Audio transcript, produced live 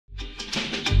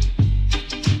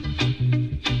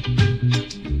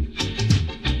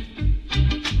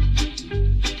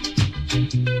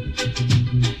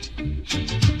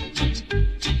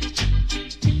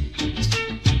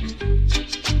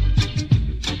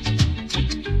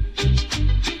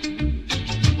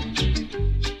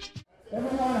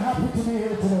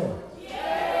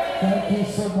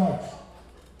so much.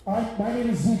 My name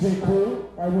is DJ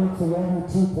Cool. I work for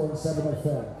 102.7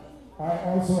 FM. I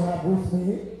also have with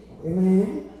me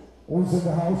Elaine, who's in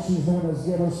the house. She's known as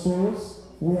Ghetto Stories.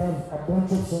 We have a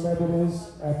bunch of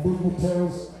celebrities and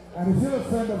dignitaries. And if you're a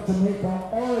friend of Jamaica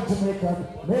or a Jamaican,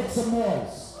 make some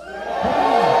noise. Come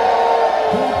on.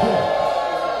 Thank you.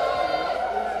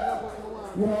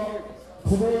 You know,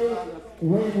 today,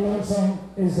 Wayne Lonesome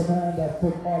is the man that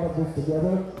put all of this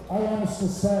together. I want us to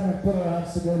stand and put our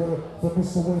hands together for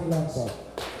Mr. Wayne Lonesome.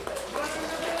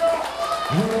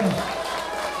 Yeah.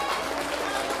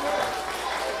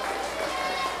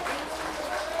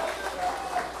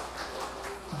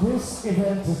 This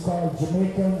event is called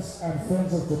Jamaicans and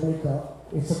Friends of Jamaica.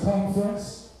 It's a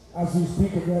conference as we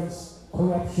speak against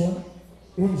corruption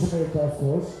in Jamaica, of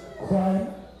course, crime,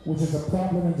 which is a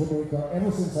problem in Jamaica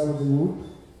ever since I was a youth.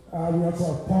 We also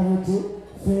have poverty,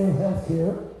 failed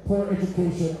healthcare, poor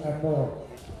education, and more.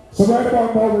 So right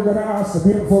about now, we're going to ask the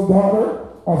beautiful daughter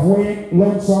of Wayne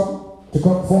Lonesome to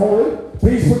come forward.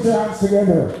 Please put your hands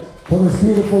together for this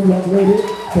beautiful young lady,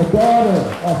 the daughter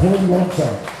of Wayne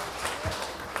Lonesome.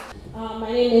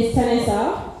 My name is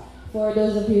Tanessa, for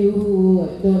those of you who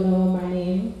don't know my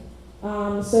name.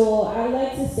 So I'd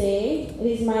like to say it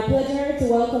is my pleasure to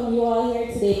welcome you all here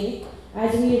today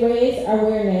as we raise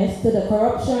awareness to the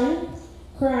corruption,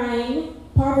 crime,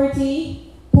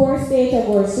 poverty, poor state of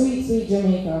our sweet, sweet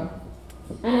Jamaica.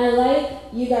 And I'd like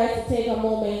you guys to take a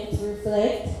moment to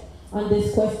reflect on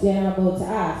this question I'm about to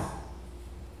ask.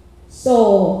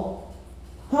 So,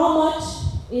 how much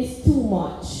is too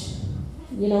much?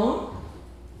 You know?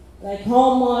 Like,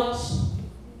 how much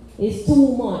is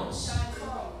too much?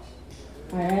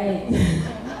 Alright.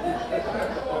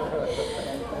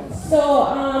 So,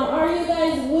 are you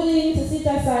guys willing to sit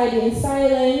aside in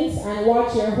silence and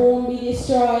watch your home be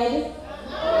destroyed?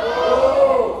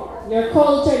 No. Your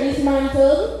culture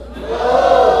dismantled?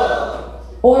 No.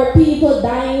 Or people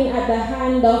dying at the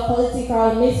hand of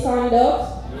political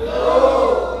misconduct?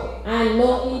 No. And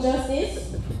no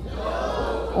injustice?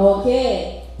 No.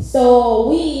 Okay. So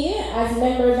we, as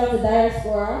members of the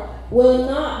diaspora, will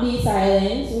not be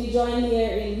silent. We join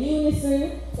here in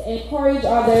unison to encourage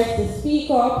others to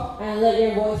speak up and let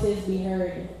your voices be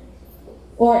heard.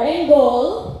 Our end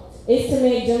goal is to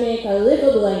make Jamaica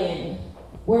livable again,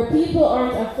 where people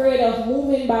aren't afraid of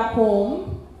moving back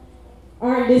home,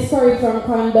 aren't discouraged from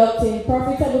conducting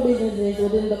profitable businesses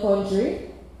within the country.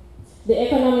 The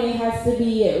economy has to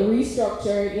be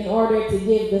restructured in order to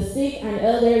give the sick and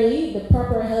elderly the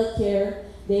proper health care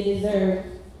they deserve,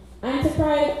 and to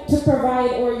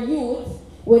provide our youth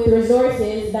with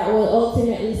resources that will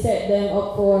ultimately set them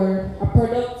up for a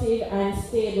productive and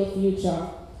stable future.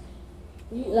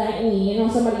 You like me, you know,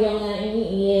 somebody young like me,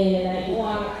 yeah, like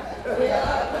one.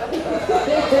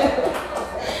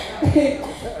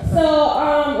 So,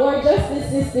 our justice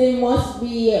system must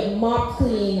be mopped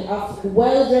clean of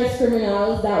well-dressed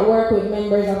criminals that work with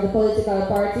members of the political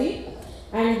party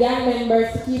and gang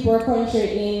members to keep our country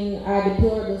in a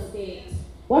deplorable state.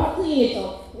 We have to clean it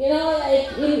up. You know,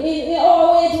 like, in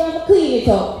all ways, we have to clean it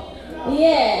up.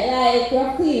 Yeah, like, we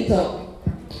have to clean it up.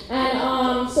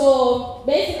 And so,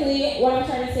 basically, what I'm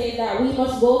trying to say is that we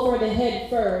must go for the head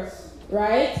first,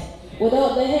 right?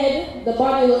 Without the head, the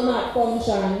body will not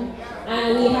function.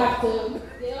 And we have to,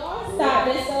 you know, start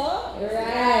this up.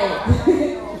 Right.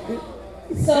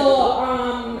 So,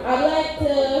 I'd like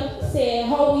to say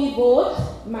how we vote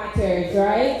matters,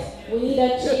 right? We need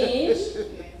a change,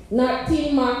 not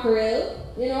team mackerel,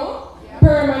 you know?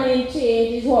 Permanent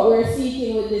change is what we're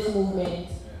seeking with this movement.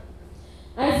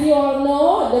 As you all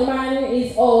know, the man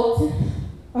is out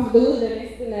of the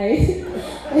wilderness tonight.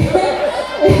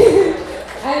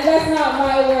 And that's not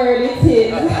my word, it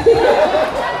is.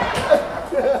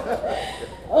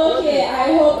 Okay,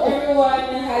 I hope everyone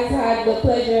has had the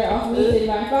pleasure of meeting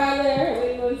my father,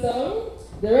 Wayne Lonesome,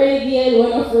 the renegade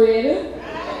one afraid.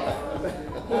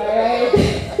 Alright.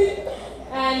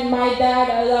 And my dad,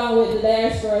 along with the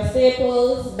diaspora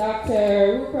staples,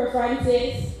 Dr. Rupert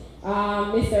Francis,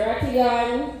 Mr.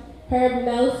 Rattigan, Herb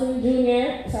Nelson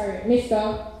Jr., sorry, Mr.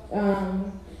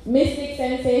 Mystic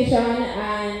Sensation,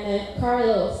 and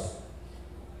Carlos.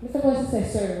 Mr. supposed to say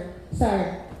sir. Sorry.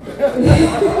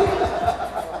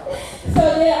 So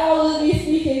they all will be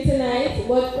speaking tonight,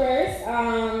 but first,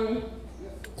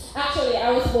 actually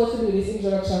I was supposed to do this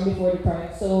introduction before the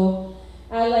part, so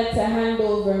I'd like to hand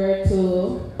over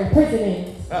to the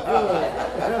president. I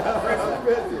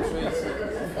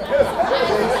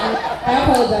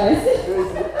apologize.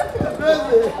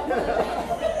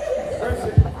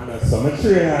 So I'm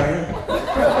trying.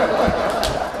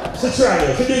 So try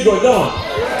it. She did go down.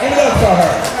 End it up for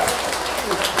her.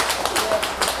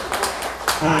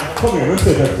 Come here, let's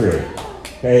say afraid.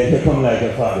 Okay, if you come like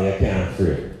your father, you can't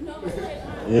afraid.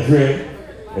 You afraid?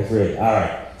 You're afraid.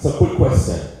 Alright. So quick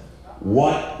question.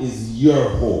 What is your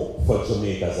hope for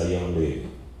Jamaica as a young lady?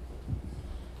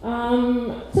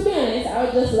 To be honest, I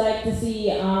would just like to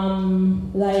see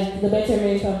like the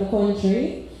betterment of the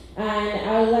country, and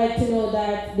I would like to know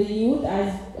that the youth,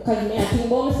 because me I think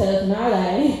about myself now,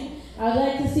 I would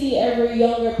like to see every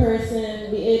younger person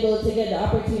be able to get the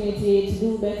opportunity to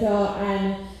do better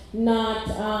and not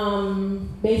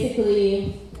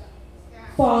basically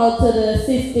fall to the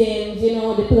system's,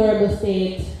 deplorable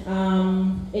state.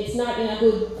 It's not in a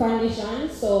good condition,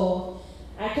 so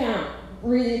I can't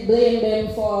really blame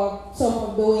them for some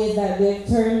of the ways that they've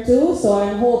turned to. So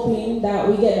I'm hoping that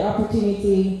we get the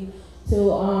opportunity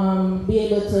to be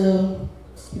able to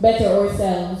better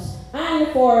ourselves. And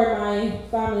for my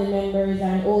family members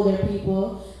and older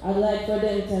people, I'd like for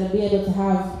them to be able to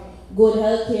have good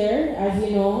health care, as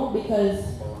you know, because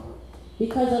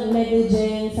of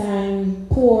negligence and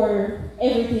poor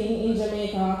everything in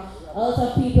Jamaica, a lot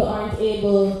of people aren't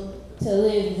able to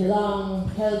live long,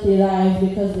 healthy lives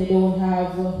because they don't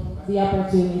have the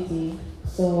opportunity.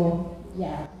 So,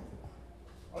 yeah.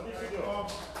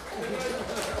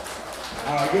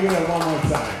 Give it up one more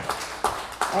time.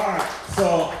 All right,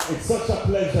 so it's such a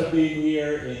pleasure being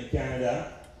here in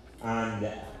Canada. And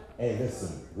hey,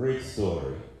 listen, great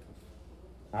story.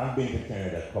 I've been to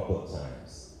Canada a couple of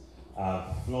times.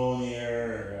 I've flown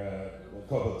here a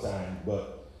couple of times,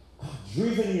 but I've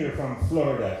driven here from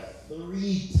Florida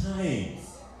 3 times.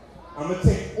 I'm gonna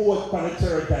take oath for the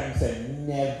third time and say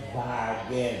never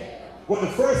again. Well, the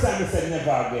first time I said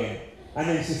never again, and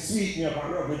then she sweet me up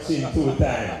and rub my chin 2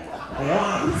 times. And you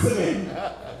want to listen me?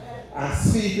 And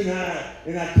sleep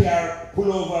in a car,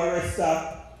 pull over, rest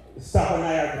stop on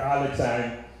Niagara all the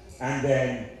time, and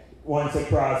then once I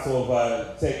cross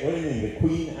over, take what is it, the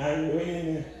Queen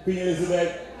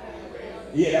Elizabeth?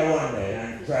 Yeah, that one there,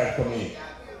 and drive come in.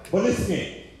 But listen to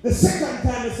me, the second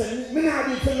time I said, me not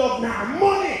do it for love now,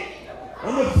 money!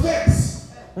 I'm a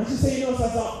vex. And she said, so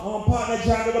as a partner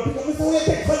driver, but pick up, Mr. Wait,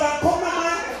 take for that, come on,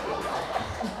 man!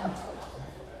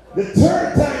 The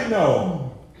third time,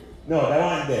 no, that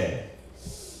one there.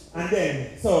 And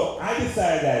then, so I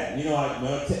decided that, you know what, I'm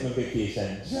going to take my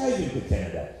vacation, driving to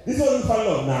Canada. This wasn't for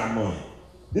love, not money.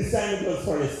 This time it was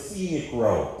for the scenic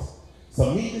route.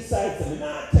 So me decided to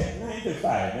not take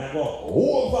 95 and I go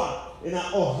over in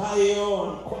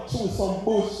Ohio and cut through some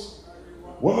bush.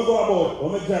 When we drive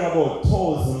about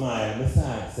 1,000 miles,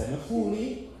 I said, I'm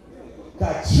fooling.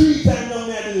 Got 3 times down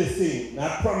there to do this thing, and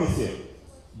I promise you,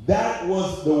 that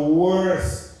was the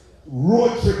worst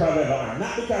road trip I've ever had.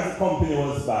 Not because the company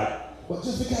was bad, but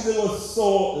just because it was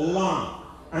so long.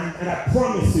 And I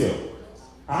promise you,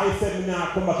 I said, me now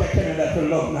come back to Canada for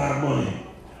love, not money.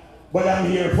 But I'm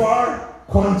here for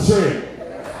country.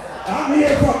 I'm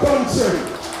here for country.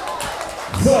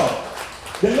 So,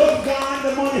 the love gone,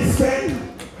 the money spent,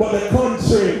 but the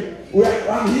country,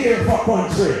 I'm here for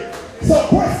country. So,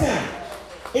 question,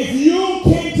 if you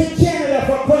came to Canada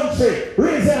for country,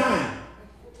 raise your hand.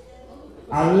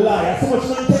 I lie. That's so much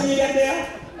man tell you that there?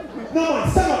 No man,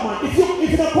 stand up man. If you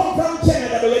don't come from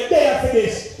Canada, but you're there for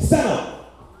this, stand up.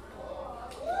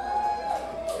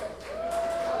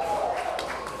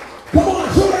 Come on,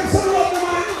 show them some love,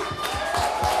 man.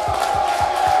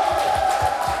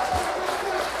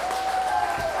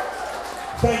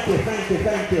 Thank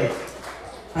you.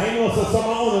 I know, so some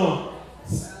of you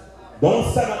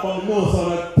don't stand up on the nose, so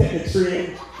take the train,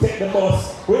 take the bus.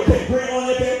 We take Grey on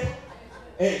you take?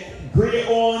 Grey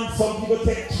on, some people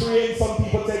take train, some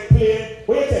people take plane.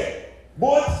 What do you take?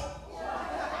 Boat?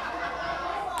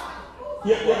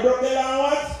 You broke the line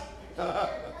what?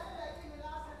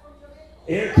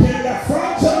 Air Canada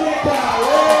from Jamaica.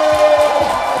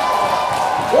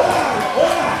 Hold on.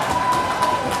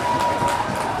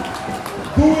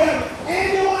 Do we have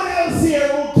anyone else here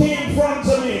who came from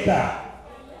Jamaica?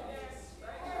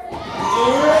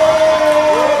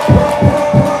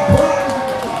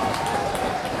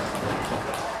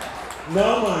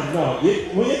 No man, no.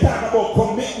 When you talk about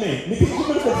commitment, you think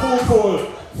you make a full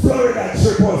Florida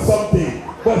trip or something.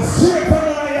 But straight from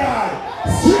my yard.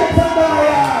 Give it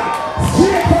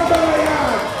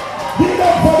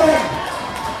up for them.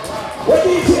 What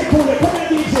DJ Cool? Come here,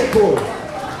 DJ Cool.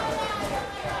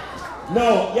 No,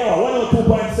 yeah,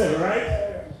 102.7, right?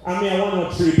 I mean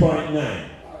 103.9.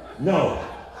 No.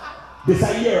 This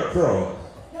is your crowd.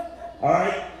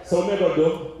 Alright? So I'm going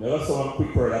to say one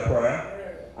quick word of prayer.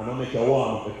 I'm going to make you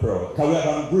warm up the crowd. Because we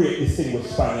have a great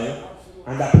distinguished panel.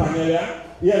 And that panel here,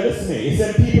 yeah, listen to me. You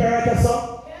see people right there,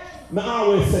 so? I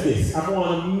always say this. I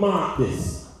want to mark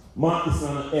this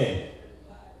on the head.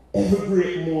 every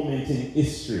great moment in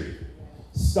history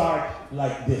start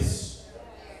like this.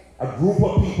 A group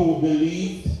of people who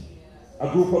believed,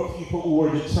 a group of people who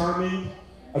were determined,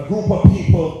 a group of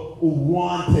people who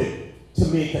wanted to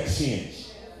make a change.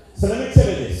 So let me tell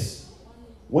you this.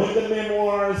 When the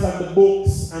memoirs and the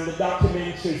books and the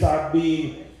documentaries are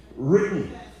being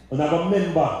written, and I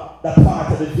remember that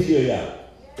part of the video here,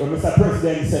 where Mr.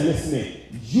 President said, listen,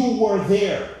 you were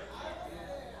there.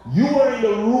 You were in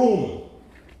the room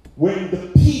when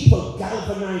the people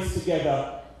galvanized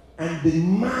together and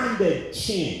demanded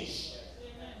change.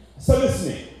 So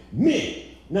listen,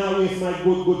 me, now is my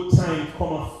good time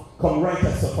come right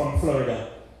us from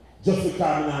Florida, just because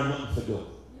I have nothing to do.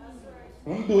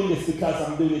 I'm doing this because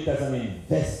I'm doing it as an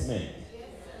investment.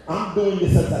 I'm doing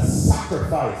this as a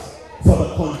sacrifice for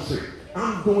the country.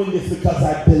 I'm doing this because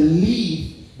I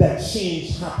believe that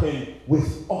change happened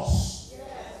with us.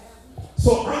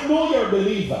 So I know you're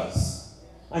believers,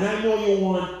 and I know you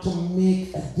want to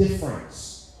make a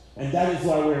difference, and that is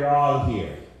why we're all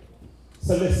here.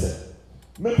 So listen,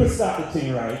 let me start the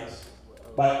thing right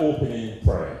by opening in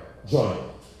prayer. Join me.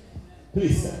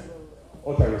 Please stand.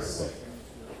 Out of respect.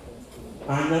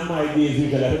 And on my days,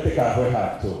 usually I take off my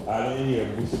hat too. I don't hear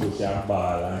bushy and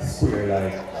ball and square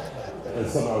like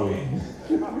summer wind.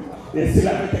 They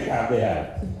still have to take off their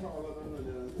hat.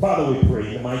 Father, we pray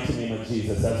in the mighty name of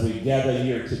Jesus, as we gather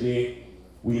here today,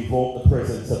 we invoke the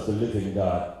presence of the living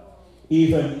God.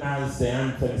 Even as the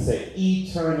anthem says,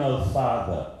 Eternal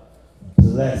Father,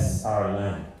 bless our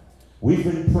land. We've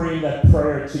been praying that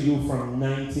prayer to you from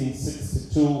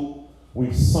 1962.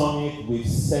 We've sung it, we've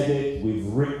said it, we've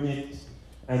written it.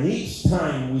 And each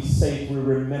time we say it, we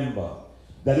remember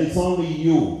that it's only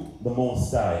you, the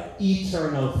Most High,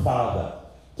 Eternal Father,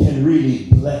 can really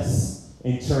bless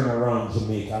and turn around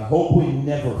Jamaica. I hope we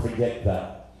never forget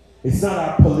that. It's not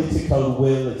our political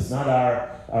will, it's not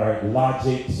our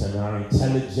logics and our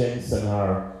intelligence and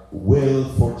our will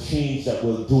for change that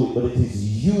will do it, but it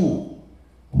is you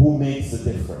who makes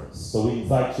the difference. So we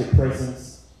invite your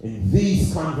presence in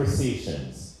these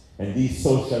conversations and these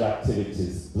social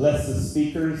activities. Bless the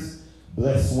speakers,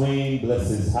 bless Wayne, bless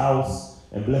his house,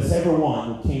 and bless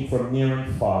everyone who came from near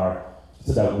and far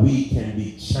so that we can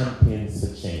be champions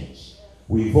for change.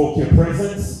 We evoke your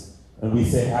presence and we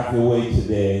say, have your way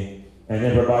today. And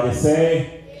everybody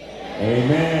say,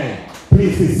 Amen.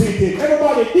 Please be seated.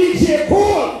 Everybody, DJ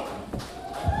Cool!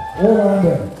 Hold on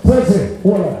then. President,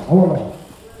 hold on.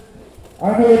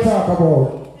 I know you talk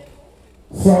about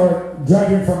Florida,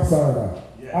 driving from Florida.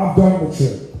 Yeah. I've done the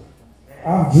trip.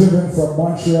 I've driven from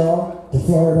Montreal to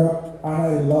Florida, and I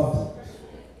loved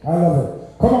it. I love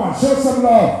it. Come on, show some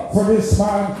love for this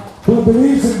man who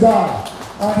believes in God.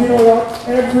 And you know what?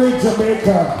 Every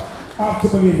Jamaican have to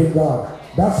believe in God.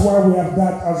 That's why we have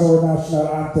that as our national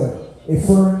anthem.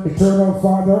 Eternal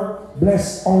Father,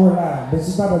 bless our land. This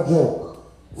is not a joke.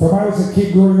 From I was a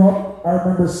kid growing up, I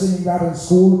remember singing that in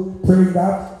school, praying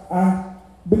that. And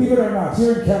believe it or not,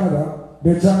 here in Canada,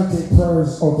 they're trying to take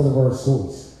prayers out of our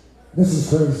schools. This is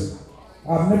crazy.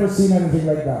 I've never seen anything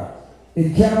like that.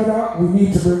 In Canada, we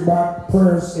need to bring back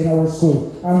prayers in our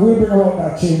school. And we'll bring about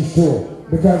that change too.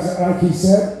 Because like he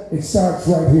said, it starts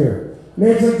right here.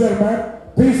 Ladies and gentlemen,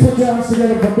 please put your hands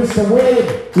together for Mr.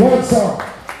 Wade Lonesome.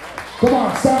 Come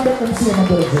on, stand up and see him,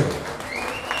 Virgil.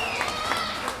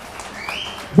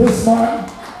 This man,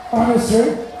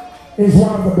 honestly, is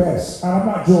one of the best. And I'm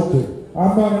not joking.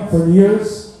 I've known him for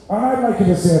years. And I'd like you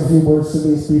to say a few words to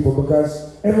these people,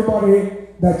 because everybody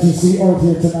that you see out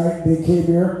here tonight, they came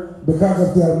here because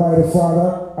of the Almighty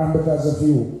Father and because of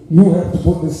you. You have to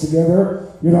put this together.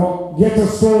 You know, Ghetto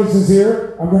Stories is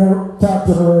here. I'm going to talk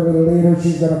to her a little later.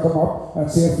 She's going to come up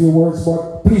and say a few words,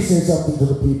 but please say something to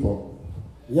the people.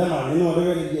 Yeah, man, you know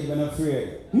the renegade when I'm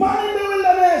afraid. Man in the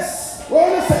wilderness!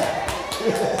 What you say?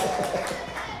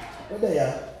 Where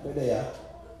they are?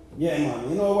 Yeah, man,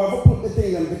 you know, we have to put the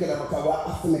thing together because we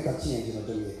have to make a change in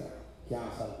Jamaica.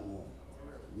 Can't stop no more.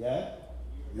 Yeah?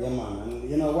 Yeah, man, and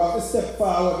you know, we have to step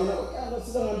forward. You know, we can't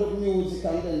sit down and do music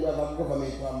and then we have a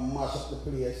government who have mash up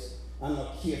the place and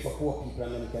not care for poor people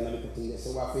and then kind of little thing.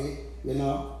 So we have to, you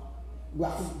know, we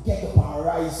have to get up and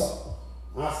rise up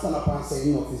and stand up and say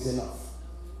enough is enough.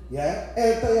 Yeah?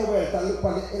 Health to your wealth and look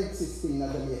at the health system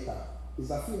in Jamaica. It's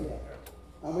a failure.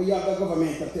 And we have the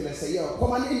government to tell us, say, yo,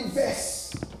 come and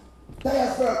invest.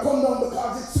 Diaspora, come down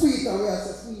because it's sweet. And we are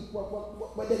say, sweet,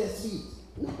 what did it sweet?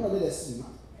 Not did it sweet.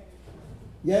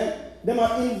 Yeah? They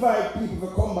might invite people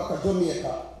to come back to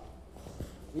Jamaica.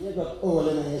 You got old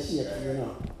and you're shaking, you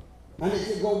know. And if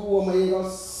you go home and you're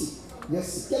sick, you're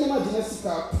sick. Can you imagine you're sick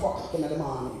at 2 o'clock in the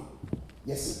morning?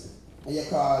 You're sick. And you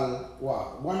call,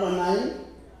 what, 119?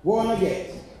 Go on and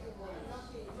get.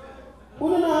 You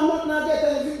know, I'm not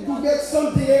getting, if you get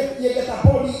something, you get a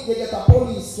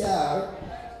police car,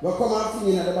 you come and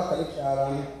fling in the back of the car,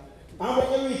 and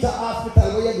when you reach a hospital,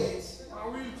 what you get? A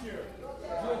wheelchair.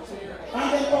 And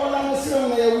then all on the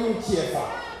slum in your wheelchair for.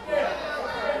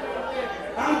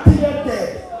 Until you're dead.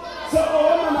 So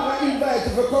all man have invite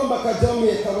you to come back to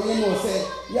Jamaica when you know say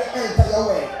you enter your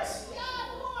weight.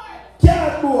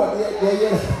 Cardboard,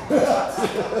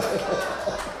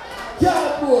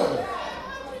 Cardboard.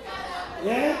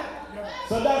 Yeah?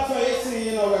 So that's why you see,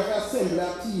 you know, we're assembling a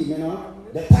team, you know.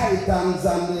 The Titans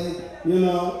and the, you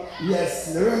know,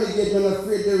 yes, the Renegade, you're not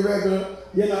afraid, the Rebel,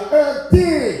 you know, Earth T.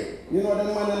 You know, the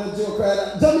man and the joke,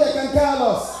 right? Jamaican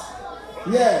Carlos.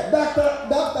 Yeah,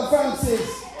 Dr.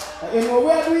 Francis. You know,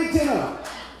 we're doing it, you know.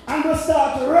 And we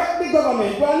start to wreck the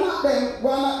government. We're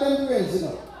not them doing, you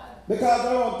know. Because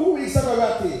around 2 weeks ago,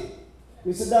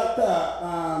 we said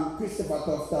Dr. Christopher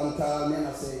Tufton called me and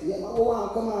I said, yeah, man, we want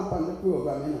to come on the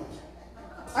program, you know.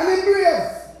 And he's brave.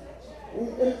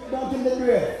 Don't think they're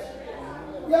brave.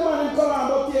 Yeah, man, him come on,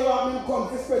 but here what him come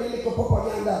to spread a little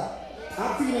propaganda.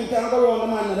 I'm feeling can go around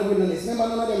the man in the wilderness. Remember,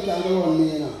 none of them can go around me,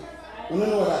 you know. You don't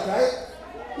know that, right?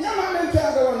 Yeah, man, them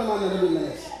can't go around the man in the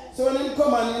wilderness. So when him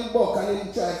come and him buck and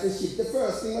him try to shit, the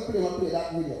first thing I play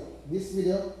that video. This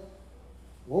video,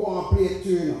 we want to play it too,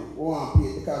 you know. We want to play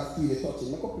it because it's really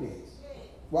touching. Make a play it.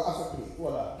 What have to play it?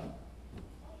 Hold on.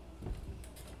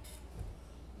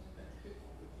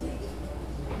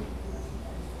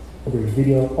 The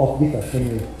video of Vicar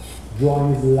Henry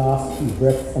drawing his last few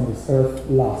breaths on this earth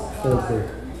last Thursday.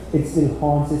 It still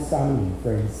haunts his family and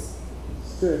friends.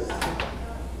 Stressed,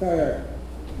 tired,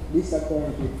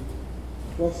 disappointed,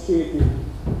 frustrated.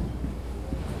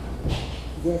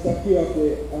 Just a few of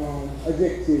the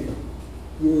adjectives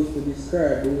used to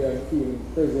describe the way I'm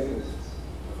feeling presently.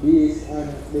 Based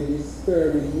on the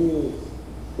disturbing news,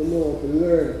 to know, to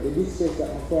learn the distress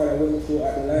that my father went through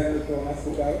at the Lion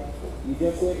Hospital. You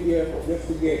just went here just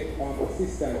to get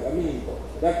assistance. I mean,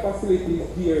 that facility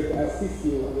is here to assist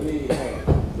you when you need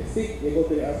help. You're sick, you go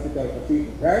to the hospital for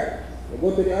treatment, right? You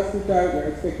go to the hospital, you're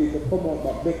expected to come out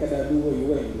back better than do what you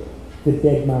went there. The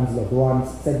dead man's loved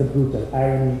ones said the brutal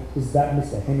irony is that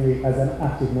Mr. Henry, as an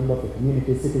active member of the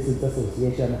Community Citizens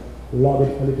Association,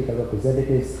 lobbied political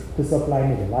representatives to supply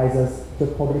nebulizers to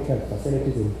public health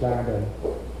facilities in Clarendon.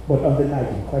 But on the night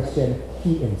in question,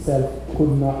 he himself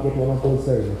could not get one of those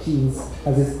very machines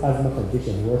as his asthma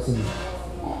condition worsened.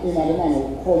 You know, the man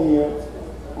will come here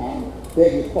and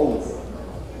beg the council,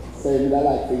 saying that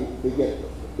like to get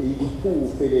the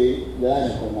food for the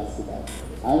Lion Hospital.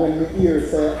 And when we hear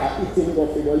say I eat him go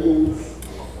for the use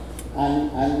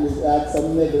and we had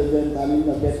some negligence and he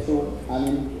not get through and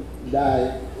he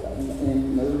die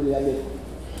and really get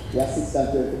the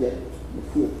assistant to get the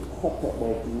food cut up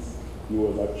about this. He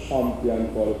was a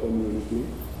champion for the community,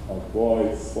 a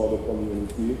voice for the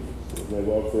community. He was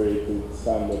never afraid to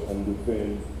stand up and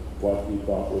defend what he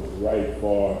thought was right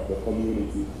for the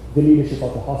community. The leadership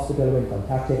of the hospital, when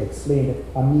contacted, explained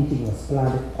a meeting was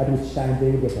planned at which time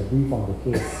they would get a brief on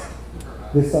the case.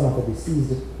 The son of the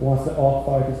deceased wants the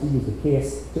authorities to use the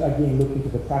case to again look into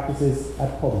the practices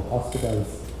at public hospitals.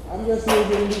 I'm just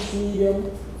using this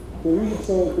medium to reach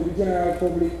out to the general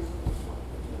public,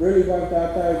 relevant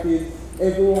authorities,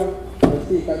 everyone will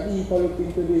take a deeper look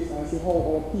into this and see how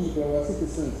our people, our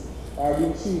citizens, are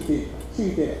being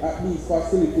treated at these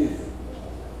facilities.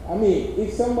 I mean,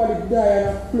 if somebody dies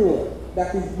on a floor,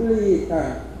 that is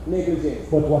blatant negligence.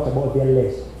 But what about the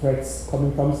alleged threats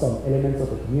coming from some elements of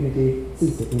the community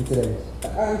since the incident?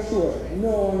 I'm sure no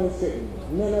one was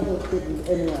threatened. None of us threatened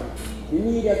anyone. The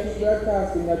media keep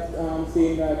broadcasting that,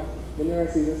 saying that the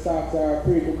nurses and staff are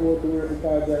free to go to work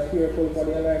because they are fearful for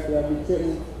their life, they have been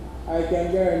threatened. I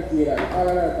can guarantee that all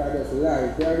of that are just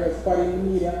lies. They are just spreading the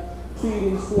media,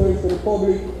 feeding stories to the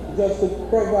public just to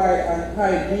provide and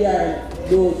hide behind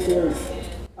those stories.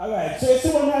 Alright, so you see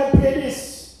when I play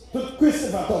this to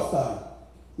Christopher Tufton,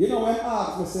 you know when I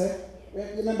asked me, say,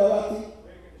 you remember what thing?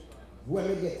 When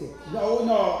we get it. No,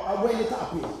 when it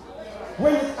happened.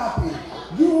 When it happened.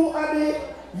 You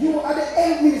are the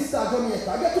health minister of Jamaica.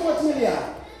 I get too much million.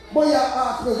 But you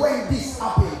asked me when this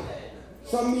happened.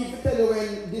 So me to tell you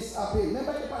when this happened.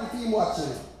 Remember the pan team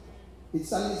watching?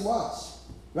 It's on his watch.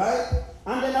 Right?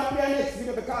 And then I play next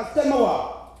video because tell me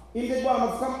what. If they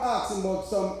want to come ask him about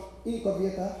some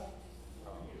incubator.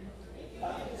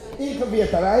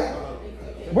 Incubator, right?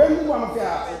 When we want to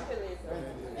ask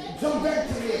some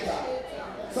ventilator.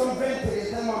 Some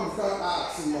ventilator, mom is going to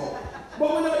ask him about.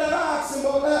 But whenever they ask him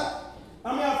about that,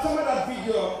 I mean, I have some of that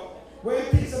video where he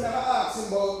thinks they never ask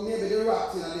him about maybe the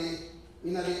rats in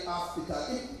in the hospital.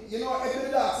 You know, every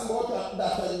that's about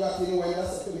that you got to know when that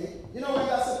said to me. You know when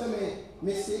that said to me,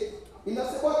 mistake? In that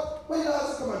said, but when that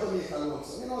has come to Jamaica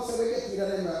Lonesome, you know, so we get rid of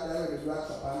them with black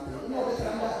shop and things. You know better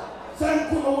than that. So I'm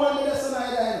couldn't want me lesson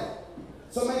either, you know.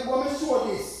 So I'm going to show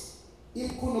this. He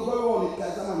couldn't go around it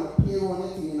because I'm going to play around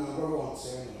anything and go around, so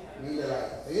you know.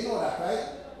 So you know that, right?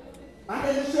 And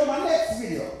then you show my next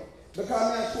video. Because I'm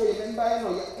going to show you, remember, you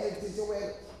know, your health is your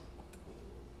wealth.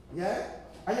 Yeah?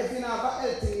 And if you don't have a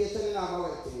health nation, you don't have a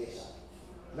wealth nation.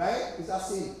 Right? It's a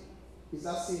sin. It's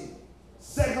a sin.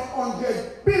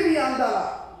 $700 billion.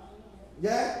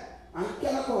 Yeah? And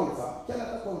cannot account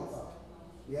for.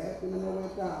 Yeah? You don't know where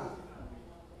it's gone.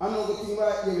 I know the thing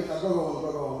right here is a go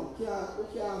round. We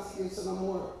can't see it no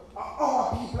more.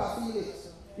 Our people are feeling it.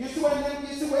 You see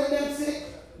when them sick?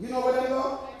 You know where they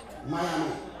go?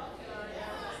 Miami.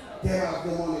 They have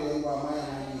the money they go to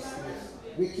Miami and these places.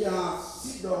 We can't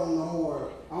sit down no more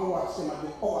and watch them and do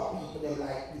our people them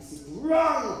like this. It's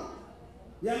wrong.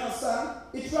 You understand?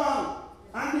 It's wrong.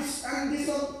 And this have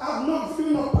not to do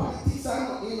no politics and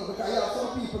not, you know, because you have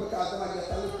some people because they might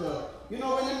get a little, you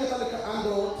know, when they get a little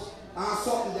handout and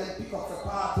something they pick up the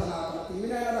party and all that thing. You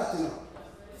know that, you know.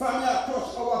 Family have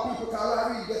crushed our people because I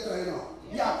really get her, you know.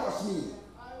 You have crushed me.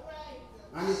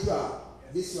 And it's wrong.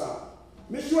 This wrong.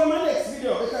 Me show my next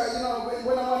video because, you know,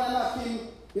 when I want to knock him,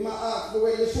 he might ask the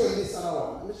way they show him this other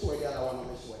one. Let me show you the other one.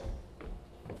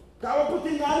 Because we're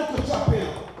putting a little chop, you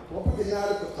know. We're putting a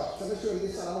little chop. So let me show you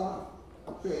this other one.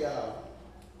 I'll show you the other one.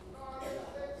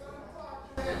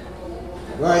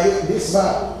 Right, this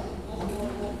bad.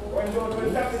 When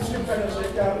you tap the scripture, you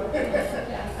can. When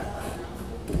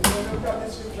you tap the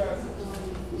scripture.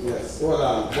 Yes, hold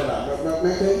on.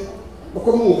 Look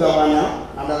at move that one now.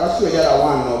 I'm going to show you the other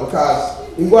one now because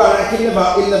he never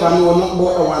know nothing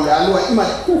about the one there. I know he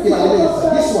might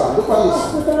this one. Look at this.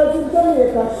 Hospitals in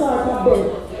Jamaica start a bed.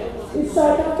 It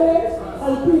start a bed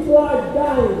and people are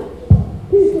dying.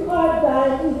 People are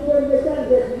dying even when they can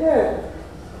get help.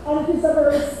 And it is a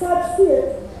very sad state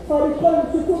for the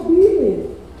country to be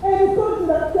in. Any country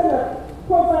that cannot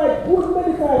provide good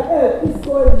medical help is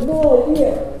going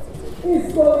nowhere.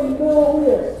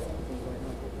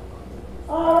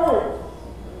 Alright.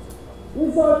 We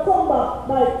shall come back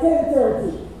by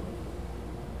 10:30.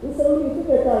 We said we need to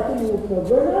get our to move now.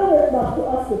 When I went back to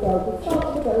hospital to start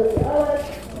with the alright,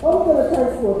 how are we going to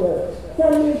transport her?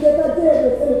 Can we get a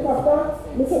JBS helicopter?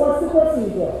 We said, what's the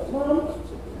procedure? Ma'am,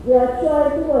 we are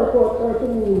trying to work out her to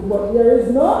move, but there is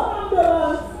no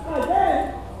ambulance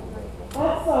again.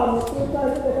 At farm, we try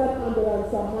to get an ambulance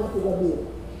from Montego Bay.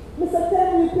 Mr. Can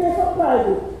we pay for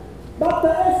private?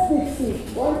 Dr. S.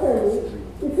 one tell me,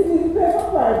 if you need to pay for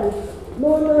private, no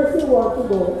nurse will want to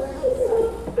go.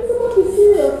 It's about to be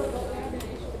serious.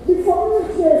 Before we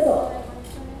reach here, sir.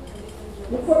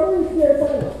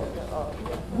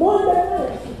 Monday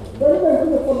night, when we went to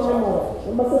look for my mother,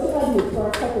 and my sister admit for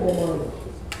a Saturday morning.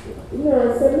 The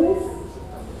nurse said, Miss,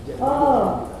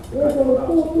 there's only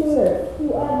 2 people left,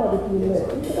 2 armored people left.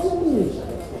 He said, what do you mean?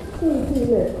 2 people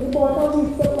left. We bought a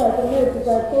week supply from nurses I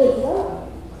told you that.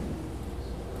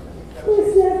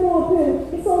 Please, there's no pill.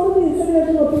 It's all the means, so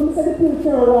there's no pill. We said the pill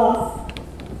can't last.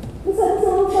 We said, so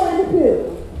we'll find the pill.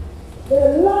 The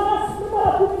last, no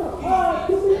matter putting up hard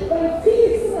to me, and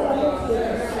teeth, so all the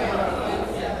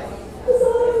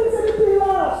means, so the pill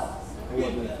last.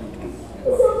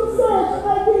 So the search,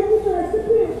 I gave the nurse the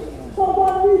pill for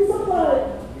 1 week supply.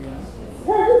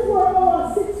 Every 4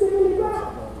 hours, 60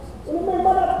 milligrams. You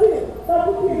remember that pill? That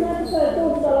we paid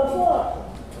 $95,000 for.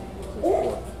 Eh?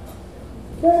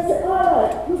 They say,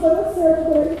 alright, we're going to search,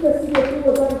 we're going to investigate who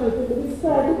was on the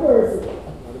describe the person.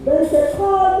 Then say,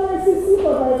 call nurses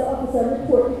supervisor officer and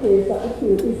report the case that the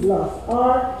pill is lost,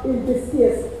 or in this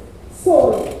case,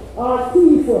 stolen, or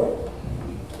thieved.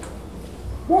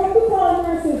 Then we call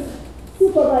nurses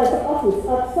supervisor office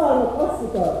at Falmouth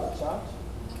Hospital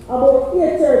about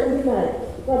 8:30 in the night.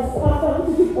 Because after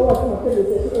 56 hours in a pill, they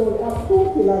say she only has 2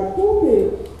 pills, and 2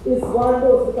 pills is 1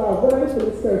 dose because 1 pill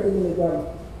is 30 milligrams.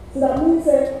 So that means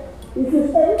that if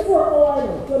it's every 4 hours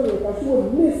in Jamaica, she would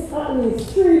miss at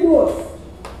least 3 doses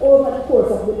over the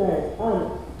course of the night.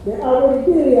 And they already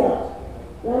bill her.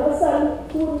 You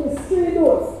understand? She would miss 3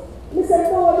 doses. Me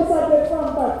said, no, this will get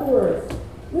from back to worse.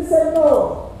 Me said,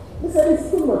 no. Me said, it's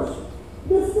too much.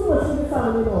 This too much to the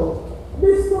family now.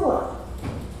 This too much.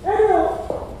 Anyhow,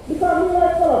 because we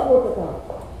like follow protocol.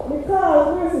 We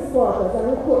call nurses' quarters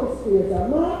and report the situation.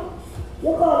 Man,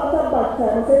 you call at a bad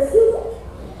time and say, excuse me.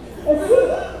 Excuse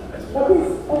me. That is,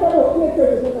 I got about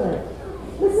 8:30 tonight.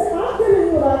 Listen, I'm telling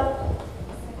you that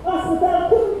hospital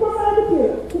couldn't provide the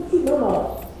pill to treat my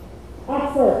mother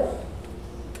at first.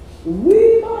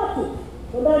 We bought it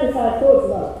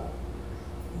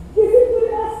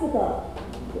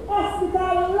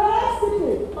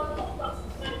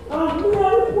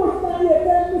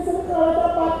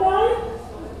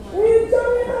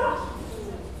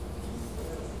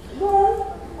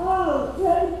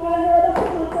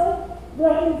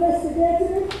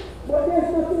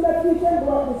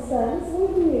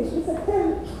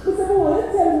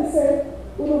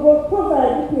we will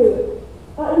provide the pill.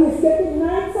 At least getting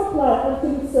 9 supply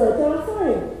until we search and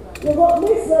find. You got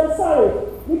this, very sorry.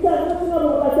 We can't nothing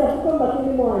about that you have to come back in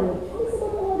the morning. Listen to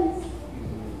all this.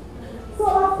 So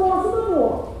of course you don't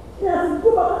know. You have to go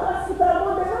back to the hospital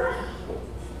Monday night.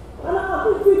 And I have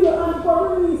this video and for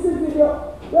release this video,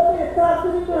 you may talk to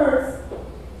the nurse.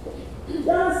 You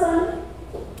understand?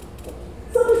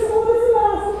 So this is what is the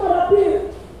last mother pill.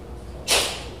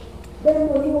 Then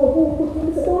you know who put in,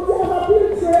 say, don't you have a pill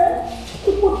tray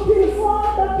to put pills for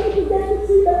that people get to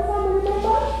see their family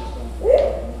members?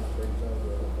 Eh?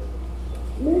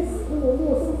 Miss, you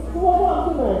know, so what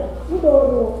happened tonight? You don't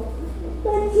know.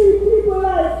 They treat people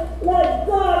like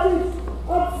garbage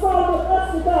at Falmouth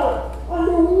Hospital and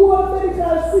the whole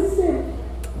medical system.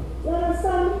 You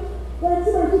understand? Then she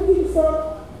went to Kingston.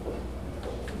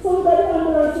 So that the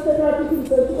ambulance she take her to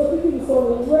Kingston. She go to Kingston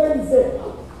on Wednesday.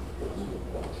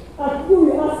 At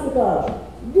Dewey Hospital.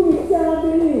 Dewey can't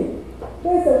believe.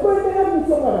 They said, when they admit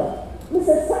somebody, we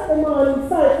said, Saturday morning,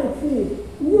 5:15.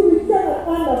 You cannot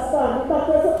understand. The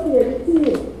doctors up here, the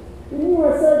team, the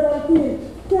neurosurgeon team,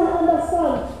 can't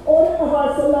understand. All they have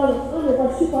are so long and never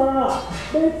ship her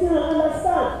off. They can't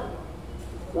understand.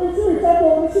 When she reached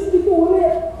home, she should be too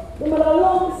late. The mother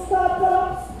lungs start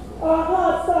collapse, her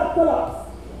heart start collapse.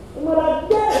 The mother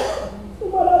dead. The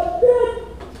mother dead.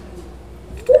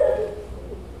 Dead.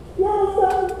 You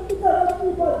understand? Because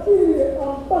people delay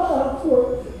and back and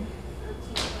forth.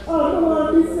 And no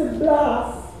one this is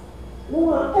blast. We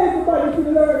want everybody to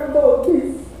learn about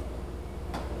this.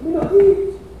 We don't eat.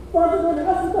 First when the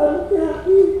hospital, we can't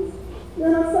eat. You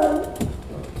understand?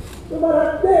 The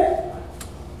mother dead.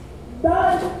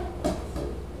 Died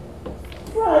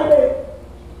Friday.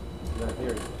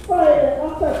 Friday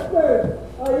after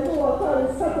 12. Or you know what time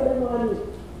is Saturday morning.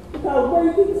 Because when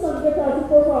Kingston get out to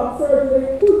perform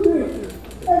surgery, could do it.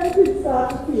 Everything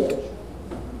starts to feel.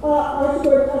 I should go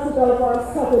to the hospital for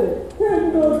Saturday. Tell me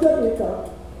no Jamaica.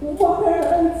 What kind of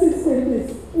health system is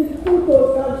in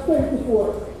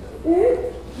 2024?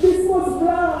 Eh? This was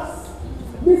blast.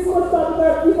 This was something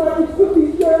that even it could be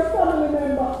your family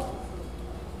member.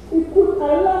 It could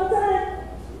a long time.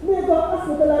 They go to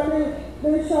hospital and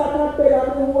they shot and bed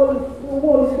and they hold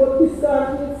it, but this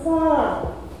guy is far.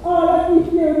 All I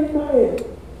keep hearing in my head.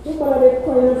 The mother they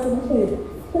crying from the head.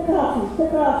 Take off it.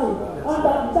 And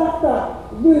that doctor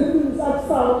will things at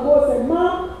sound go say,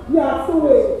 Mom, you have to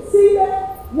wait. See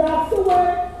that? You have to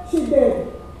wait. She dead.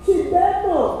 She dead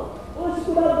now. And she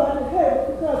could have gone ahead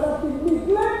because of the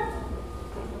neglect.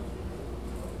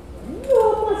 No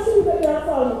machine that they have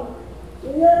found. You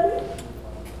hear me?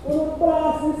 We don't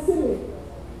blast the city.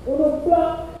 We don't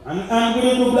blast. And we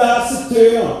don't blast it too,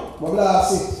 you know. We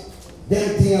blast it. Them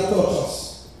things touch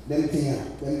us. Them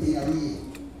things are real.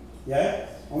 Yeah?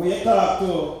 And when you talk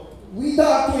to, we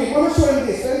talk to him. When we show him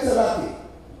this, let me say that thing.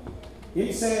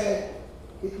 He say,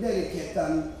 it's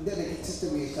delicate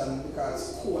situation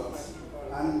because court.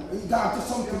 And he got to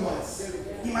something else.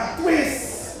 He might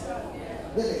twist.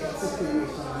 Delicate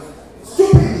situation.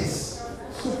 Stupidness.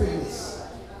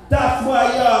 That's why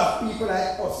you have people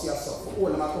like us yourself who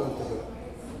hold them accountable.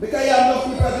 Because you have enough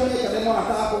people in Jamaica, they want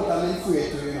to talk out and then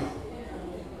afraid to, you know.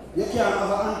 You can't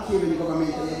have an uncaring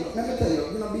government. Let me tell you,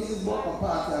 business board or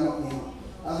party are not in.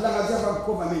 As long as you have a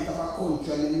government of a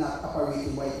country and you're not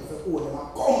operating by it, you hold them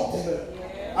accountable.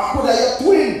 I could have your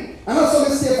twin. I know some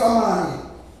mistake for money.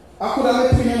 I could have my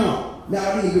twin, you know. Me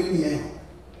I deal with him, you know.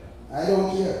 I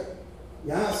don't care.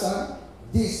 You understand?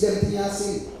 This them thing I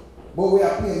say. But we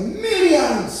are paying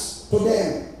millions to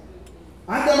them.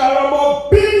 And them are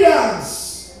about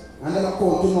billions. And them are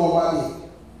called to nobody.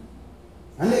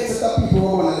 And they set up people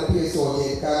who are on the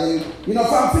PSO because they,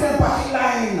 from feeling party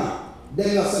line,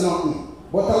 them not say nothing.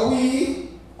 But we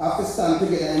have to stand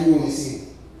together in unity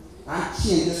and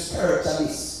change the spirit of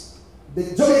this. The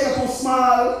Jamaica too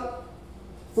small,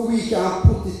 so we can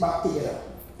put it back together.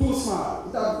 Too small.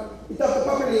 It have the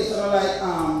population like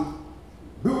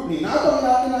Brooklyn. Now in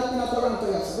Toronto,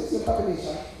 you have the same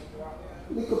population.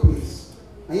 Little place.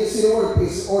 And you see the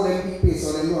workplace, all them big places,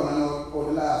 all them run and all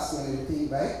the last and everything,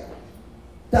 right?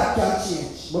 That can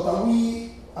change. But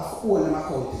we have to hold them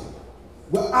accountable.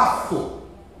 We have to.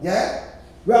 Yeah?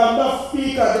 We have enough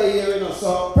speakers there,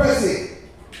 so President,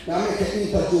 now make an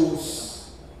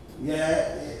introduce.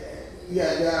 Yeah,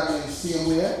 they are in the same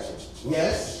way.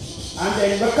 Yes. And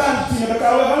then we continue because we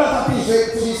have a lot of things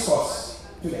to discuss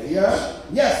today. Yeah?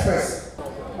 Yes, President.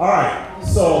 Alright,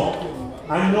 so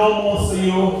I know most of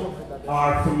you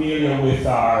are familiar with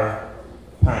our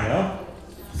panel.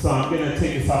 So I'm going to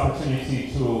take this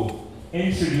opportunity to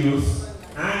introduce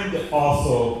and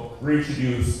also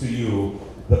reintroduce to you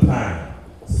the panel.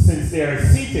 since they are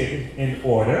seated in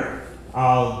order,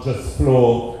 I'll just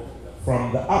flow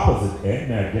from the opposite end.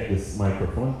 May I get this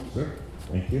microphone, sir?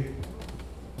 Thank you.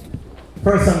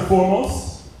 First and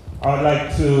foremost, I would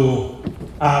like to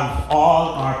have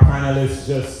all our panelists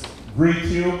just greet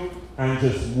you and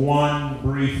just one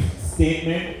brief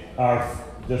statement or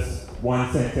just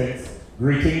one sentence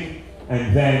greeting,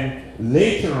 and then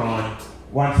later on,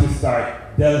 once we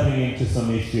start delving into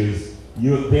some issues,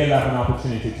 they'll have an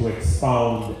opportunity to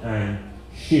expound and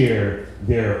share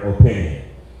their opinion.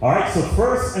 All right, so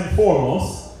first and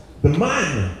foremost, the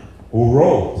man who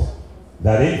wrote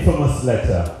that infamous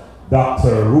letter,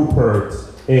 Dr. Rupert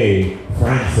A.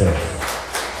 Francis.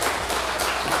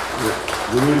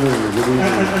 Good evening, good evening.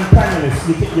 And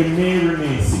panelists, you may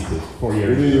remain seated for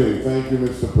your... Good evening, thank you,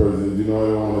 Mr. President. You know I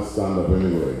don't want to stand up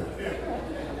anyway.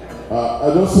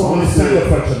 I just want to stand up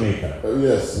for Jamaica.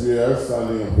 Yes, we are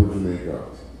standing up for Jamaica.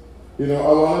 You know,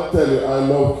 I want to tell you, I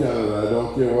love Canada. I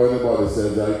don't care what anybody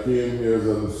says. I came here as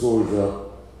a soldier,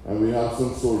 and we have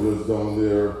some soldiers down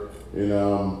there in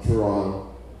Toronto.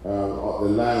 The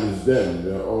lines then,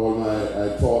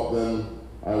 I taught them,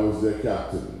 I was their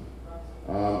captain.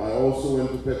 I also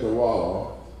went to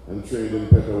Petawawa and trained in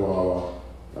Petawawa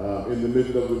in the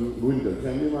middle of the winter.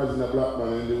 Can you imagine a black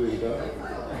man in the winter?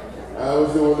 I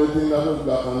was the only thing that was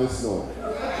black on the snow.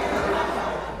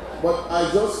 But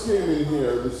I just came in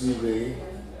here this evening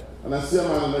and I see a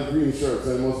man in a green shirt,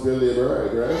 so it must be a Labour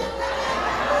right?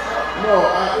 No,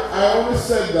 I only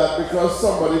said that because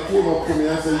somebody came up to me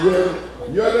and said,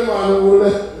 you're the man who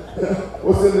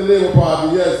was in the Labour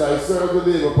Party. Yes, I served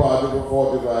the Labour Party for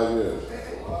 45 years.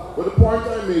 But the point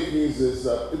I'm making is this,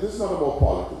 that it is not about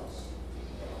politics.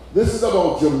 This is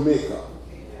about Jamaica.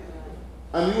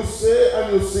 And you say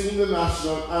and you sing the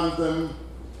national anthem,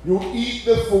 you eat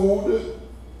the food,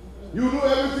 you do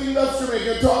everything that's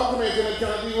Jamaican, talk Jamaican, and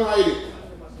can't even hide it.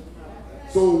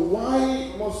 So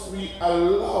why must we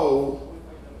allow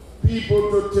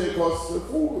people to take us for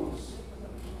fools?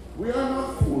 We are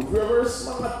not fools, we are very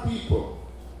smart people.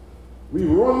 We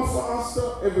run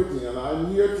faster, everything, and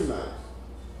I'm here tonight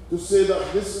to say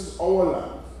that this is our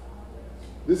land.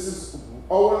 This is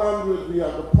our land that we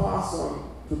have to pass on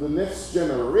to the next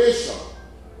generation,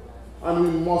 and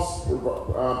we must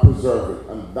preserve it,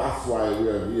 and that's why we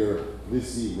are here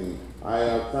this evening.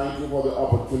 I thank you for the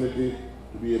opportunity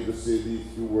to be able to say these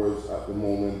few words at the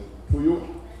moment to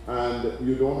you, and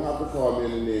you don't have to call me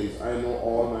any names. I know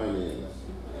all my names.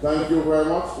 Thank you very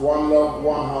much. One love,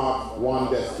 one heart,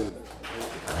 one destiny.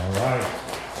 All right.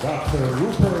 Dr.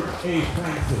 Rupert A.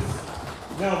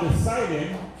 Francis. Now beside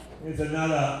him is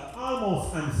another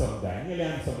almost handsome guy, nearly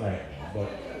handsome like me, but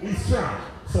he's strong.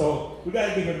 So we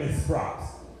gotta give him his props.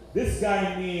 This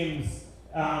guy names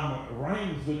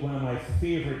rhymes with one of my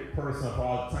favorite person of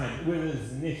all time, with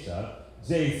his initial,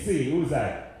 JC. Who's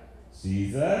that?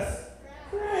 Jesus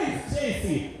Christ,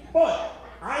 JC. But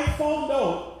I found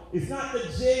out it's not the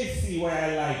JC where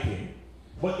I like him,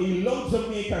 but he loves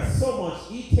Jamaica so much,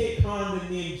 he take on the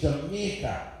name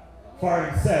Jamaica for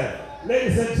himself.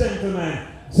 Ladies and gentlemen,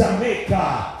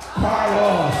 Jamaica,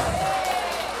 Carlos.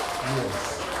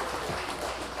 Yes.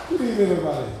 Good evening,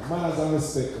 everybody. Manners and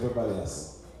respect, everybody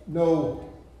else. No,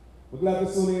 we're glad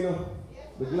to see you.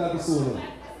 We're glad to see you.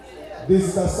 This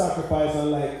is a sacrifice,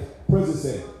 and like President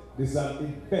said, this is an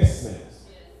investment.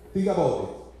 Think about it.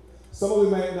 Some of you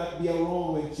might not be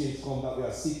around when change comes that we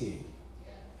are seeking.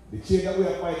 The change that we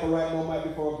are fighting for right now might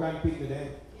be for a grand picnic then.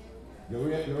 You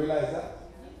realize that?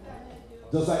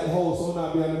 Just like the house, so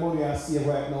now be on the money I save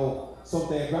right now.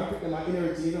 Sometimes a grand picnic might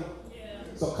inherit, you know.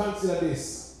 So consider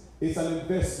this. It's an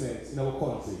investment in our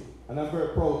country. And I'm very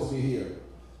proud to be here.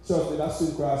 Trust me, that's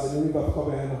soon cross and the river to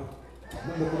come here, you know.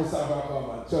 Nothing to start back on,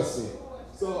 man. Trust me.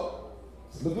 So,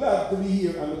 I'm glad to be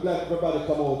here, and I'm glad everybody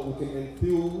come out looking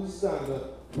enthused and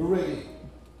we're ready.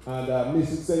 And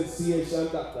Mrs. Sensation,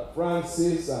 Dr.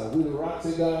 Francis, and Will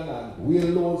Rattigan, and Will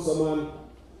Lonesome, and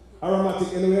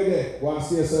Aromatic anyway there. Go and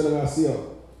see you, sir, and I see you.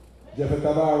 Jeffrey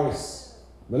Tavares,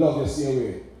 I love you, see you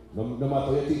away. No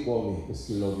matter what you think about me, I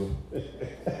still love you.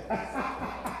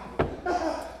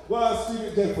 Well,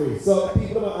 Steve Jeffrey. So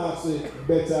people are asking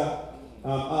better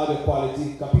audio quality,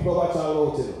 because people watch our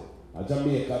road, you know,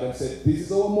 Jamaica, they said, this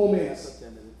is our moment.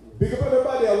 Big up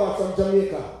everybody I watch from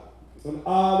Jamaica, from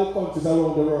all the countries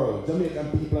around the world,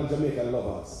 Jamaican people and Jamaican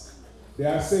lovers. They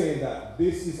are saying that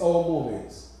this is our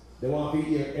moment. They want to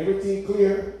hear everything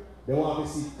clear, they want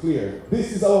to see clear.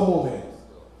 This is our moment.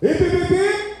 Hip, hip, hip,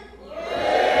 hip.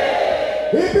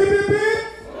 Hip, hip, hip, hip.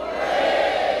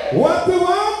 What we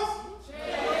want?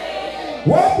 Change.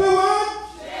 What we want?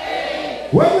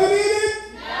 Change. When we need it?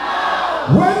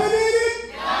 No. When we need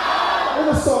it? No. And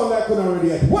the song that couldn't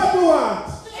already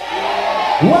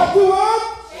What we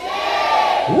want?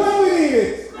 When we need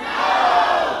it.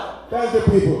 Thank you,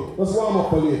 people. Let's warm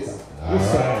up for later. All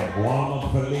right, warm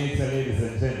up for later, ladies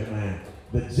and gentlemen.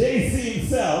 The JC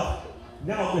himself.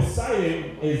 Now beside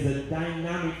him is the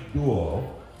dynamic duo,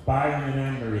 Byron and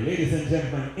Anne-Marie. Ladies and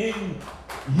gentlemen, in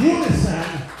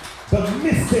unison, the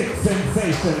Mystic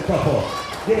Sensation couple.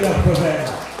 Give it up for them.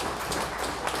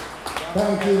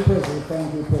 Thank you, President.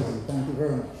 Thank you, President. Thank you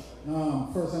very much.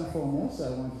 First and foremost, I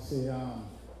want to say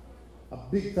a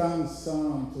big thanks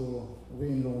to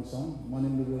Wayne Lonesome, man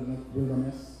in the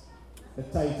wilderness, the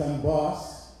Titan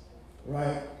boss,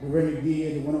 right? The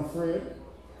renegade, the one afraid.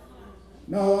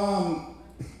 Now,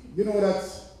 you know that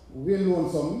Wayne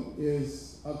Lonesome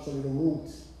is actually the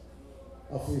root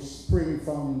of which spring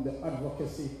from the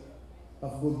advocacy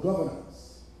of good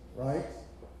governance, right?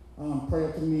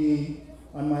 Prior to me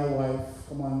and my wife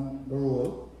come on the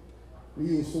road, we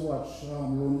used to watch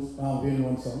Wayne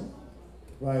Lonesome,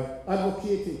 right,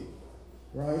 advocating,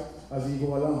 right, as he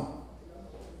go along.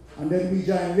 And then we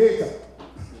join later.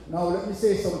 Now let me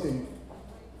say something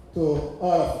to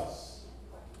all of us.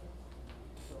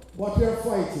 What we are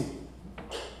fighting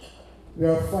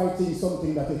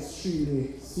something that is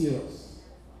extremely serious.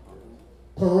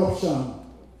 Corruption,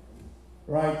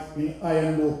 right, in high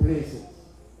and low places.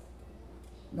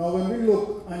 Now when we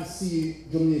look and see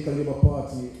Jamaica Labour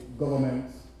Party government,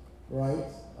 right,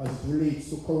 as it relates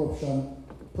to corruption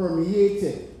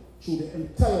permeated through the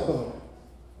entire government.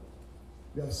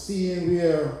 We have seen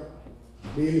where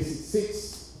the illicit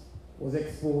 6 was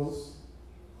exposed.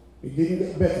 It didn't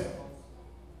get better.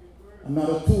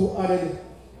 Another 2 added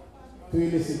to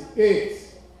illicit 8.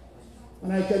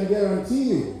 And I can guarantee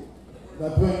you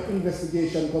that when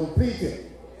investigation completed,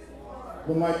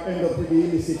 we might end up with the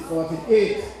illicit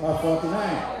 48 or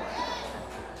 49.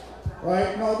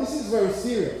 Right? Now this is very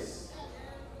serious.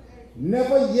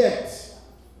 Never yet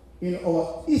in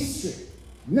our history,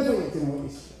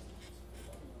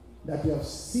 that we have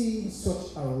seen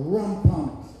such a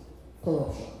rampant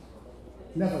corruption.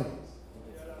 Never yet.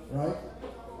 Right?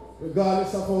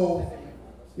 Regardless of how,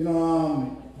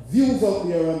 views out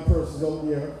there and persons out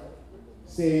there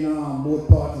saying both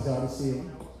parties are the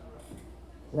same.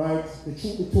 Right? The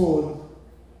truth be told,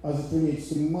 as it relates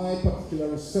to my particular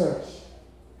research,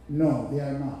 no, they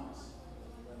are not.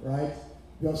 Right?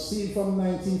 We have seen from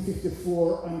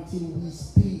 1954 until we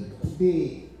speak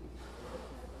today,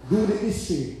 do the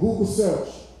history, Google search,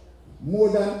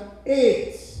 more than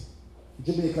 8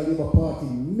 Jamaica Labour Party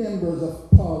members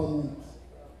of parliament,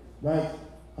 right,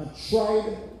 are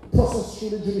tried, processed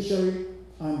through the judiciary,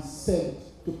 and sent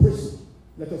to prison.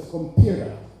 Let us compare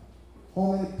that.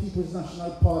 How many People's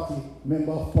National Party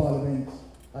member of parliament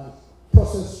are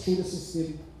processed through the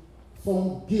system,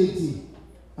 found guilty,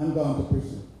 and gone to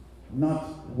prison? Not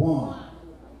one.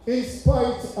 In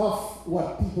spite of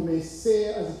what people may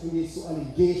say as it relates to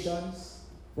allegations,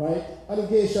 right?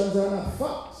 Allegations are not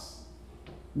facts.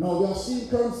 Now we have seen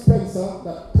Colonel Spencer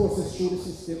that processed through the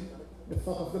system. The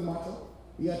fact of the matter,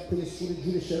 he had placed through the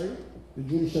judiciary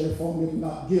found him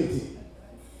not guilty.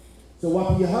 So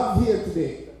what we have here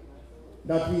today,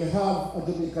 that we have a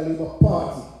Jamaica Labour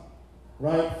Party,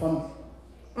 right, from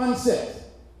onset,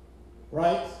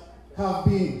 right, have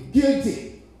been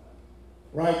guilty,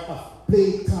 right, of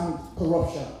blatant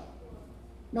corruption.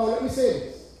 Now let me say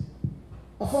this.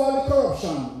 Of all the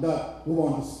corruption that we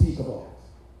want to speak about,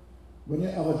 when you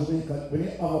have a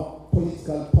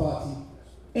political party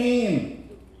aim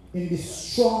in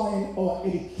destroying our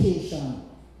education,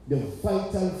 the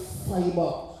vital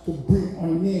fiber to bring our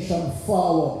nation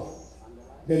forward,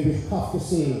 then we have to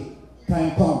say,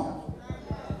 time come.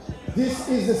 This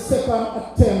is the second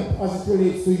attempt as it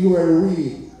relates to Uriel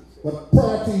Reid. But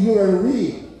prior to Uriel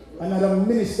Reid, another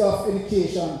Minister of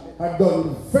Education had done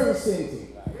the very same thing.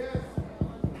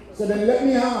 So then let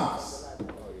me ask,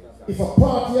 if a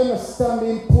party understands the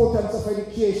importance of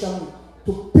education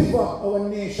to pivot our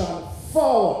nation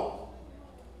forward,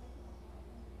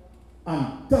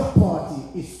 and that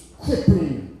party is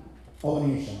crippling our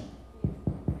nation,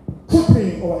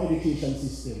 crippling our education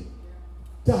system,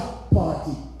 that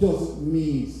party doesn't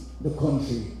mean the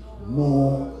country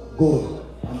no good.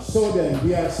 And so then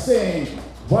we are saying,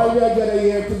 why we are gathered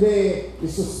here today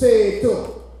is to say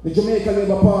to the Jamaica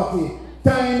Labour Party,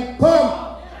 time come.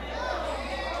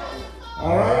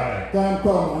 All right, time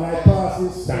come, and I pass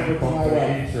this time come to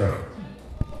the intro.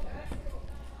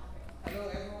 Hello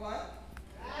everyone.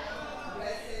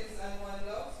 Blessings and one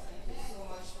love. Thank you so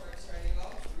much for turning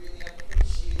out. Really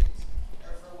appreciate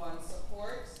everyone's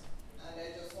support. And I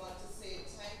just want to say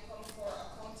time comes for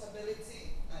accountability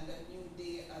and a new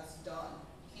day has dawned.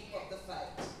 Keep up the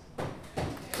fight.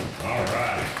 All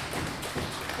right.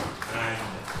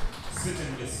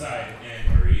 alongside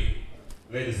Anne-Marie,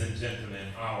 ladies and gentlemen,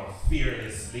 our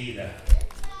fearless leader.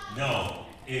 Now,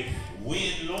 if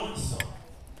Wayne Lonesome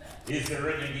is the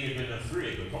renegade and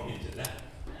afraid, we're coming to that.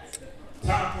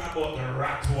 Talking about the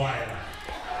Rottweiler.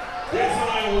 There's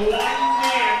only one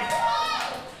name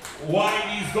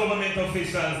why these government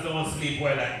officials don't sleep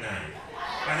well at night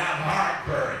and have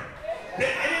heartburn.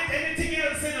 Anything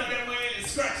else, you know, they will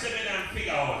scratch them in and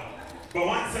figure out. But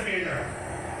once a minute,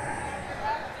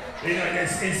 you know, they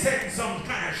send some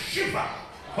kind of shiver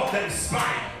up them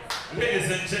spine. Ladies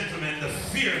and gentlemen, the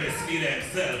fearless leader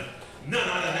himself, none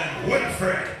other than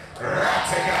Wilfred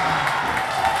Rattigan.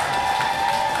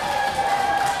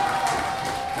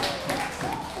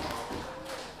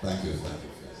 Thank you.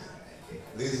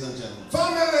 Ladies and gentlemen,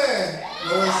 family!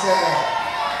 Lucia.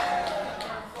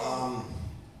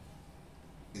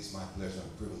 It's my pleasure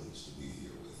and privilege to be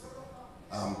here with you.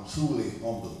 I'm truly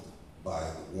humbled by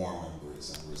the warm embrace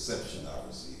and reception I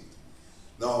received.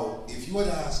 Now, if you were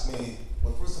to ask me,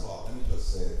 well, first of all, let me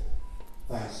just say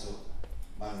thanks to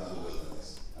Man of the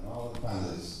Wilderness and all the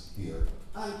panelists here,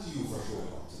 and to you for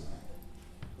showing up tonight.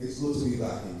 It's good to be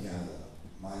back in Canada.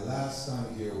 My last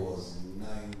time here was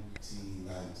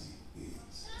 1998.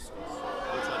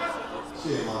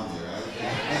 Shame on me, right?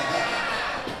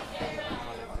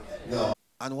 No.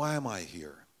 And why am I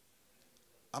here?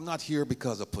 I'm not here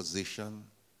because of position.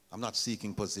 I'm not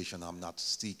seeking position. I'm not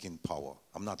seeking power.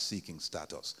 I'm not seeking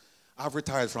status. I've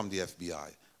retired from the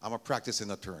FBI. I'm a practicing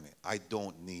attorney. I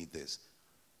don't need this.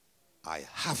 I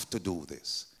have to do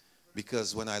this.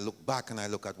 Because when I look back and I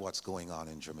look at what's going on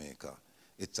in Jamaica,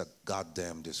 it's a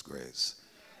goddamn disgrace.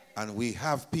 And we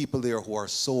have people there who are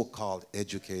so-called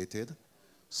educated,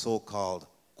 so-called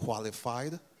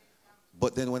qualified.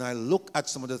 But then when I look at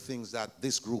some of the things that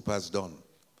this group has done,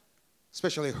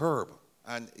 especially Herb,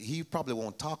 and he probably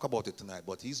won't talk about it tonight,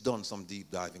 but he's done some deep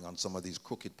diving on some of these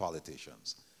crooked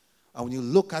politicians. And when you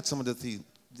look at some of the things,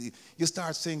 you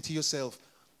start saying to yourself,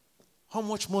 how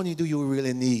much money do you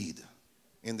really need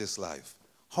in this life?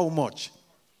 How much?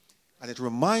 And it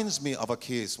reminds me of a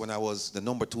case when I was the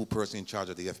 #2 person in charge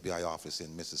of the FBI office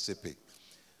in Mississippi.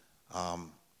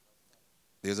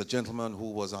 There's a gentleman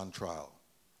who was on trial.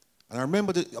 And I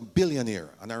remember a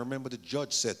billionaire, and I remember the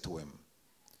judge said to him,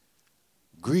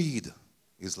 greed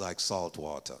is like salt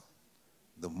water.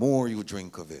 The more you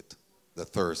drink of it, the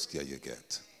thirstier you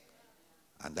get.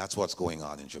 And that's what's going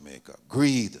on in Jamaica.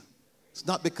 Greed. It's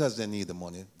not because they need the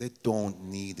money. They don't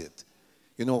need it.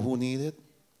 You know who need it?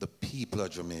 The people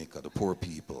of Jamaica, the poor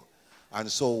people.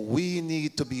 And so we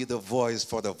need to be the voice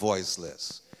for the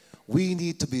voiceless. We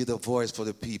need to be the voice for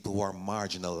the people who are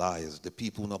marginalized, the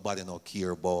people who nobody no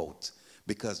care about,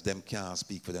 because them can't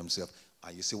speak for themselves.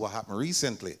 And you see what happened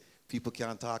recently? People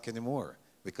can't talk anymore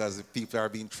because people are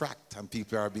being tracked and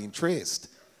people are being traced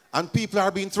and people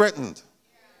are being threatened.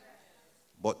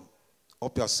 But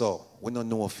up your soul, we don't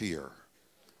know fear.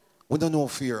 We don't know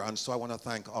fear, and so I want to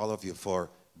thank all of you for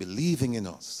believing in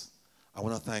us. I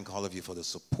want to thank all of you for the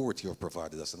support you have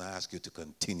provided us, and I ask you to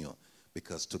continue,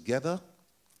 because together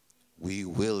we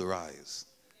will rise.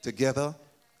 Together,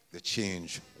 the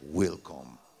change will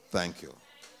come. Thank you.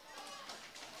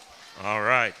 All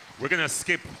right. We're going to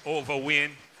skip over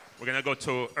Wayne. We're going to go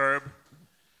to Herb.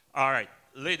 All right.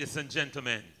 Ladies and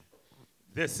gentlemen,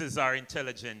 this is our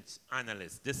intelligence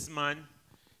analyst. This man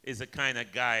is the kind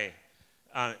of guy.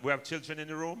 We have children in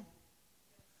the room?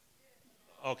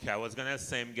 Okay, I was going to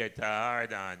say him get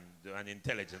hard and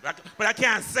intelligent. But I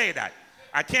can't say that.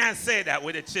 I can't say that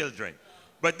with the children.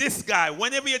 But this guy,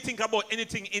 whenever you think about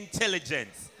anything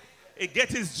intelligence, it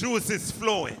gets his juices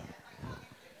flowing.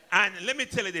 And let me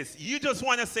tell you this. You just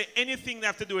want to say anything that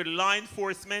have to do with law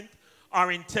enforcement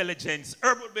or intelligence.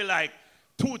 Herb would be like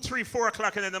 2, 3, 4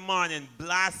 o'clock in the morning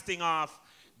blasting off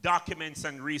documents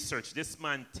and research. This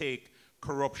man take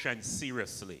corruption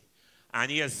seriously. And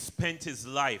he has spent his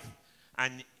life.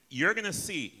 And you're going to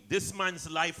see this man's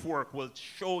life work will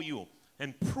show you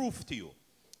and prove to you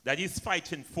that he's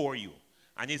fighting for you.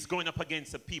 And he's going up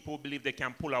against the people who believe they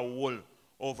can pull a wool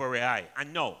over your eye.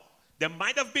 And no, there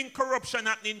might have been corruption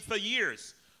happening for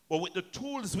years. But with the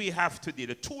tools we have today,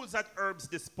 the tools at Herb's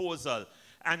disposal,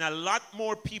 and a lot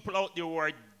more people out there who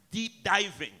are deep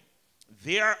diving,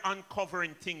 they are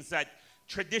uncovering things that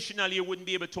traditionally you wouldn't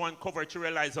be able to uncover to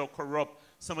realize how corrupt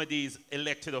some of these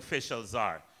elected officials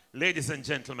are. Ladies and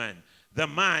gentlemen, the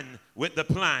man with the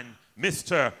plan,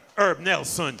 Mr. Herb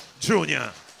Nelson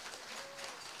Jr.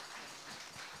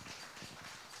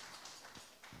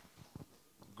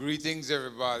 Greetings,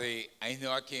 everybody. I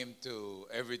know I came to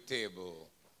every table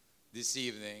this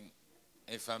evening.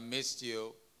 If I missed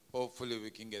you, hopefully we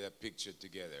can get a picture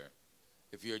together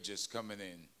if you're just coming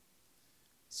in.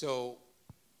 So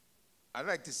I'd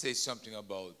like to say something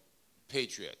about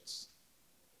patriots,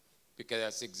 because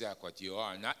that's exactly what you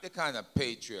are. Not the kind of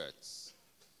patriots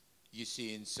you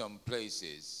see in some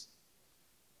places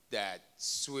that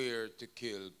swear to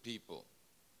kill people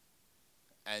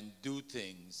and do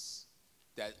things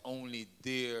that only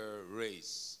their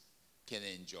race can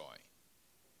enjoy.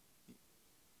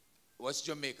 What's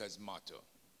Jamaica's motto?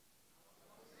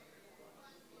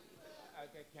 I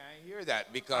can't hear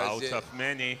that because... Out of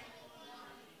many.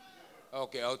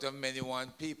 Okay, out of many,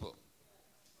 one people.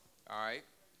 All right?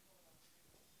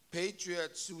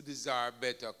 Patriots who desire a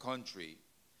better country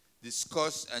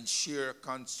discuss and share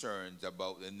concerns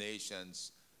about the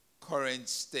nation's current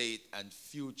state and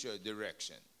future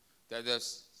direction. That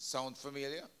does sound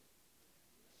familiar?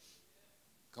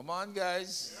 Come on,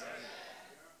 guys.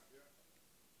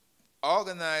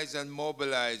 Organize and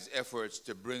mobilize efforts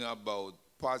to bring about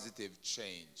positive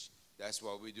change. That's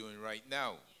what we're doing right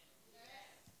now.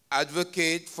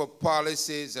 Advocate for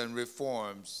policies and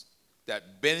reforms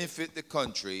that benefit the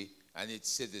country and its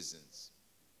citizens.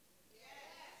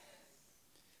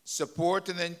 Support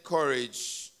and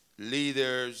encourage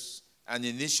leaders and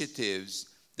initiatives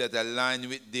that align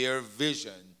with their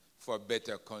vision for a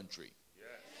better country.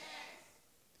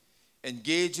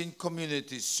 Engage in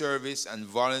community service and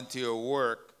volunteer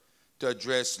work to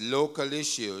address local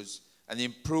issues and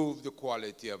improve the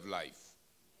quality of life.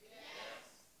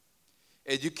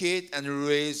 Educate and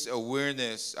raise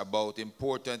awareness about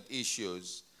important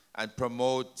issues and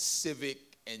promote civic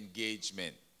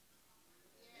engagement.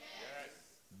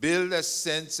 Build a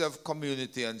sense of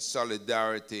community and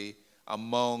solidarity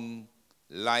among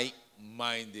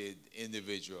like-minded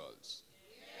individuals.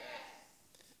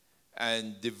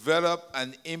 And develop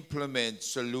and implement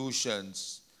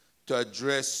solutions to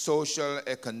address social,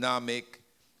 economic,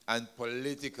 and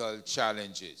political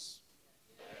challenges.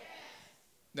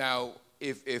 Now,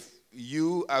 if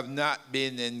you have not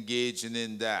been engaging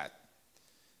in that,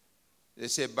 they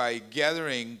say by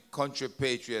gathering, country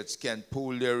patriots can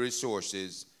pool their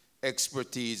resources,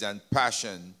 expertise, and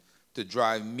passion to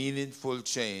drive meaningful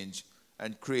change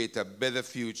and create a better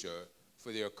future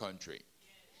for their country.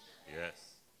 Yes.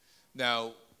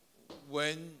 Now,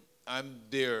 when I'm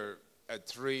there at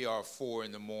 3 or 4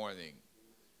 in the morning,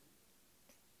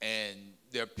 and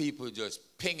there are people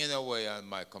just pinging away on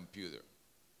my computer,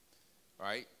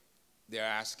 right? They're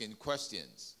asking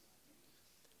questions.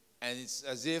 And it's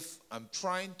as if I'm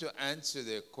trying to answer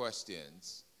their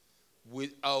questions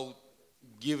without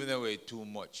giving away too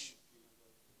much,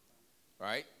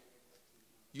 right?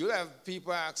 You'll have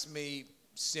people ask me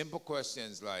simple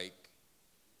questions like,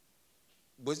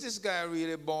 was this guy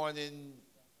really born in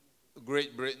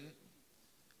Great Britain?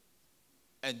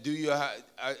 And do you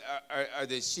are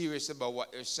they serious about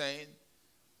what they're saying?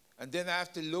 And then I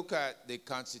have to look at the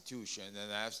Constitution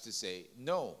and I have to say,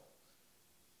 no,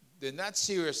 they're not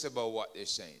serious about what they're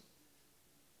saying.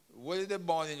 Whether they're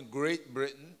born in Great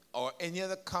Britain or any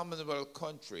other Commonwealth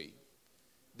country,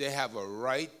 they have a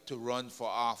right to run for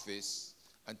office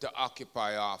and to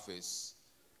occupy office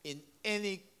in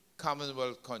any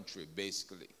Commonwealth country,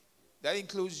 basically. That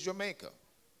includes Jamaica,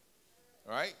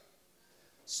 right?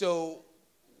 So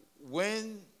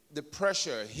when the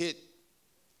pressure hit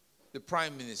the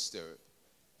Prime Minister,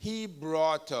 he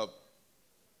brought up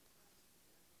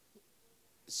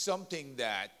something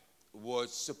that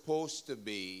was supposed to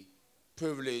be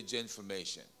privileged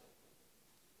information.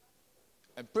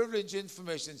 And privileged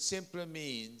information simply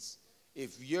means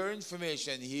if your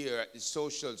information here at the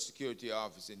Social Security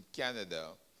Office in Canada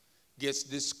gets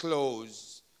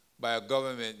disclosed by a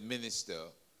government minister,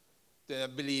 then I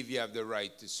believe you have the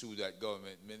right to sue that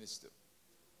government minister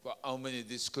for how many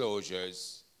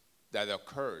disclosures that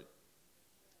occurred.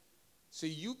 So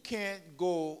you can't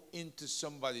go into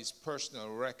somebody's personal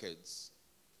records,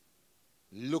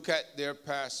 look at their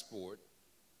passport,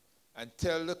 and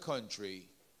tell the country,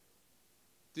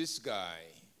 this guy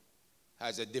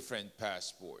has a different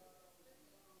passport,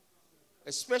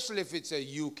 especially if it's a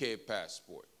UK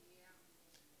passport.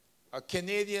 Are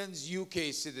Canadians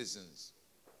UK citizens?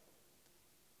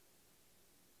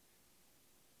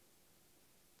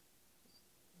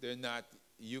 They're not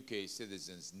UK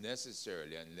citizens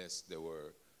necessarily unless they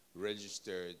were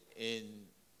registered in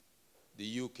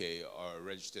the UK or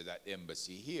registered at the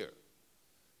embassy here.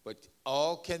 But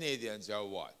all Canadians are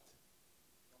what?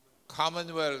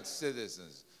 Commonwealth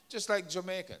citizens, just like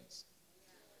Jamaicans.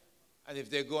 And if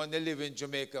they go and they live in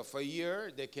Jamaica for a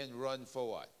year, they can run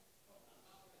for what?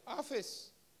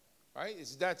 Office, right?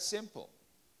 It's that simple.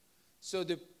 So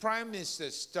the Prime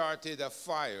Minister started a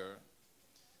fire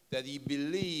that he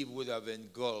believed would have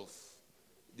engulfed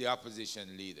the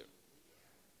opposition leader.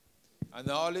 And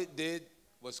all it did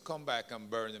was come back and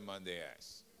burn him on the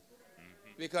ass.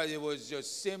 Because it was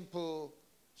just simple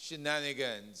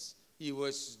shenanigans he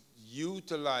was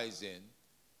utilizing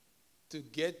to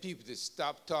get people to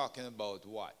stop talking about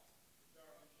what?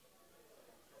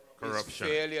 Corruption.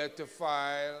 His failure to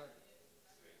file.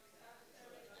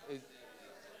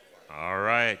 All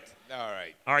right. All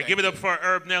right. All right, give it up for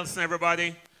Herb Nelson,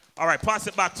 everybody. All right, pass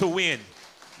it back to Wayne.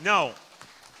 Now,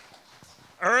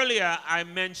 earlier I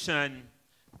mentioned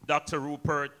Dr.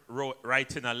 Rupert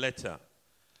writing a letter.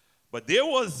 But there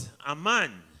was a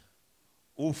man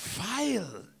who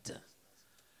filed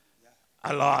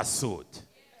a lawsuit.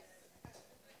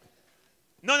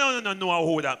 No, know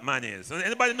who that man is.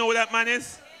 Anybody know who that man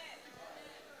is?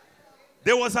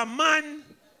 There was a man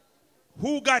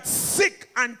who got sick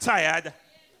and tired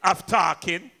of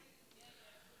talking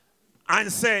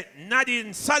and said,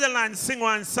 Nadine Sutherland sing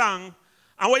one song.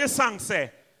 And what the song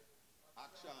say?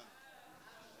 Action.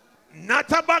 Not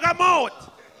a bag of mouth.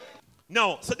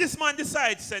 No, so this man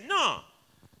decides, say, no,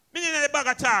 me need a bag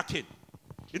of talking.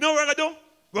 You know what we're going to do?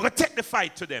 We're going to take the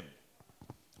fight to them.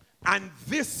 And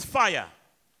this fire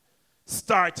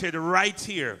started right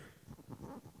here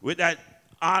with that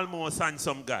almost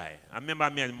handsome guy. I remember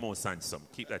me and most handsome.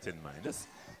 Keep that in mind.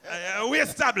 We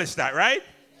established that, right?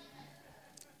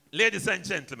 Ladies and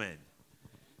gentlemen,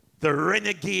 the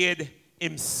renegade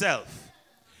himself.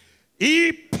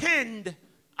 He penned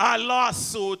a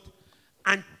lawsuit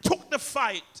and took the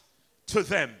fight to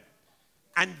them.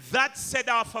 And that set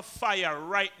off a fire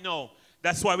right now.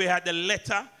 That's why we had the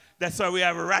letter. That's why we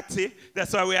have Ratty.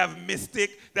 That's why we have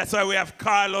Mystic. That's why we have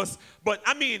Carlos. But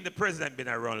I mean, the president been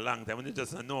around a long time. We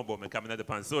just don't know about me coming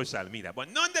up on social media.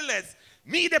 But nonetheless,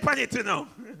 me depend it to know.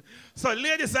 So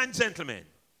ladies and gentlemen,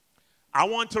 I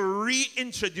want to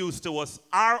reintroduce to us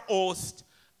our host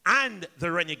and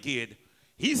the renegade.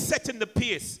 He's setting the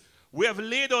pace. We have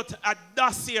laid out a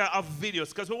dossier of videos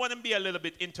because we want to be a little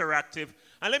bit interactive.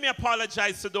 And let me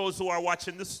apologize to those who are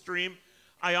watching the stream.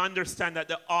 I understand that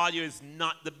the audio is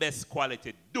not the best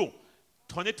quality. Do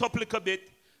turn it up a little bit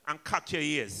and cock your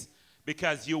ears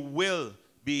because you will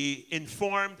be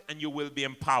informed and you will be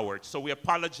empowered. So we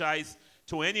apologize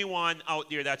to anyone out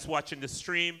there that's watching the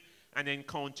stream and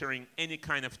encountering any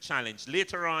kind of challenge.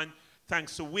 Later on,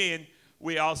 thanks to Wayne,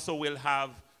 we also will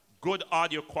have good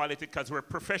audio quality because we're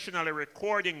professionally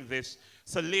recording this.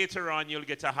 So later on, you'll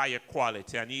get a higher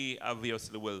quality, and he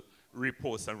obviously will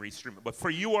repost and restream it. But for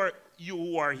you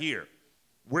who are here,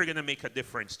 we're going to make a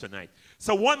difference tonight.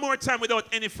 So one more time, without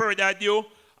any further ado,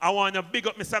 I want to big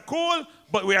up Mr. Cole,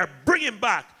 but we are bringing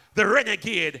back the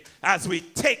renegade as we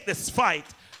take this fight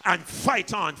and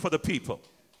fight on for the people.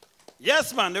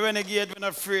 Yes, man, the renegade, we're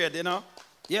not afraid, you know.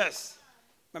 Yes.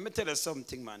 Let me tell you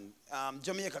something, man.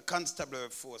 Jamaica Constabulary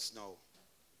Force now.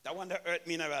 That one that hurt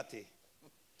me in a ratty.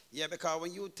 Yeah, because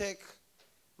when you take,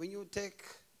 me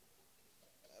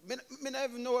not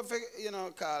even know if,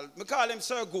 me call him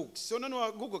Sir Googs. So you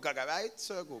know Google Gaga, right?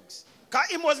 Sir Googs. Because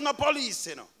he was no police,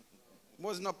 you know. He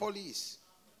was no police.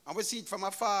 And we see it from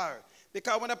afar.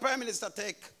 Because when the Prime Minister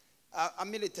take a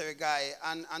military guy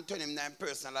and turn him into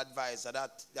personal advisor,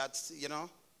 that's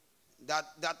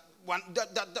one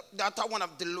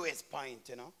of the lowest point,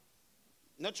 you know.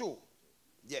 Not true?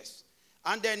 Yes.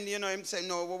 And then, him say,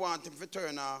 no, we want him to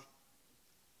turn a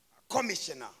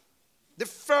commissioner. The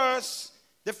first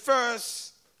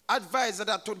advisor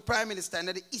that told the Prime Minister in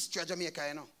the history of Jamaica,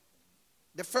 you know.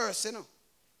 The first, you know.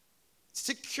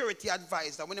 Security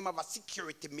advisor, when him have a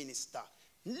security minister.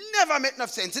 Never make no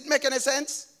sense. It make any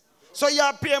sense? So you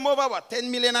pay him over, what,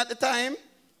 10 million at the time?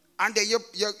 And then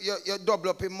you double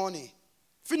up his money.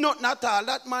 For nothing at all,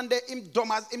 that man there, him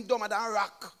dumber than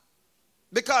rock.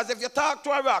 Because if you talk to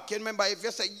a rock, you remember if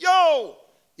you say, yo,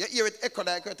 you hear it echo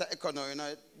like it echo now,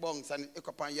 it bounce and it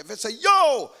echo upon you. If you say,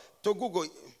 yo, to Google,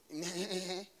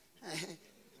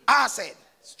 I said,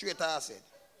 straight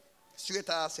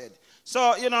acid.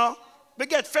 So, we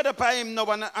get fed up by him now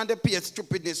and they pay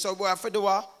stupidness. So we have to do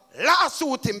a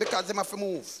lawsuit him because he have to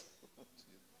move.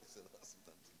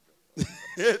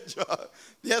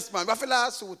 Yes, man, we have to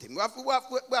lawsuit him.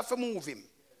 We have to move him.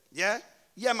 Yeah?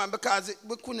 Yeah, man, because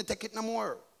we couldn't take it no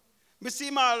more. We see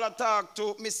my talk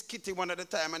to Miss Kitty one at the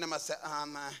time, and I say,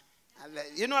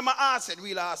 man, my acid,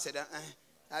 real acid.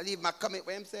 I leave my commit,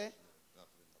 what him say?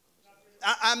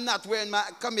 I'm not wearing my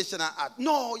commissioner hat.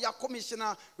 No, your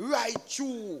commissioner right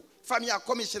through from your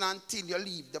commissioner until you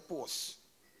leave the post.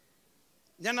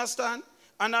 You understand?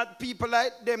 And that people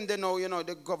like them, they know,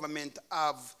 the government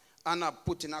have, and are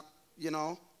putting a,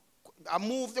 I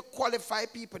move the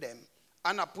qualified people them,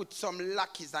 and I put some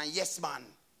lackeys and yes man.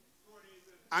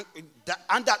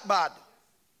 And that bad.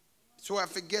 So we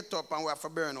have to get up and we have to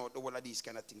burn out all of these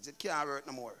kind of things. It can't work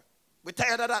no more. We're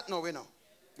tired of that now, you know.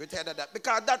 We're tired of that.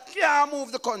 Because that can't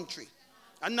move the country.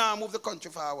 And now move the country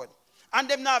forward. And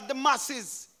them now have the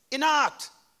masses in art.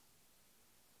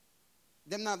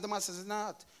 Them now have the masses in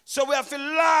art. So we have to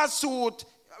lawsuit.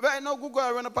 Right now,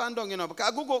 Google run up and down, you know.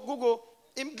 Because Google,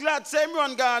 I'm glad same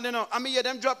run gone, you know. I mean, yeah,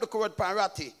 them drop the word pan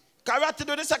Ratty. Because Ratty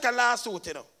do the second lawsuit,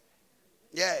 you know.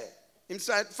 Yeah. Him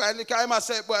finally came and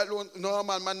said, well, no,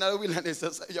 man, no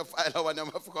wilderness. You file one, I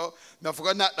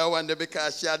forgot not that one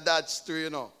because she had that too, you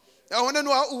know. I want to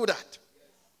know who that.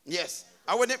 Yes.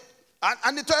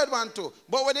 And the third one too.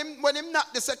 But when him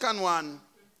not the second one,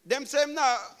 them say him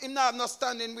not no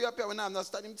standing. We up here, we not no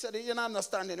standing. Him said, you not no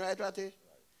standing, right, Ratty?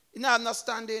 You not no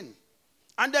standing.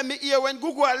 And then me hear when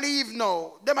Google leave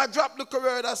now, them I drop the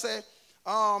word and say,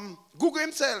 Google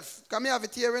himself, can me have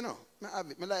it here, you know? I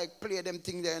have it. I like play them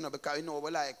thing there, you know, because you know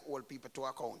we like old people to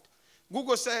account.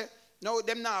 Google say, no,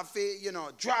 them not have, you know,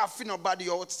 draft nobody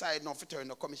outside now for turn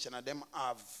the commissioner. Them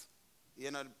have,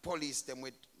 you know, the police them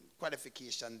with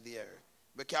qualification there.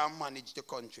 We can't manage the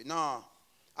country. No.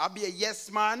 I'll be a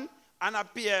yes man and I'll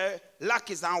be a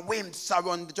lackeys and wimps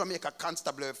around the Jamaica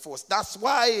Constabulary Force. That's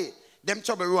why them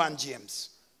trouble Rowan James.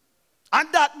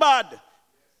 And that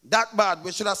bad,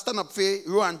 we should have stand up for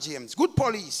Rowan James. Good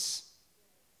police.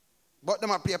 But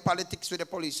them play politics with the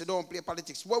police. You don't play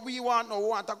politics. What we want now, we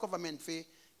want a government for,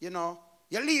 you know,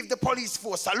 you leave the police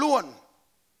force alone.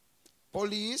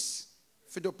 Police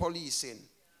for the policing.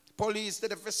 Police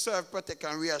that for serve, protect,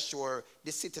 and reassure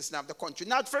the citizens of the country.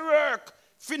 Not for work,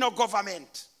 for no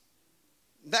government.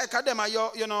 Like them,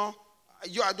 you know,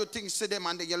 you do things to them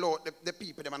and then you load the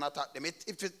people, them and attack them.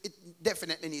 It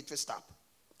definitely needs to stop.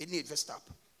 It needs to stop.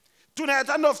 Tonight,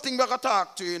 enough things we're going to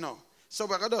talk to, you know. So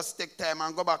we're going to just take time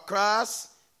and go back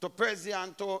across to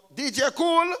President, to DJ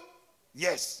Cool.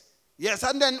 Yes. Yes,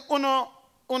 and then I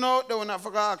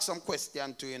forgot to ask some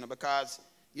questions to you know, because,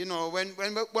 you know, when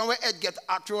we head get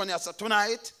hot around here, so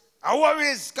tonight, I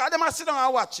worries, because them are sitting down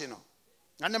and watch, you know.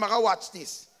 And them are going to watch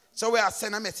this. So we are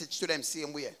send a message to them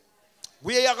same way.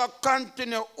 We are going to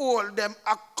continue to hold them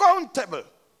accountable.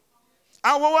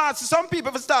 And we want some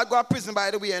people to start going to prison,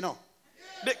 by the way, you know.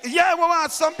 Yeah, we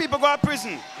want some people to go to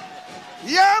prison.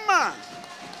 Yeah, man.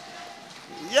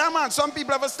 Yeah, man. Some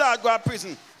people have started going to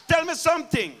prison. Tell me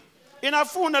something. In a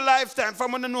phone lifetime,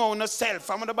 from when you know yourself,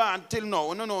 from the band till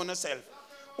now, you know yourself.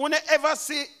 When you ever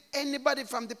see anybody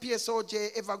from the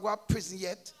PSOJ ever go to prison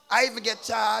yet? I even get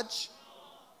charged.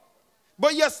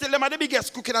 But you still them are the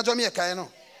biggest cook in Jamaica, you know.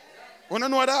 You don't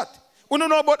know that. You don't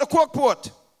know about the coke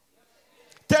port.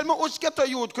 Tell me which ghetto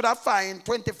youth could have fined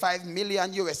 25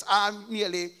 million US and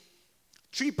nearly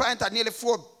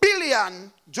 4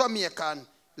 billion Jamaican,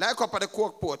 like up at the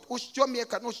coke port. Which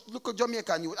Jamaican, look at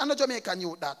Jamaican youth. And the Jamaican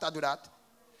youth that do that.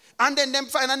 And then them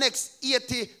find the next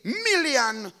 80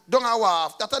 million down a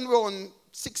wharf. That's around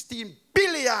 16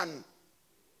 billion.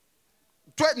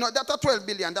 That's 12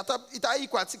 billion. It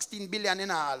equal 16 billion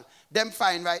in all. Them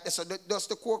find right there. So that's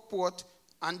the coke port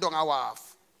and down a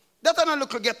wharf. That's a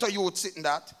little ghetto youth sitting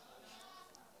that.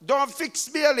 Don't fix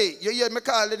Bailey. You hear me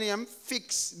call the name?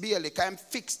 Fix Bailey. Can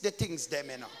fix the things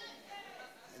them, you know.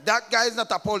 That guy is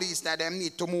not a police now. Them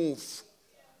need to move.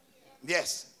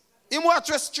 Yes. Him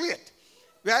watch us straight.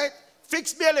 Right?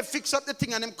 Fix Bailey, fix up the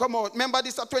thing and him come out. Remember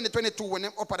this is 2022 when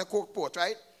him up at the coke port,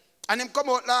 right? And him come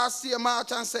out last year,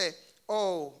 March, and say,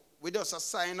 oh, we just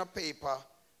sign a paper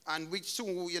and we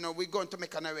soon, you know, we're going to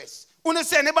make an arrest. You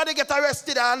say anybody get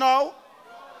arrested now?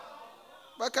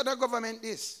 What kind of government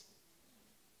this?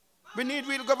 We need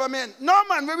real government. No,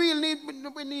 man,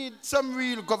 we need some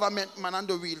real government, man, and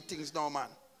the real things now, man.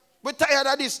 We're tired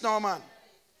of this now, man.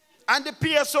 And the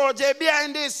PSOJ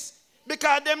behind this,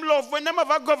 because them love when them have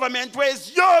a government where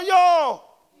it's yo-yo.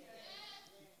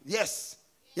 Yes.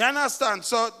 You understand?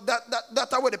 So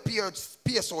that's what the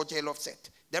PSOJ love set.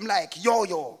 Them like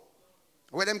yo-yo.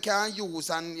 Where them can use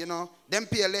and, you know, them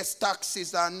pay less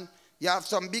taxes and you have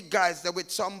some big guys there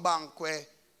with some bank where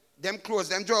them close,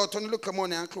 them draw out on the local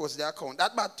money and close their account.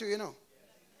 That bad too, you know.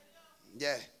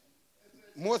 Yeah.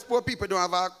 Most poor people don't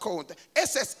have an account.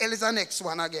 SSL is the next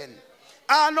one again.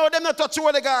 I know them not touch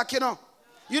all the guy, you know.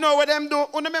 You know what them do?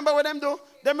 You remember what them do?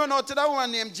 Them run out to that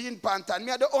woman named Jean Pantan.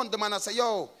 Me at the own the man and say,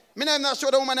 yo, me not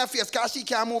show the woman her face because she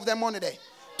can't move them money there.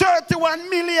 31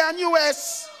 million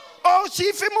US. Oh, she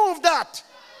if move that.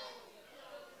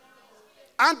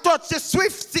 And touch the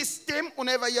SWIFT system. You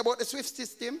never hear about the SWIFT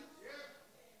system?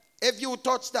 If you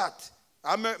touch that,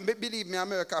 believe me,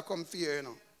 America come fear, you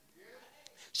know.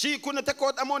 She couldn't take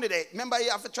out the money there. Remember, you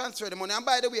have to transfer the money. And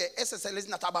by the way, SSL is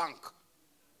not a bank.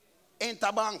 Ain't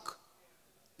a bank.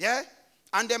 Yeah?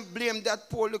 and then blame that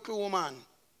poor little woman.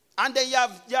 And then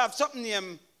you have something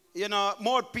named, you know,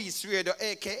 Mouthpiece Radio,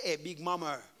 a.k.a. Big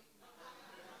Mama.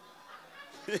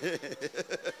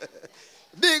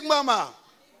 Big Mama.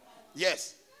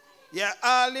 Yes. Yeah,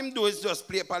 all him do is just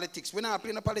play politics. We're not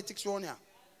playing the politics around here.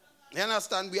 You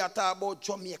understand? We are talking about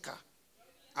Jamaica.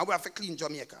 And we have to clean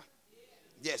Jamaica.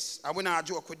 Yes, and we're not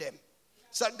joke with them.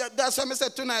 So that's why I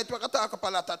said tonight we're going to talk about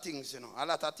a lot of things, you know, a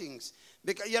lot of things.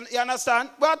 Because, you understand?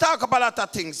 We're going to talk about a lot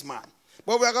of things, man.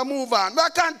 But we're going to move on. We're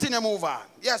going to continue to move on.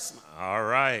 Yes, man. All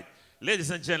right.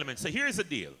 Ladies and gentlemen, so here's the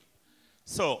deal.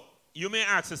 So you may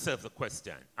ask yourself the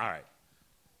question, all right,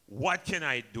 what can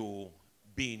I do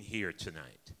being here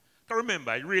tonight? Because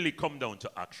remember, it really come down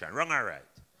to action. Wrong or right?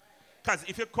 Because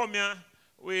if you come here,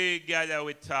 we gather,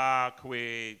 we talk,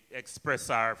 we express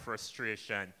our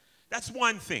frustration. That's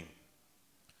one thing.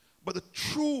 But the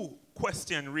true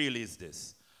question really is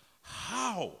this.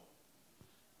 How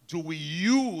do we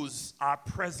use our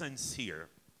presence here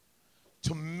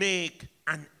to make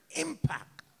an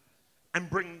impact and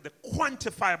bring the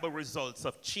quantifiable results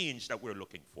of change that we're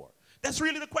looking for? That's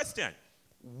really the question.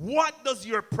 What does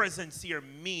your presence here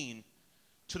mean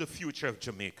to the future of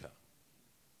Jamaica?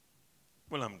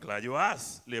 Well, I'm glad you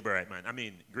asked, Labourite man. I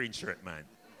mean, green shirt man.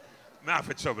 I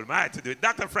have trouble. I had to do it.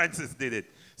 Dr. Francis did it.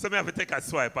 So I have to take a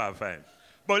swipe off him.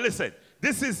 But listen,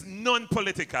 this is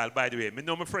non-political, by the way. I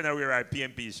know my friend I wear a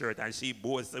PMP shirt and she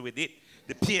boasts with it.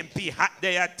 The PMP hat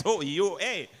there, I told you,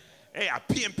 hey, a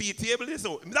PMP table is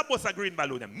so. That was a green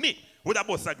balloon. Me would have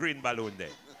bust a green balloon there.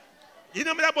 You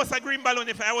know me that bust a green balloon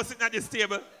if I was sitting at this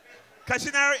table? Because she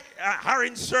had an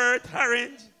orange shirt,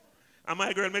 orange. And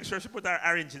my girl make sure she put her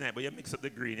orange in it, but you mix up the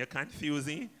green. You're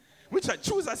confusing. Which I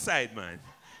choose a side, man.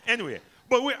 Anyway,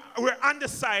 but we're on the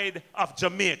side of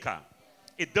Jamaica.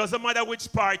 It doesn't matter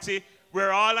which party.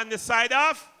 We're all on the side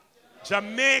of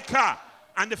Jamaica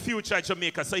and the future of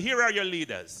Jamaica. So here are your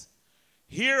leaders.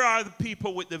 Here are the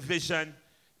people with the vision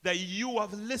that you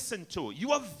have listened to. You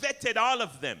have vetted all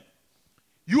of them.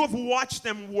 You have watched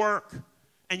them work,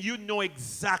 and you know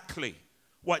exactly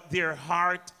what their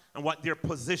heart and what their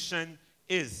position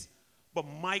is. But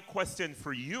my question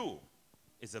for you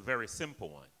is a very simple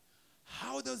one.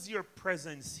 How does your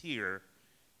presence here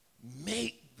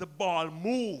make the ball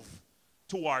move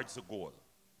towards the goal?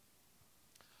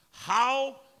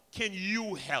 How can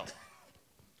you help?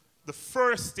 The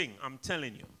first thing I'm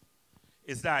telling you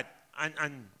is that,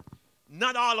 and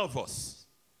not all of us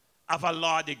have a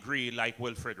law degree like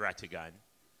Wilfred Rattigan.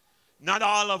 Not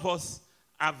all of us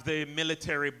have the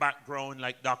military background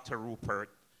like Dr. Rupert.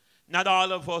 Not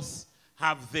all of us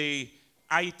have the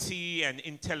IT and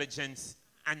intelligence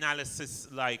analysis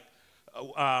like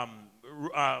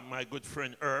my good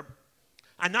friend Herb.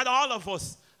 And not all of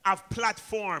us have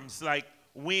platforms like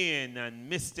Wayne and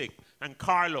Mystic and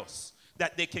Carlos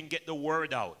that they can get the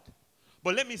word out.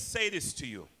 But let me say this to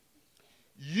you.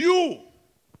 You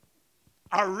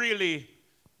are really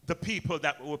the people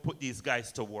that will put these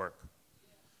guys to work.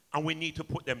 And we need to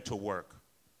put them to work.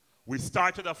 We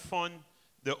started a fund,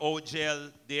 the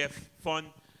OJLDF fund,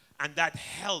 and that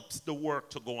helps the work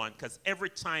to go on. Because every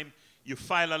time you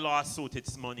file a lawsuit,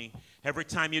 it's money. Every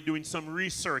time you're doing some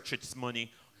research, it's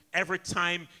money. Every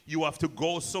time you have to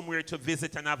go somewhere to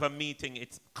visit and have a meeting,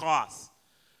 it's cost.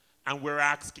 And we're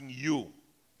asking you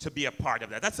to be a part of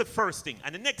that. That's the first thing.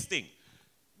 And the next thing,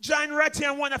 John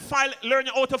Rattigan want to learn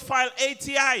how to file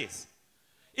ATIs.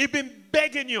 He's been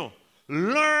begging you,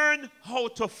 learn how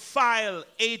to file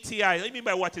ATIs. What do you mean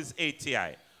by what is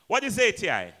ATI? What is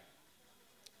ATI?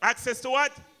 Access to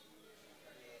what?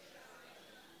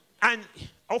 And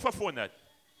how for phone that?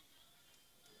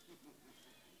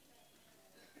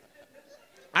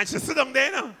 And she sit down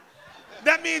there now.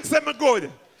 That means I'm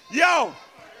good. Yo,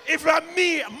 if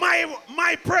me,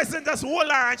 my president just hold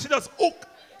her and she just hook,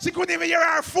 she couldn't even hear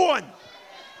her phone.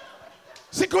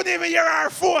 She couldn't even hear her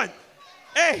phone.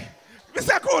 Hey,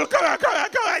 Mr. Cole, come on,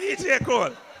 DJ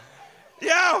Cole.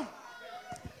 Yo.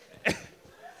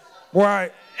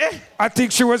 Why? I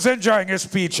think she was enjoying his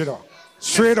speech, you know.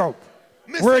 Straight up.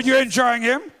 Were you enjoying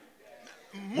him?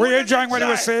 Were you enjoying what he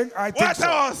was saying? I think so.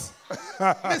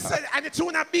 What else? And the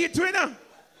tune I beat to, you know.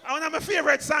 I want my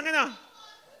favorite song, you know.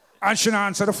 And she didn't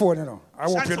answer the phone, you know. I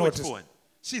hope you noticed. Phone.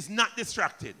 She's not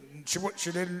distracted.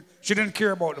 She didn't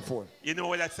care about the phone. You know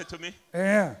what that said to me?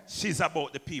 Yeah. She's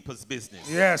about the people's business.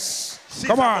 Yes. She's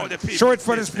Come on. Show it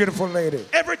for business. this beautiful lady.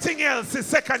 Everything else is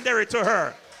secondary to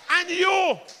her. And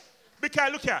you,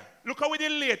 because look here, look how we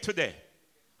did late today.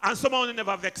 And someone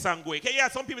never vex and go. Okay, yeah,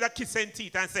 some people that kiss and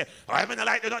teeth and say, oh, I'm not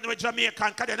like they don't know Jamaican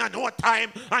because they don't know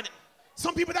time. And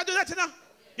some people that do that, you know.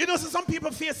 You know, so some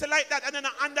people face it like that and then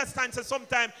I understand, so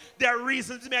sometimes there are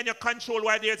reasons me and you control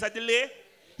why there's a delay.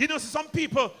 You know, so some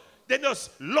people, they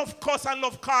just love cuss and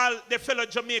love call their fellow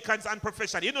Jamaicans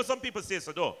unprofessional. You know, some people say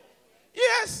so, though.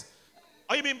 Yes.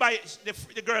 What you mean by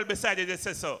the girl beside you, they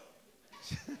say so?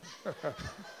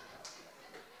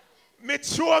 Me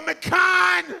throw me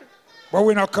can. But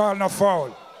we not call no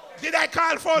foul. Did I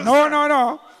call foul? No, no,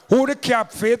 no. Who the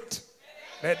cap fit,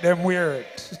 let them wear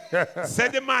it.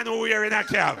 Said the man who wearing a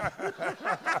cap.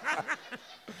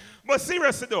 But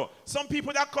seriously though, some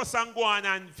people that cuss and go on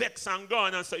and vex and go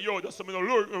on and say, yo, that's something I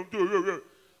learn.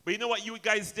 But you know what you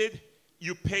guys did?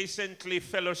 You patiently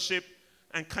fellowship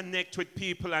and connect with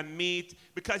people and meet,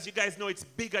 because you guys know it's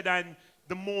bigger than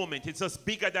the moment. It's just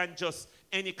bigger than just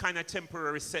any kind of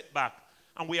temporary setback.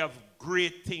 And we have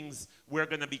great things we're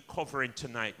going to be covering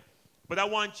tonight. But I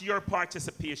want your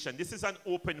participation. This is an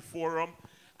open forum,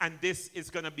 and this is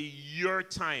going to be your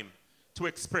time to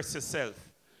express yourself.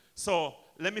 So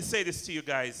let me say this to you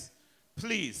guys.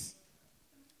 Please,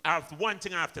 I have one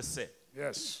thing I have to say.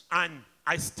 Yes. And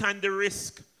I stand the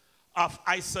risk of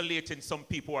isolating some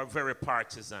people who are very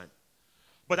partisan.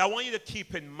 But I want you to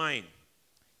keep in mind,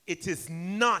 it is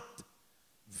not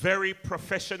very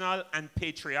professional and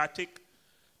patriotic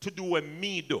to do what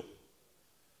me do.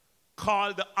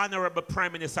 Call the Honorable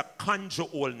Prime Minister conjure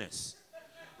oldness.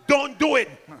 Don't do it.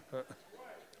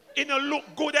 It don't look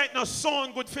good, it don't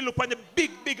sound good, Philip, and the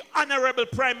big, big Honorable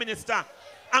Prime Minister,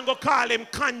 and go call him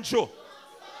conjure.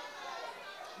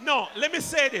 No, let me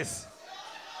say this.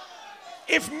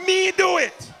 If me do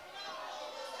it,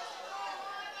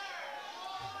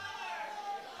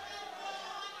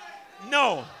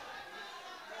 no.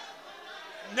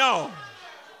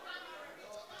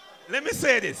 Let me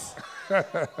say this.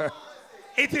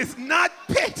 It is not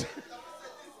pit.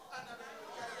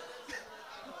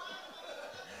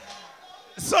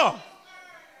 So,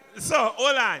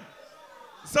 hold on.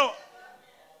 So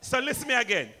listen me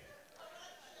again.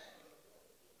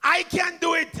 I can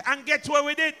do it and get away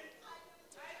with it.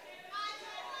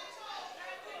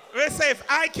 We say if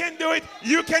I can do it,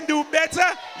 you can do better.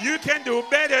 You can do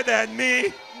better than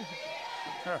me.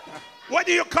 What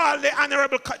do you call the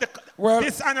honorable,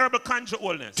 this honorable conjure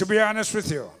oldness? To be honest with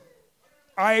you,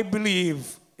 I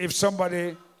believe if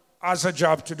somebody has a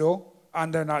job to do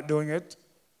and they're not doing it,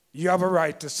 you have a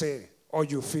right to say how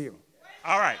you feel.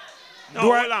 All right. No,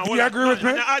 do you agree with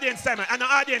me? An audience time. An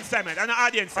audience time.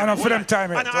 I know for them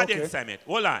time. An audience time.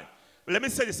 Hold on. Let me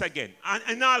say this again. And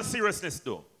in all seriousness,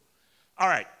 though. All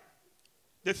right.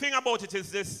 The thing about it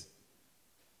is this.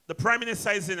 The Prime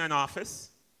Minister is in an office.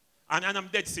 And I'm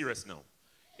dead serious now.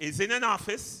 He's in an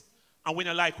office, and we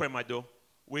don't like what I do.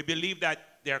 We believe that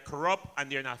they're corrupt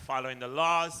and they're not following the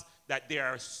laws that they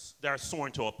are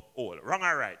sworn to uphold. Wrong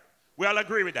or right? We all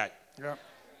agree with that. Yeah.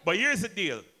 But here's the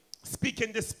deal.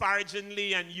 Speaking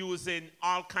disparagingly and using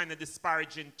all kind of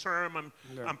disparaging terms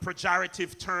and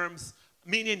pejorative terms,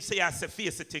 meaning say I say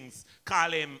face things,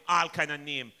 call him all kind of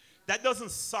name, that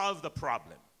doesn't solve the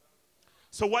problem.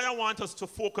 So what I want us to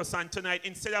focus on tonight,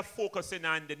 instead of focusing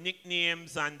on the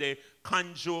nicknames and the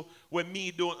conjure, when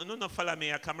me do, no follow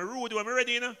me, I come rude, I'm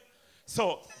ready, you know?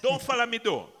 So don't follow me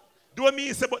do. Do what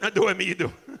me say, but not do what me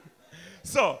do.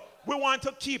 So we want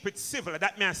to keep it civil,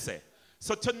 that may I say.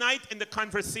 So tonight in the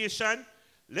conversation,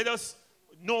 let us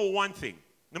know one thing.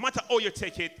 No matter how you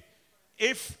take it,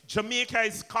 if Jamaica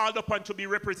is called upon to be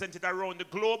represented around the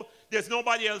globe, there's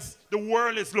nobody else, the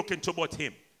world is looking to but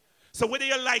him. So whether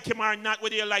you like him or not,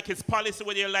 whether you like his policy,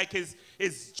 whether you like his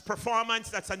performance,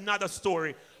 that's another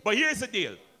story. But here's the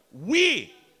deal.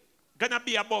 We gonna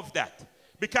be above that.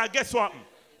 Because guess what?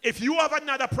 If you have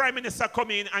another prime minister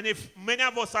come in, and if many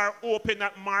of us are open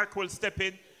that Mark will step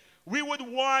in, we would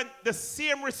want the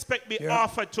same respect be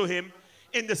offered to him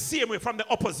in the same way from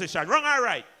the opposition. Wrong or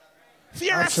right?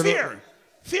 Fear of fear.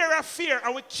 Fear of fear.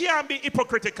 And we can't be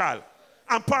hypocritical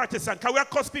and partisan. Because we are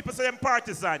cause people say them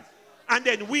partisan. And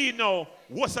then we know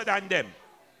worse than them.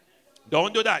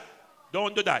 Don't do that.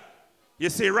 Don't do that. You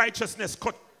see, righteousness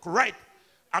cut right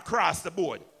across the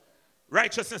board.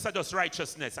 Righteousness is just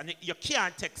righteousness. And you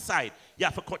can't take side. You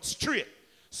have to cut straight.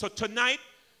 So tonight,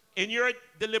 in your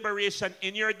deliberation,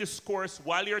 in your discourse,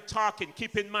 while you're talking,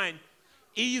 keep in mind,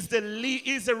 he's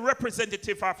the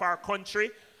representative of our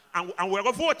country. And we're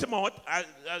going to vote him out, as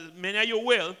many of you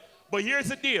will. But here's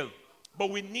the deal. But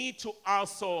we need to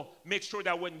also make sure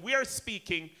that when we're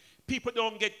speaking, people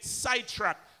don't get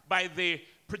sidetracked by the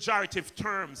pejorative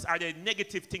terms or the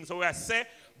negative things that we say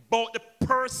about the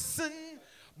person,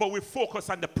 but we focus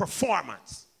on the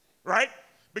performance, right?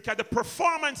 Because the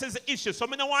performance is the issue. So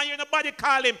I don't want you nobody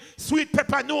call him sweet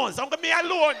pepper nose. I'm going to be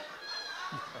alone.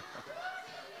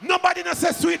 Nobody no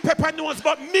say sweet pepper nose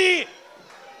but me.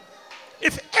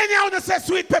 If anyone no say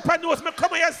sweet pepper nose, me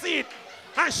come here see it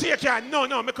and shake your hand.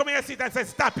 No, me come here see it and say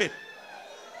stop it.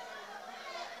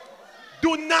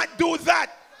 Do not do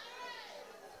that.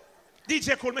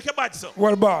 DJ Cool, make your bad sir.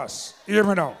 Well, boss, hear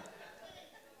me now.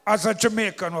 As a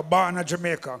Jamaican, or born in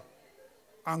Jamaica,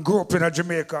 and grew up in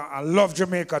Jamaica, and love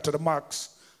Jamaica to the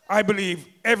max, I believe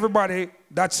everybody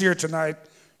that's here tonight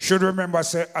should remember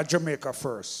say a Jamaica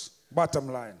first.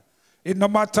 Bottom line. It no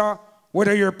matter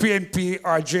whether you're PNP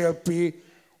or JLP,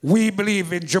 we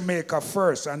believe in Jamaica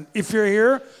first. And if you're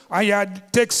here and you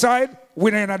take side,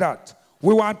 we ain't that.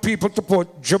 We want people to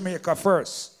put Jamaica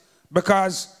first.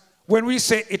 Because when we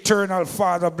say eternal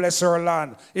Father bless our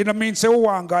land, it don't mean say we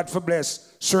want God to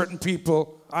bless certain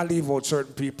people and leave out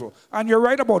certain people. And you're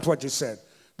right about what you said.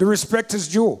 The respect is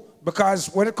due. Because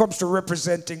when it comes to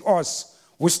representing us,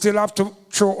 we still have to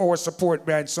show our support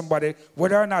behind somebody,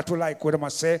 whether or not we like what they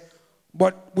must say,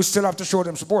 but we still have to show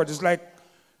them support. It's like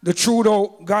the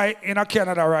Trudeau guy in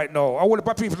Canada right now. I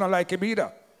wouldn't people don't like him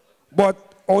either.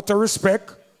 But out of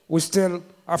respect, we still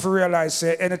have to realize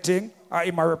say anything,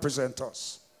 he might represent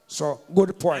us. So,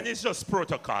 good point. And it's just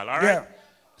protocol, all right? Yeah.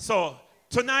 So,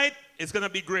 tonight is going to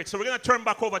be great. So, we're going to turn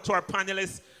back over to our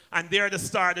panelists, and they're the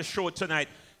star of the show tonight.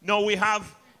 Now, we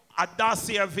have a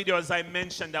dossier of videos I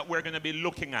mentioned that we're going to be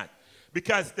looking at.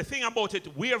 Because the thing about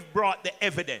it, we have brought the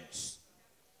evidence.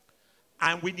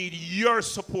 And we need your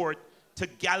support to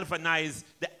galvanize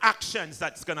the actions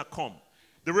that's going to come.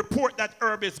 The report that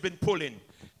Herb has been pulling,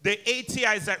 the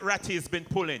ATIs that Ratty has been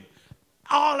pulling,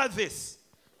 all of this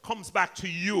comes back to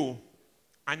you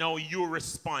and how you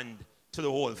respond to the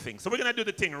whole thing. So we're going to do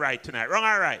the thing right tonight. Wrong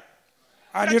or right?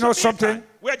 And you know something?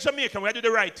 We're Jamaican. We have to do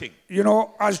the right thing. You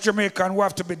know, as Jamaican, we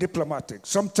have to be diplomatic.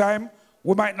 Sometimes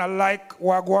we might not like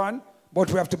Wagwan,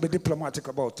 but we have to be diplomatic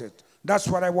about it. That's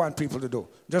what I want people to do.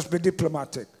 Just be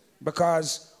diplomatic.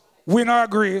 Because we don't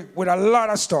agree with a lot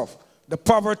of stuff. The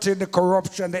poverty, the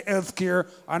corruption, the healthcare,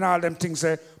 and all them things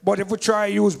there. But if we try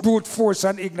to use brute force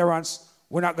and ignorance,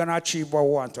 we're not going to achieve what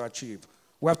we want to achieve.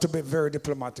 We have to be very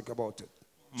diplomatic about it.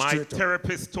 My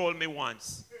therapist told me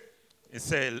once, he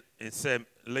said,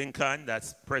 Lincoln,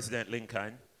 that's President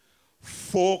Lincoln,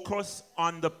 focus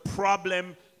on the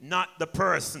problem, not the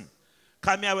person.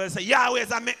 Come here and say, you always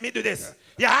make me do this.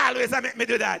 You always make me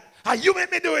do that. And you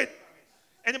make me do it.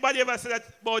 Anybody ever say that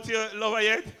about your lover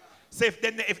yet? Say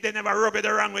if they never rub it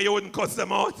the wrong way, you wouldn't cuss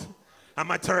them out. And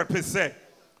my therapist said,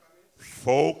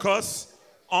 focus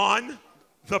on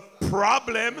the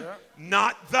problem,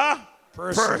 not the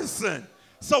person.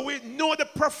 So we know the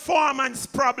performance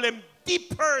problem, the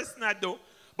person I do.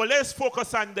 But let's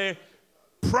focus on the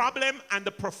problem and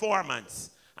the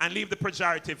performance and leave the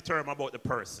pejorative term about the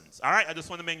persons. All right? I just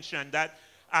want to mention that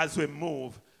as we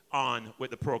move on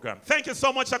with the program. Thank you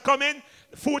so much for coming.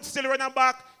 The food's still running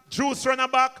back, juice running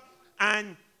back,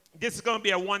 and this is going to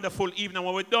be a wonderful evening.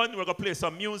 When we're done, we're going to play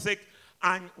some music,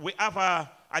 and we have a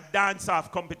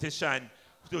dance-off competition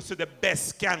to the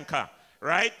best skanker,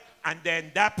 right? And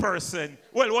then that person,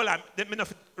 well, let me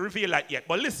not reveal that yet,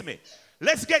 but listen to me.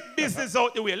 Let's get business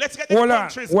out the way. Let's get the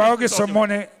countries. We'll get some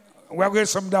money. We'll get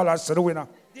some dollars to the winner.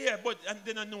 Yeah, but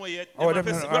they don't know yet. Oh,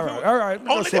 all right.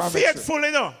 Only the faithful,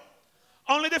 you know.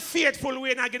 Only the faithful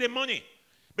will not get the money.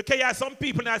 Because you have some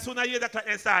people that as soon as you hear that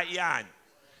they start yarn.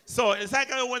 So it's like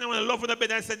when I want to love in the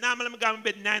bed and say, nah, I'm going to go to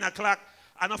bed 9 o'clock.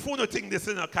 And I fool no think this,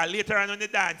 you know, because later on when the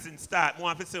dancing start,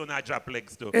 more to say when I drop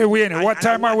legs too. Hey, Wayne, what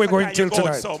time are we going till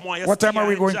tonight? What time are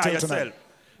we going till tonight?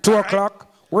 2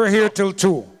 o'clock? We're here till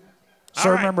 2. So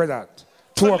remember that.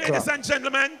 2 o'clock. Ladies and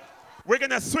gentlemen, we're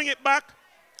going to swing it back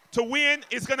to Wayne.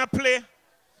 He's going to play.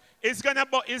 He's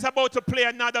about to play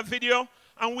another video.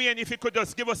 And Wayne, if you could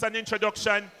just give us an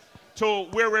introduction to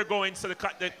where we're going so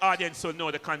the audience will know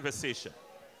the conversation.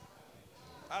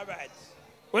 All right.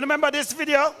 Remember this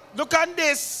video? Look at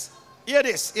this. Hear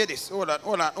this. Hear this. Hold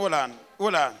on.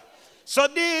 So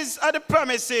these are the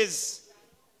promises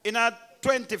in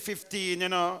 2015, you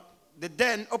know, the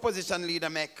then opposition leader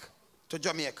make to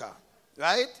Jamaica.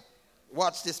 Right?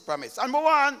 Watch this promise. And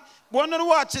one to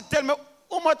watch it, tell me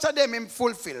how much of them him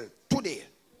fulfill today.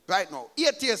 Right now.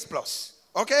 8 years plus.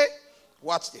 Okay?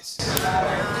 Watch this.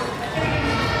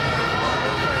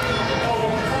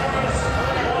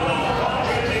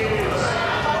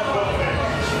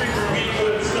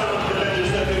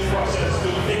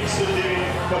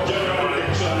 For general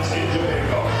elections in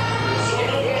Jamaica. So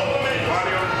the government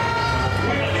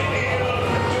will be able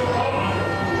to come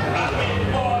and make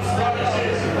false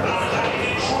promises and hide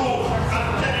the truth and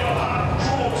tell you hard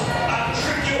truth and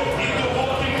trick you into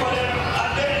voting for them,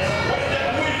 and then when they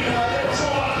win, they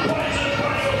throw out poison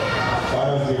for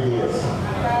you.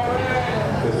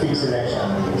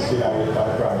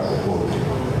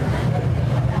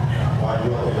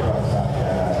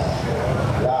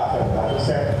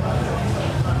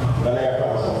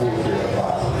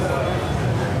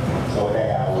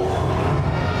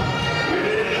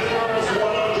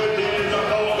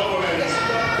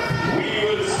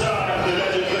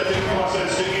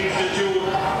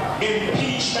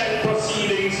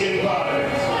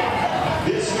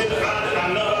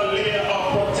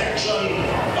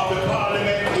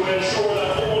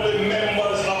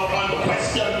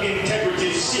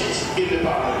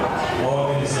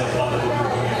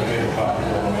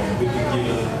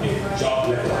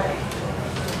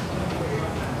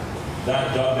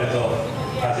 Barbados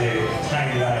has a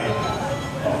timeline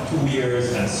of 2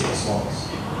 years and 6 months,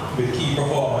 with key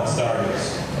performance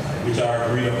targets, which are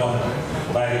agreed upon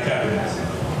by the cabinet,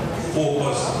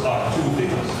 focused on 2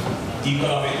 things: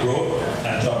 economic growth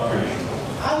and job creation.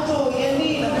 Andrew, you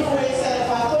need to prove yourself.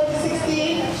 In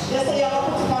 2016, just say you have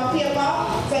to put it on paper.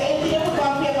 So anything you put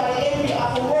on paper, the MP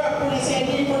have to work with it, say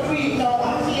you need to read now. I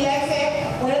feel like say,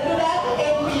 when you do that, the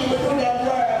MP will do their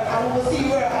work, and we will see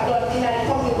work done in the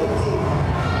community.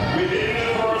 Within the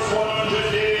first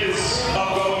 100 days of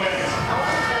government,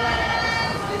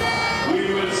 we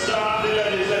will start the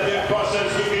legislative process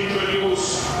to introduce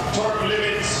term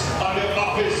limits on the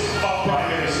office of Prime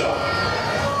Minister.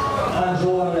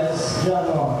 Andrew Wallace,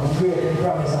 General, great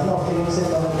promise, and nothing said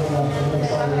about the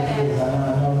next 100 days, and I'm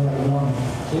not money.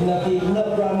 He not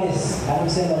promise, and he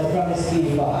said that the promise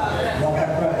give back. What a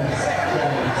promise.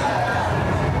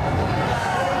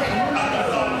 At a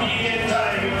convenient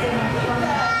time,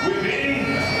 within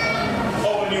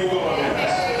our new government,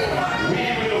 we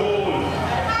will hold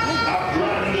a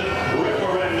grand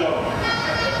referendum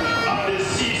on the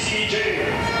CCJ,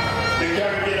 the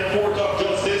Caribbean Court of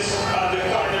Justice, and the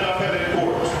Cardinal Appellate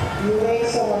Court. You make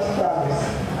so much promise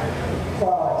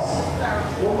for us.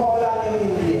 You call on him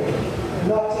in here,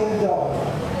 nothing done.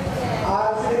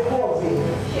 After the COVID,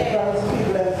 the promise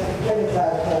people have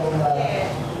 $25,000.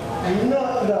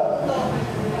 Not done.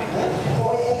 So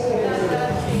we expect to do.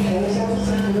 And we have to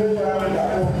see the river around that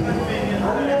open.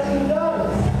 And nothing done.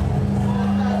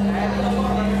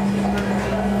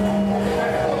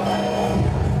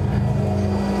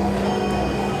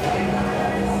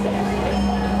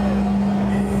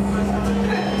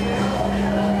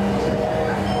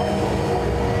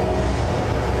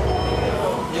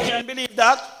 You can't believe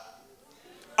that?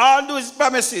 All those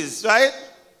promises, right?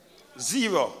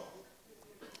 Zero.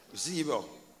 Zero.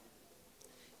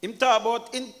 Him talk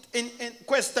about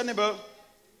questionable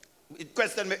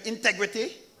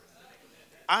integrity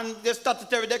and the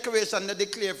statutory declaration that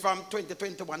declare from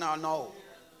 2021 or now.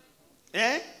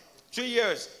 Eh? 3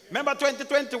 years. Remember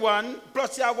 2021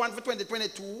 plus you have one for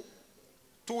 2022,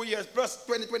 2 years plus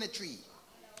 2023.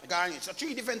 So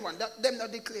 3 different ones. Them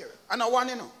not declare. And I one,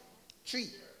 you know. 3.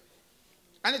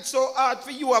 And it's so hard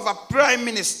for you as a prime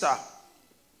minister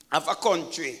of a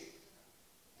country.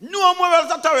 No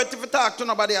moral authority to talk to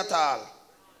nobody at all.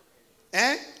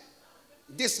 Eh?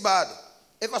 This bad.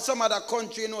 If some other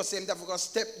country, you know, say they've got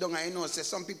step down and you know, say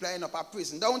some people end up at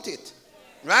prison, don't it?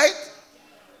 Right?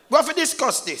 We have to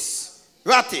discuss this.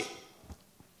 Ratty.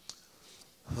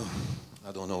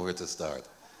 I don't know where to start.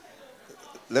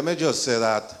 Let me just say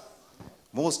that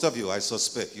most of you, I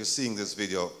suspect, you're seeing this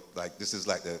video, like this is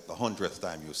like the 100th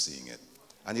time you're seeing it.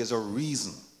 And there's a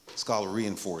reason. It's called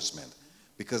reinforcement.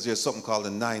 Because there's something called the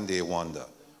 9-day wonder,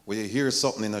 where you hear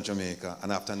something in Jamaica,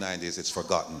 and after 9 days it's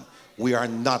forgotten. We are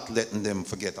not letting them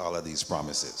forget all of these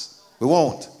promises. We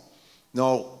won't.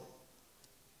 Now,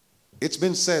 it's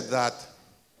been said that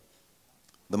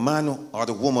the man or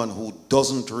the woman who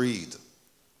doesn't read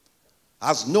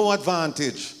has no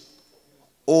advantage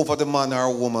over the man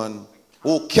or woman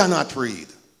who cannot read.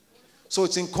 So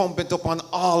it's incumbent upon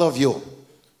all of you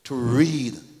to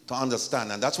read, to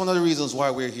understand. And that's one of the reasons why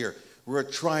we're here. We're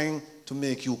trying to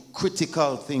make you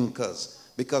critical thinkers,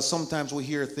 because sometimes we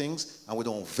hear things and we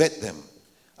don't vet them.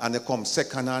 And they come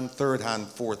second hand, third hand,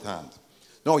 fourth hand.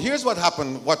 Now, here's what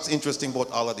happened, what's interesting about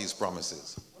all of these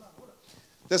promises.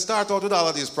 They start out with all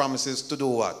of these promises to do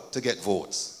what? To get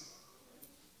votes.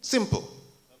 Simple.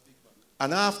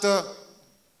 And after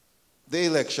the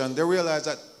election, they realized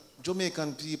that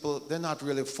Jamaican people, they're not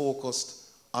really focused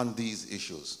on these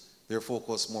issues. They're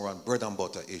focused more on bread and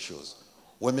butter issues.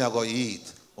 When me I go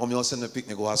eat, or me I send a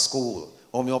picnic go to school,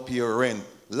 or me I pay rent,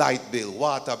 light bill,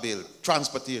 water bill,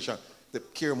 transportation. They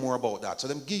care more about that. So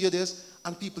them give you this,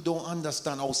 and people don't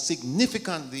understand how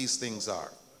significant these things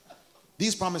are.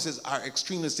 These promises are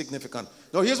extremely significant.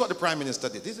 Now here's what the Prime Minister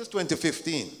did. This is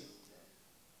 2015.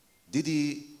 Did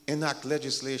he enact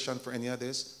legislation for any of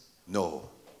this? No.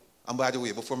 And by the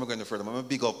way, before we go any further, I'm going to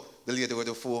big up the lady with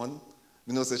the phone.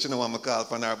 You know, so she don't want me to call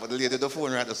for her, but the lady with the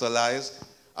phone right so lies.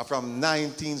 From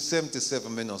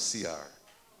 1977, I don't see her.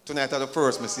 Tonight, the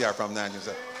first I see her from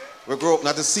 1977. We grew up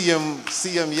at the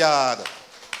CM yard,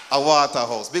 a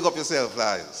Waterhouse. Big up yourself,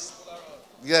 guys.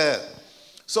 Yeah.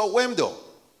 So, when do?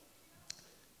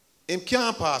 In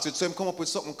can't pass it, so he come up with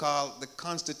something called the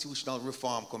Constitutional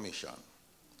Reform Commission.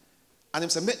 And he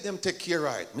said, make them take care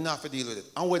of it. Me not have to deal with it.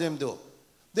 And what them do?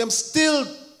 Them still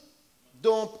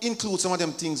don't include some of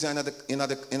them things in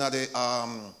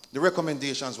the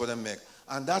recommendations what they make.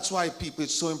 And that's why people,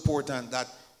 it's so important that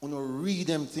when you read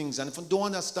them things, and if you don't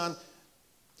understand,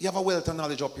 You have a wealth of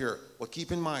knowledge up here, but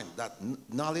keep in mind that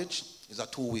knowledge is a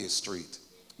two-way street.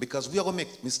 Because we are going to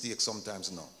make mistakes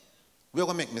sometimes now. We are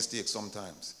going to make mistakes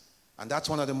sometimes. And that's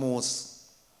one of the most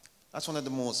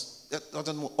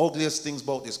ugliest things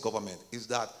about this government, is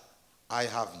that I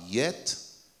have yet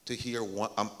to hear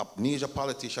a major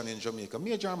politician in Jamaica,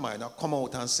 major minor, come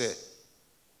out and say,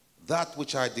 that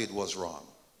which I did was wrong.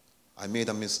 I made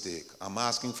a mistake. I'm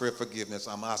asking for your forgiveness.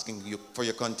 I'm asking you for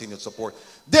your continued support.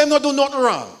 They not do nothing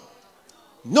wrong.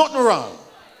 Nothing wrong.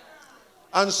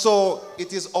 And so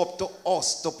it is up to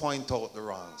us to point out the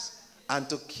wrongs and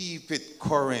to keep it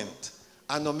current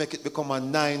and not make it become a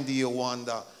 9-day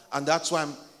wonder. And that's why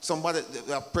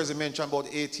the president mentioned about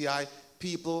ATI.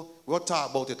 People, we'll talk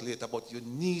about it later, but you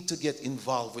need to get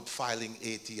involved with filing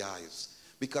ATIs.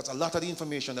 Because a lot of the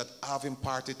information that I've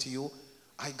imparted to you,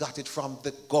 I got it from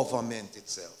the government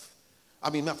itself. I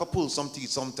mean, I have to pull some teeth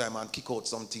sometime and kick out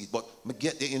some teeth, but I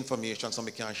get the information so I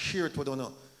can share it with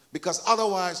you. Because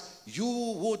otherwise,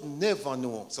 you would never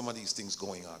know some of these things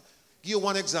going on. Give you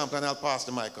one example, and I'll pass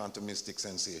the mic on to Mystic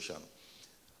Sensation.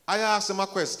 I asked him a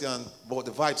question about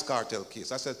the Vibes Cartel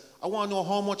case. I said, I want to know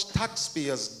how much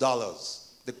taxpayers'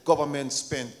 dollars the government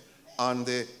spent on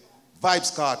the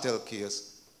Vibes Cartel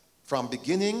case from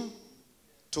beginning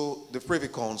to the Privy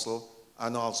Council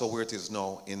and also where it is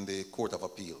now in the Court of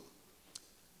Appeal.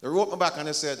 They wrote me back and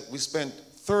they said, we spent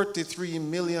 33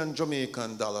 million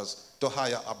Jamaican dollars to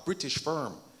hire a British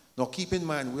firm. Now keep in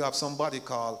mind, we have somebody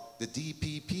called the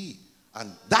DPP.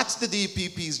 And that's the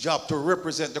DPP's job, to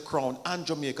represent the Crown and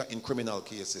Jamaica in criminal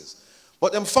cases.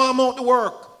 But them farm out the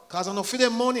work, because I know for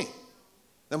them money.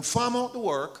 Them farm out the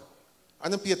work,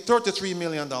 and them pay $33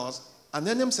 million. And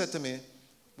then them said to me,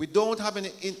 we don't have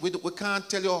any, we can't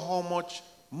tell you how much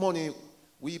money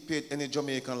we paid any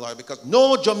Jamaican lawyer, because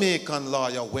no Jamaican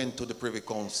lawyer went to the Privy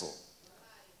Council.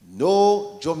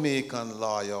 No Jamaican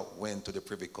lawyer went to the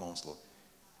Privy Council.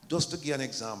 Just to give an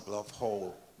example of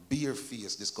how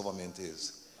bare-faced this government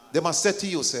is. They must say to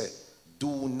you, say,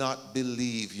 do not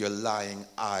believe your lying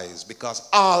eyes, because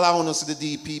all I want to see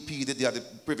the DPP, the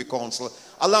Privy Council,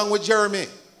 along with Jeremy,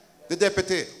 the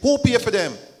deputy, who pay for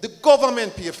them? The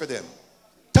government pay for them.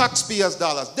 Taxpayers'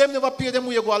 dollars. Them never pay them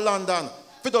when you go to London.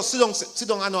 If you just sit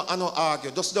down and not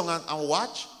argue, just sit down and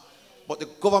watch. But the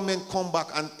government come back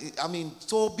and, I mean,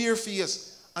 so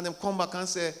bare-faced, and them come back and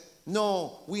say,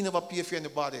 no, we never pay for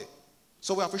anybody.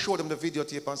 So we have to show them the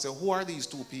videotape and say, who are these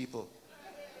two people?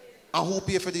 And who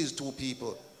pay for these two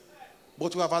people?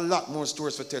 But we have a lot more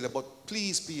stories to tell you. But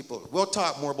please, people, we'll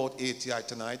talk more about ATI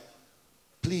tonight.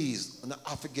 Please, you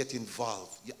have to get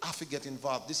involved. You have to get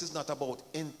involved. This is not about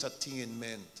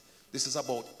entertainment. This is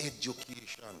about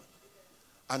education.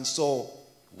 And so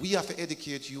we have to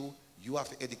educate you. You have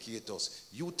to educate us.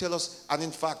 You tell us, and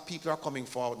in fact, people are coming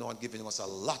forward now and giving us a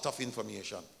lot of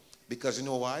information. Because you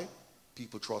know why?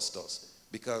 People trust us.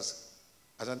 Because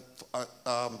as a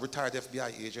retired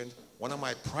FBI agent, one of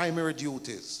my primary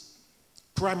duties,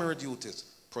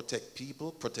 protect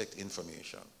people, protect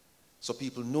information. So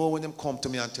people know when them come to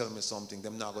me and tell me something,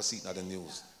 them not going to see it in the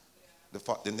news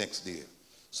the next day.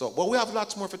 So, but we have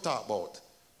lots more to talk about.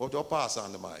 But we'll pass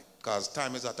on the mic, because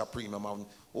time is at a premium. And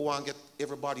we want to get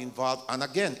everybody involved. And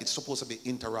again, it's supposed to be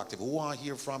interactive. We want to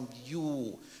hear from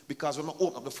you. Because when I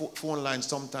open up the phone line,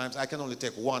 sometimes I can only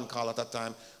take one call at a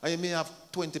time. And you may have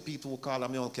 20 people who call,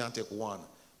 and I only can take one.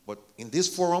 But in this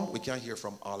forum, we can hear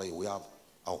from all of you. We have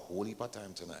a whole heap of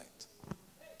time tonight.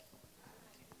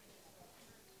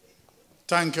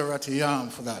 Thank you, Ratiyam,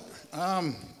 for that.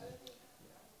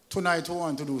 Tonight we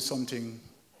want to do something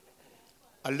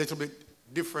a little bit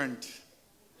different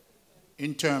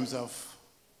in terms of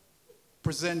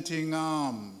presenting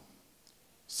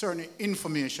certain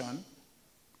information,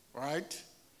 right,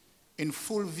 in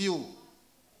full view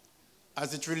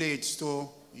as it relates to,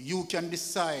 you can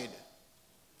decide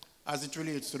as it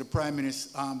relates to the Prime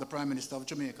Minister of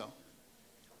Jamaica,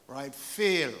 right,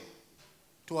 fail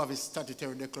to have his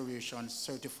statutory declaration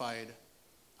certified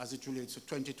as it relates to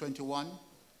 2021,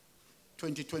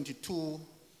 2022,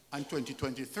 and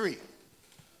 2023.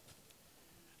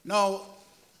 Now,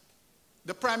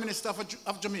 the Prime Minister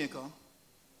of Jamaica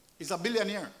is a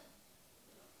billionaire.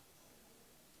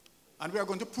 And we are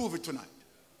going to prove it tonight.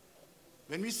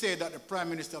 When we say that the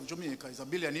Prime Minister of Jamaica is a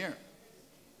billionaire,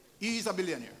 he is a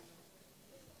billionaire.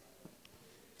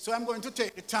 So I'm going to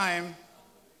take the time,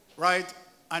 right,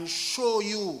 and show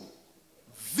you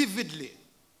vividly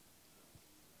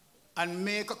and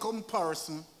make a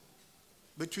comparison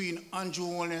between Andrew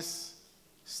Holness'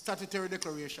 statutory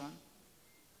declaration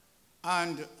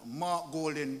and Mark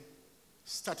Golding's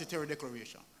statutory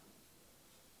declaration.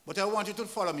 But I want you to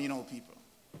follow me now, people.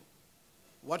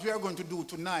 what we are going to do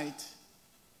tonight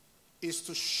is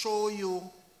to show you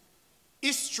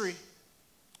history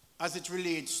as it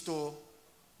relates to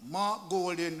Mark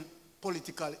Golding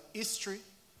political history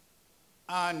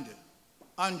and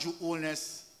Andrew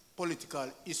Holness political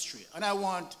history. And I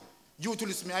want you to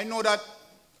listen to me. I know that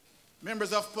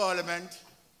members of parliament,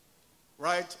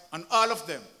 right, and all of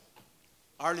them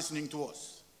are listening to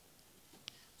us.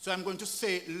 So I'm going to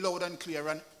say it loud and clear,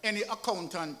 and any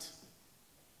accountant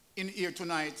in here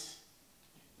tonight,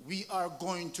 we are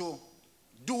going to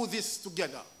do this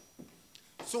together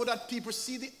so that people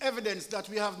see the evidence that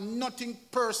we have nothing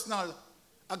personal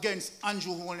against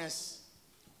Andrew Holness,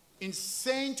 in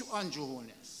saying to Andrew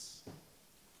Holness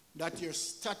that your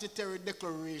statutory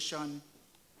declaration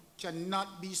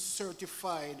cannot be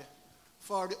certified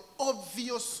for the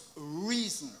obvious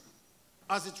reason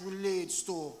as it relates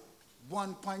to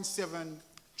 $1.7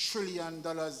 trillion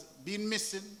being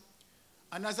missing,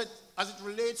 and as it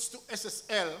relates to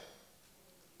SSL,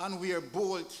 and where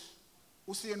Bolt,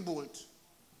 Usain Bolt,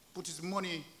 put his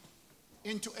money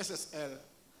into SSL,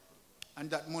 and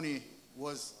that money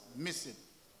was missing.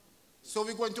 So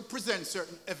we're going to present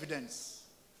certain evidence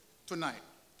tonight.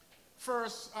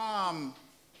 First, I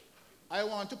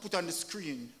want to put on the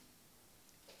screen,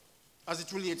 as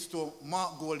it relates to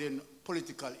Mark Golding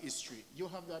political history. You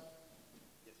have that?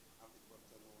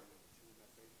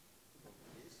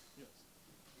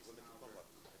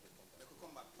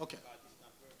 Okay.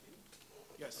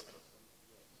 Yes.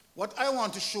 What I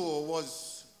want to show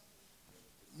was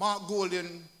Mark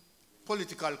Golding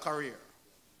political career.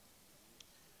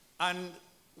 And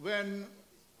when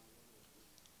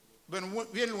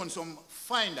Lonesome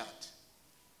find that,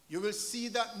 you will see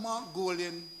that Mark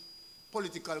Golding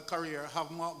political career have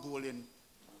Mark Golding,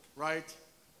 right,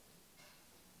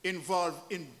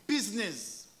 involved in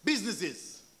businesses,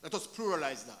 let us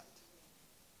pluralize that,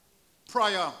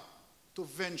 prior to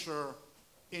venture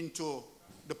into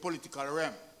the political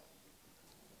realm.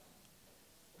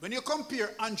 When you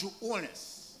compare Andrew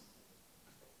Holness,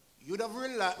 you'd have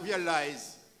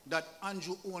realized that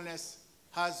Andrew Holness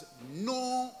has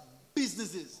no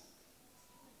businesses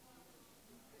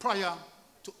prior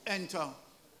to enter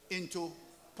into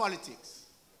politics.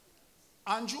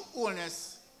 Andrew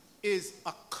Holness is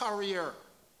a career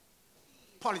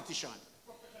politician.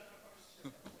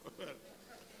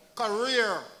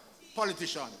 Career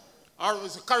politician. Or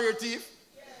is a career thief?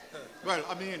 Well,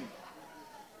 I mean,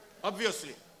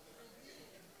 obviously.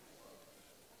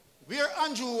 Where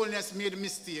Andrew Holness made a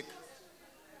mistake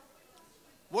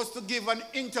was to give an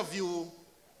interview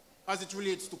as it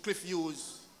relates to Cliff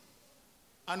Hughes,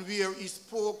 and where he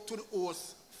spoke to the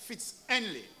host, Fitz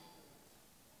Henley,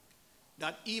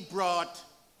 that he brought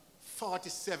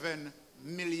 $47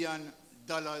 million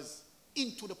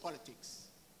into the politics,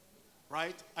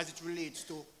 right, as it relates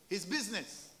to his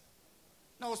business.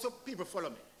 Now, so people follow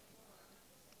me.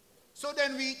 So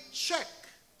then we check,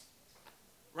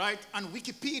 right, on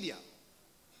Wikipedia.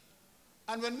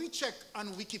 And when we check on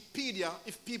Wikipedia,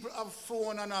 if people have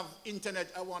phone and have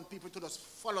internet, I want people to just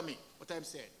follow me, what I'm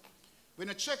saying. When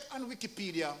you check on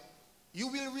Wikipedia, you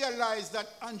will realize that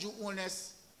Andrew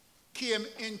Holness came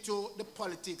into the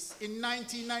politics in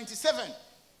 1997.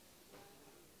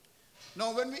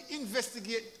 Now, when we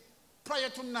investigate prior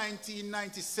to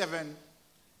 1997,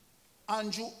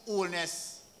 Andrew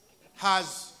Holness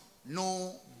has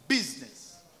no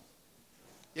business.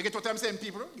 You get what I'm saying,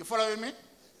 people? You following me?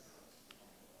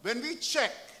 When we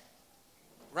check,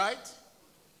 right,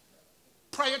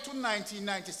 prior to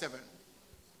 1997,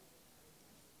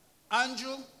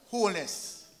 Andrew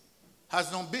Holness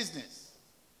has no business.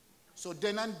 So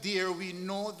then and there we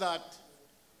know that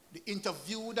the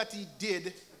interview that he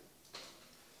did,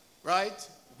 right,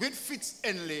 with Fitz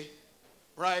Henley,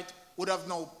 right, would have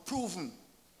now proven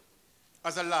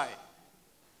as a lie.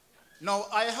 Now,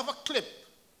 I have a clip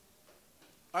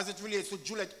as it relates to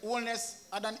Juliet Holness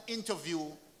had an interview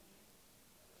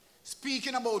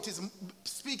speaking about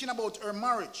her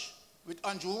marriage with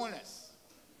Andrew Holness.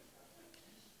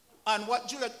 And what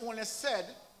Juliet Holness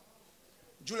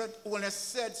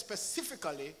said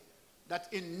specifically that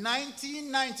in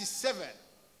 1997,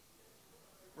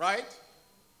 right,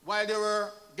 while they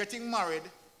were getting married,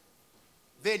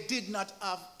 they did not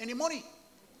have any money.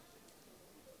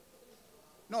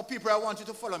 Now, people, I want you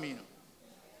to follow me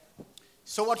now.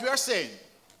 So what we are saying,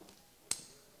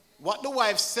 what the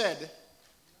wife said,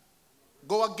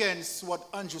 go against what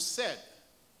Andrew said,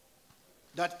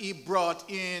 that he brought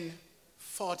in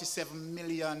 $47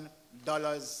 million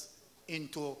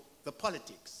into the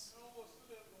politics.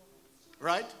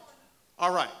 Right?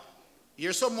 All right.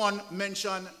 Here someone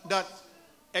mentioned that,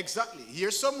 exactly.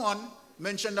 Here someone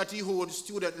mentioned that he owed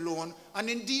student loan, and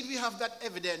indeed we have that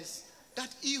evidence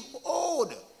that he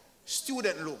owed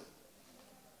student loan.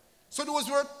 So those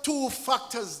were two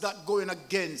factors that going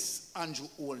against Andrew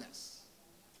Holness,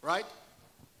 right?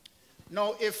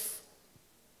 Now, if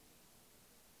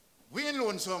we in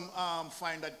Lonesome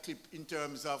find that clip in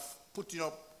terms of putting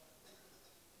up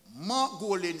Mark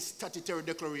Golding's statutory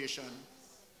declaration,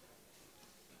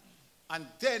 and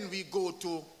then we go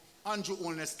to Andrew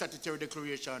Holness' statutory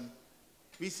declaration,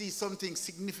 we see something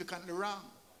significantly wrong,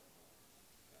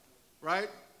 right?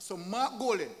 So Mark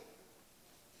Golding,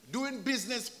 doing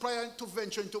business prior to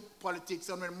venturing into politics,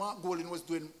 and when Mark Golding was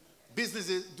doing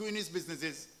his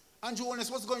businesses, Andrew Holness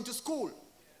was going to school.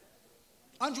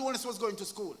 Andrew Holness was going to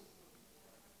school.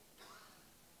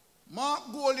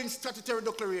 Mark Golding's statutory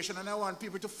declaration, and I want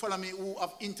people to follow me who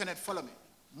have internet, follow me.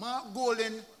 Mark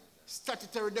Golding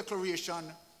statutory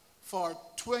declaration for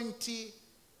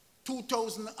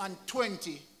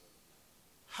 2020,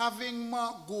 having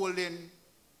Mark Golding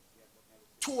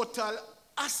total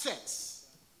assets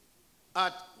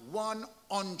at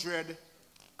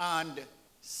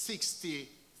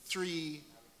 $163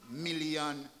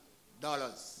 million.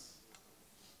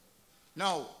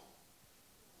 Now,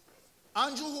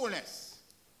 Andrew Holness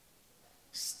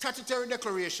statutory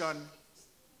declaration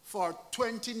for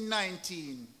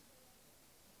 2019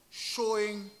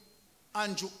 showing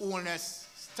Andrew Holness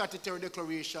statutory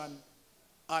declaration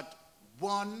at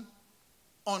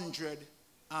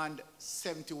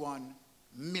 $171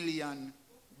 million.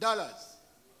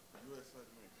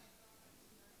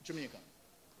 Jamaica.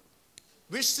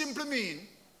 Which simply means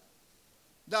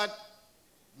that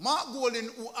Mark Golding,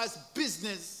 who has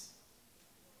businesses,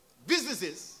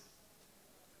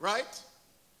 right?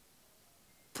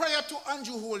 Prior to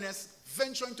Andrew Holness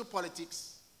venturing into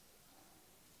politics,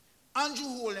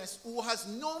 Andrew Holness, who has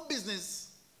no business,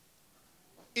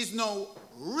 is now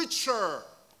richer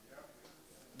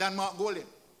than Mark Golding.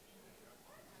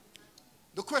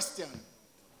 The question,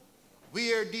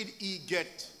 where did he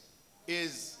get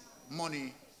his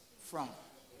money from?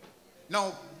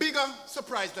 Now, bigger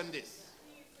surprise than this.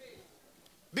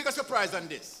 Bigger surprise than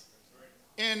this.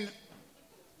 In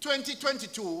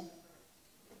 2022,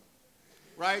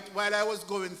 right, while I was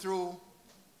going through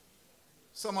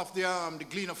some of the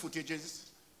Gleaner footages,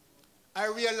 I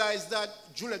realized that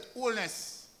Juliet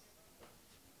Holness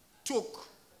took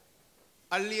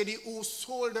a lady who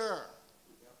sold her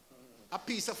a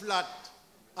piece of land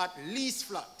at lease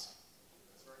flat.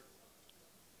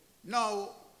 Now,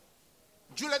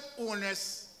 Juliet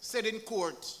Holness said in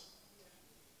court,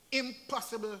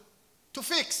 impossible to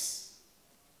fix.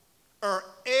 Her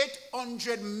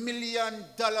 $800 million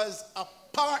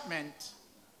apartment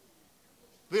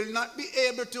will not be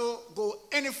able to go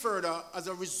any further as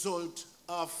a result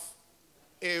of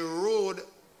a road,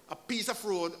 a piece of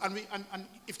road. And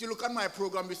if you look at my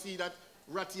program, we see that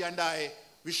Ratty and I,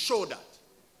 we show that,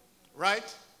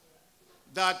 right?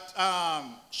 That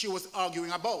she was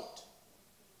arguing about.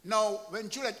 Now, when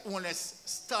Juliet Holness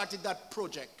started that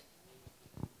project,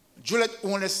 Juliet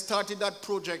Holness started that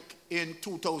project in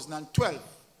 2012.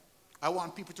 I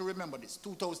want people to remember this,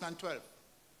 2012.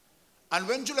 And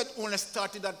when Juliet Holness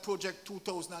started that project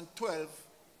 2012,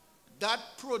 that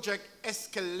project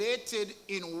escalated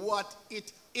in what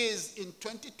it is in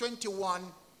 2021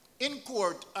 in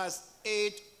court as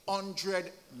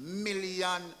 $800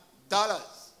 million.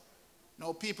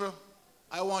 Now, people,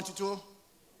 I want to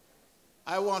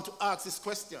ask this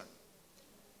question.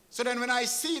 So then when I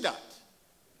see that,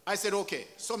 I said, okay,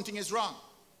 something is wrong.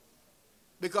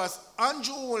 Because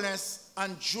Andrew Holness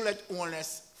and Juliet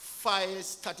Holness filed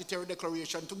statutory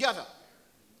declaration together.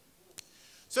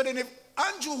 So then if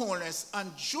Andrew Holness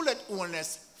and Juliet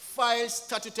Holness filed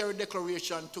statutory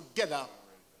declaration together,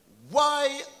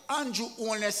 why Andrew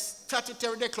Holness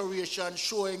statutory declaration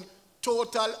showing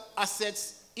total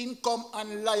assets, income,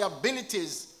 and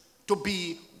liabilities to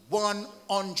be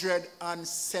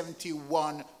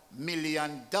 $171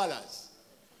 million?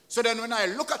 So then when I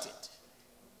look at it,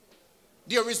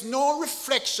 there is no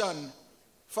reflection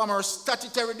from our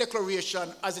statutory declaration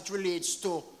as it relates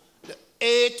to the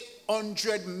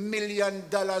 $800 million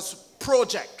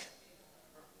project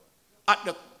at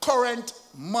the current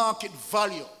market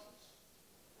value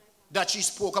that she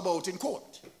spoke about in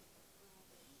court.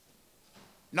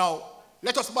 Now,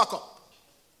 let us back up.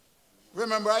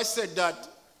 Remember I said that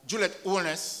Juliet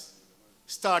Holness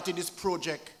started this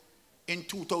project in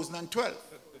 2012.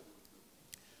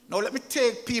 Now let me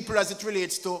take people as it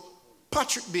relates to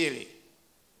Patrick Bailey,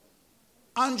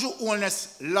 Andrew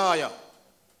Holness' lawyer.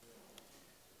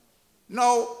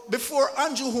 Now, before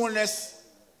Andrew Holness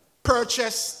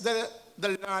purchased the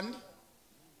land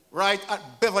right,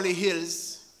 at Beverly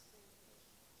Hills,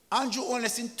 Andrew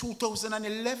Holness in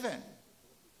 2011,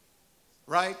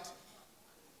 right,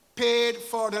 paid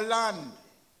for the land.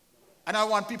 And I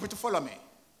want people to follow me.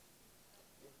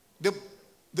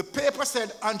 The paper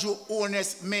said Andrew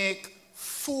Holness make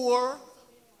 4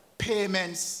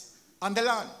 payments on the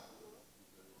land.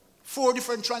 4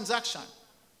 different transactions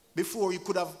before you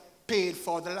could have paid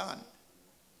for the land.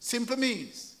 Simply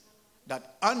means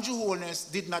that Andrew Holness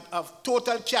did not have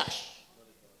total cash,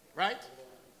 right,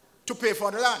 to pay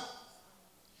for the land.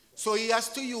 So he has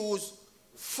to use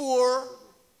 4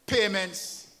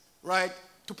 payments, right,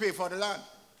 to pay for the land.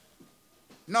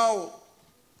 Now,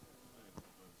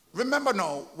 remember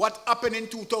now what happened in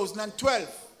 2012.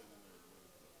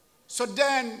 So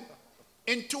then,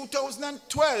 in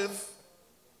 2012,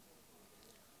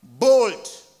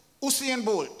 Usain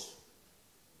Bolt,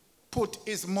 put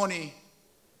his money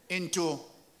into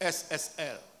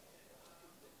SSL.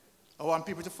 I want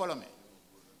people to follow me.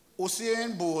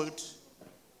 Usain Bolt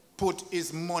put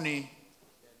his money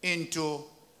into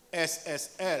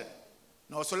SSL.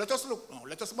 Now, so let us look now.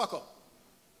 Let us back up.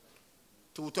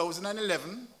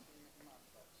 2011,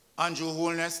 Andrew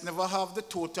Holness never have the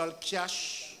total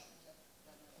cash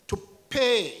to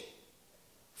pay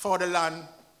for the land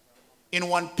in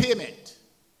one payment.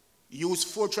 Use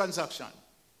 4 transactions.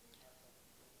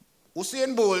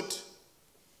 Usain Bolt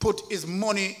put his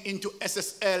money into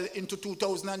SSL into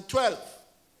 2012.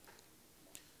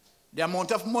 The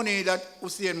amount of money that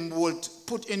Usain Bolt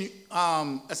put in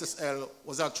SSL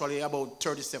was actually about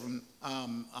 $37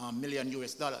 million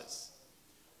US.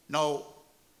 Now,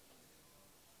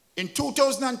 in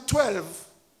 2012,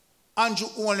 Andrew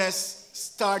Holness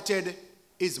started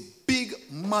his big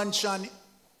mansion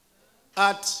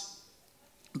at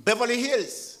Beverly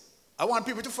Hills. I want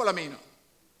people to follow me now.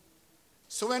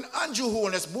 So when Andrew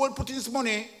Holness Bolt put his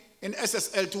money in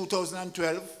SSL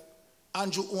 2012,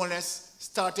 Andrew Holness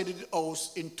started the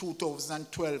house in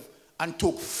 2012 and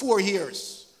took 4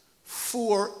 years.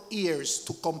 4 years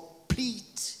to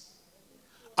complete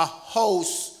a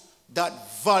house that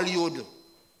valued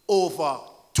over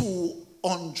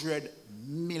 $200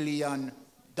 million.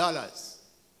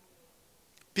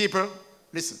 People,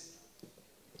 listen.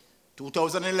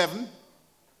 2011,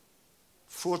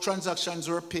 4 transactions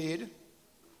were paid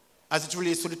as it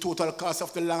relates to the total cost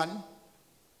of the land.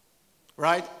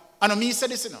 Right? And me said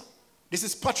this, you know. This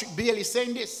is Patrick Bailey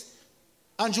saying this.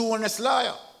 Andrew Holness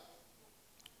lawyer.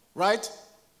 Right?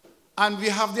 And we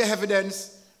have the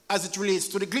evidence as it relates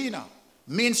to the Gleaner.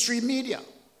 Mainstream media.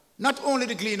 Not only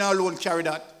the Gleaner alone carry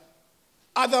that,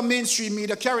 other mainstream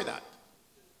media carry that.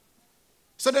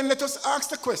 So then let us ask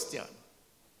the question.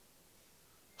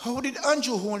 How did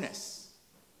Andrew Holness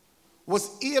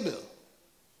was able,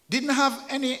 didn't have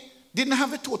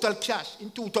the total cash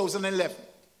in 2011,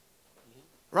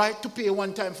 right, to pay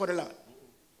one time for the land.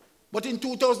 But in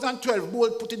 2012,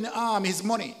 Bolt put in his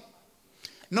money.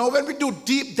 Now when we do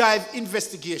deep dive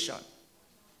investigation,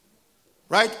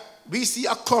 right, we see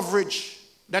a coverage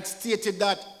that stated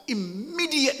that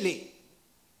immediately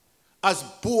as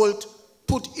Bolt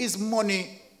put his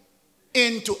money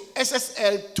into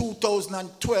SSL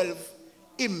 2012,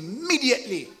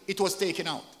 immediately it was taken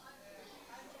out.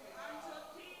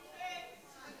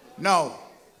 Now,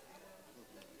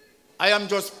 I am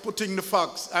just putting the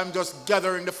facts, I'm just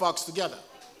gathering the facts together.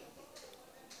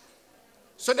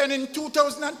 So then in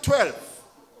 2012,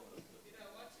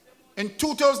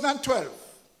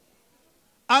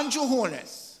 Andrew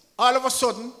Holness, all of a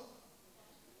sudden,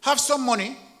 have some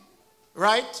money,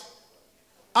 right?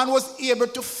 And was able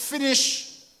to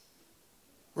finish,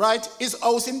 right, his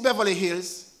house in Beverly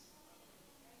Hills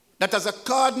that, as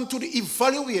according to the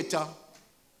evaluator,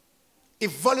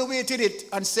 evaluated it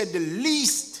and said the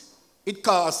least it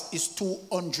costs is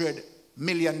 $200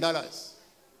 million.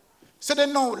 So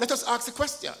then now, let us ask the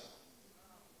question.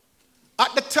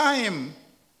 At the time,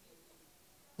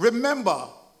 remember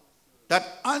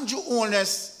that Andrew Holness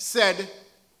said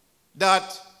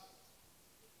that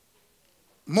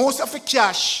most of the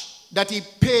cash that he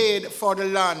paid for the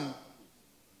land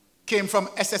came from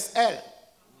SSL.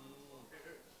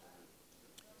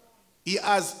 He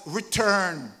has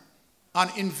return on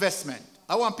investment.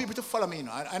 I want people to follow me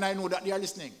now, and I know that they are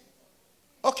listening.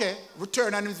 Okay,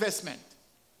 return on investment.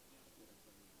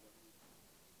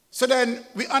 So then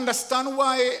we understand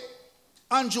why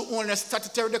Andrew Holness'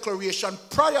 statutory declaration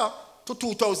prior to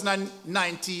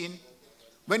 2019,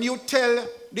 when you tell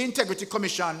the Integrity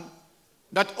Commission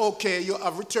that, okay, you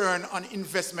have return on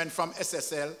investment from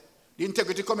SSL, the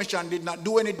Integrity Commission did not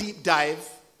do any deep dive.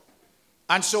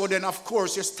 And so then, of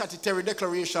course, your statutory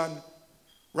declaration,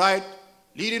 right,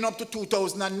 leading up to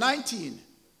 2019,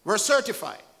 were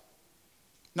certified.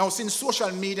 Now, since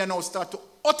social media now start to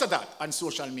utter that on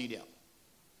social media,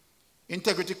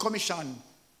 Integrity Commission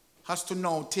has to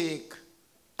now take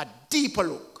a deeper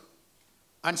look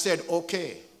and said,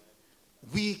 okay,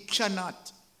 we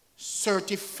cannot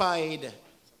certified,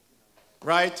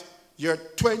 right, your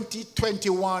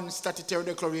 2021 statutory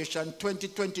declaration,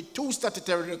 2022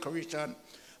 statutory declaration,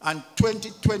 and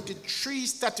 2023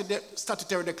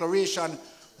 statutory declaration,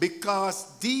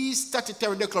 because these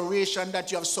statutory declarations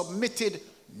that you have submitted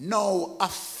now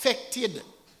affected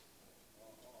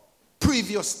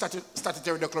previous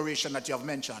statutory declaration that you have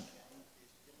mentioned.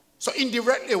 So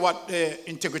indirectly what the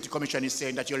Integrity Commission is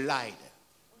saying, that you lied.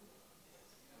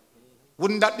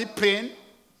 Wouldn't that be plain?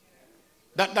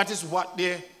 That is what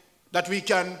that we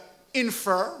can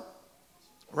infer,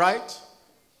 right?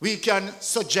 We can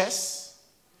suggest,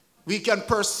 we can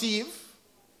perceive,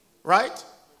 right?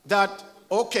 That,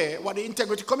 okay, what the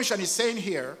Integrity Commission is saying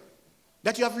here,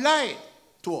 that you have lied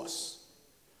to us.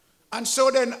 And so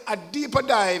then a deeper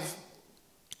dive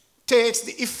takes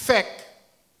the effect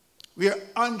where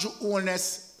Andrew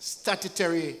Holness'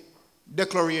 statutory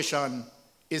declaration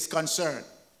is concerned.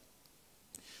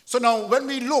 So now when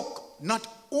we look, not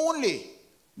only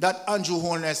that Andrew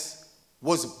Holness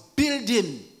was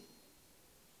building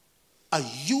a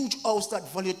huge house that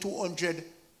valued $200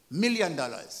 million.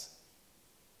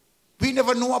 We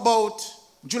never know about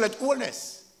Juliet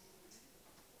Holness.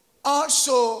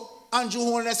 Also, Andrew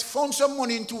Holness found some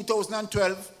money in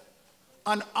 2012,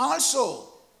 and also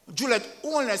Juliet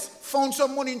Holness found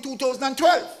some money in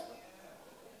 2012.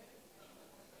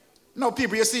 Now,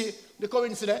 people, you see the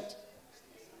coincidence?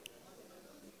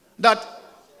 That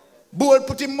Bull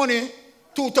put in money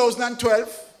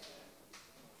 2012,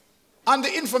 and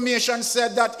the information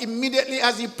said that immediately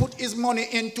as he put his money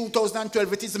in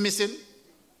 2012, it is missing.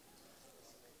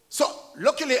 So,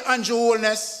 luckily, Andrew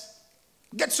Holness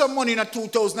get some money in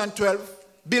 2012,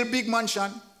 build big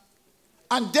mansion,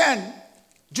 and then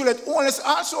Juliet Holness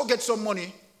also get some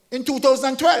money in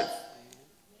 2012.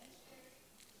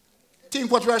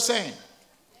 Think what we are saying.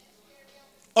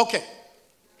 Okay.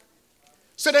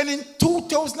 So then in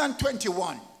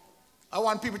 2021, I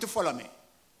want people to follow me.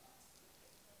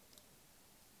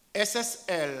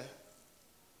 SSL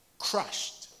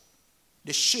crashed.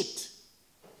 The shit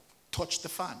touched the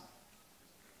fan.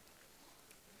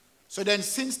 So then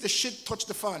since the shit touched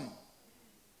the fan,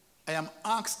 I am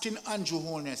asking Andrew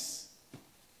Holness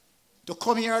to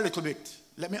come here a little bit.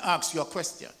 Let me ask you a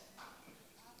question.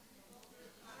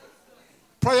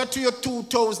 Prior to your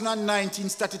 2019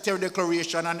 statutory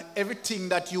declaration and everything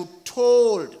that you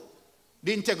told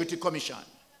the Integrity Commission,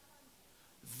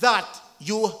 that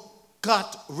you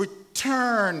got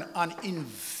return on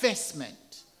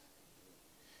investment.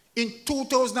 In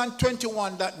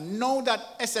 2021, that now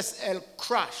that SSL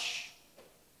crashed,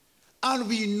 and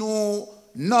we know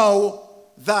now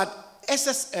that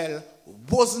SSL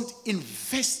wasn't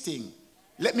investing.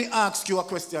 Let me ask you a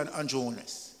question, Andrew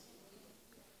Holness.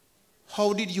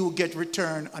 How did you get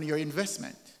return on your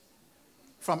investment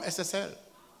from SSL?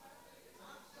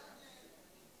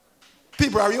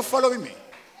 People, are you following me?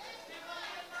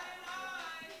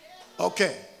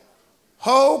 Okay.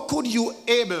 How could you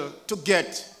able to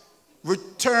get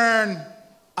return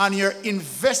on your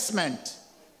investment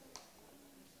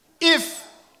if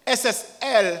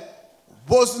SSL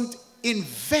wasn't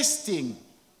investing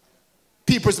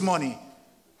people's money?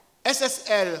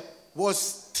 SSL was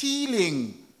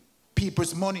stealing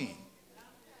people's money.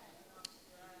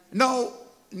 Now,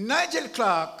 Nigel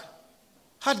Clark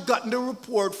had gotten the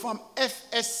report from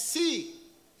FSC.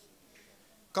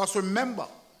 Because remember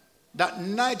that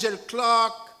Nigel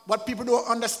Clark, what people don't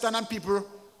understand, and people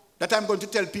that I'm going to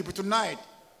tell people tonight,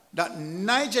 that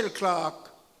Nigel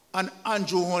Clark and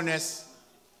Andrew Holness,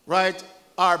 right,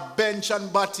 are bench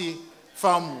and body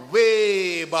from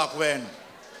way back when.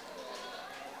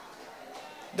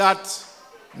 That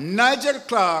Nigel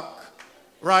Clark,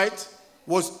 right,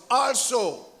 was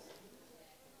also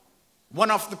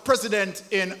one of the presidents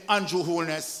in Andrew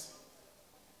Holness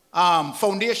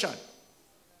Foundation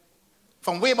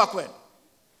from way back when.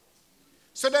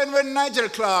 So then when Nigel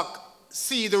Clark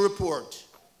see the report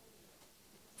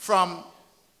from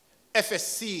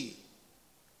FSC,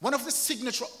 one of the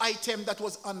signature items that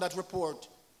was on that report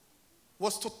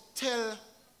was to tell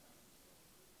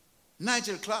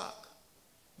Nigel Clark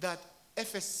that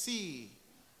FSC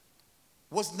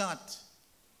was not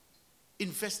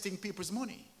investing people's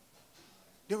money.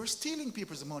 They were stealing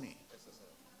people's money.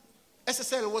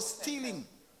 SSL was stealing.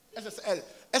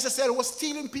 SSL was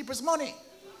stealing people's money.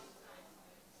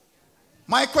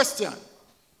 My question,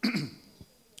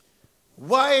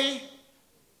 why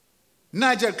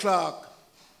Nigel Clark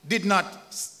did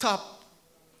not stop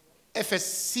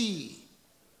FSC,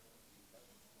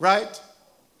 right,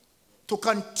 to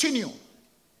continue.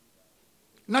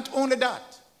 Not only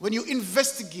that, when you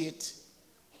investigate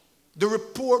the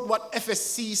report what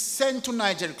FSC sent to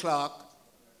Nigel Clark,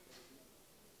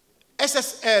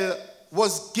 SSL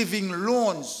was giving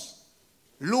loans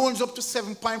up to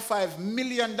 $7.5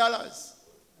 million.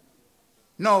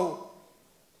 Now,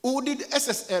 who did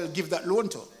SSL give that loan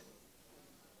to?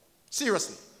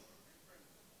 Seriously.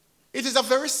 It is a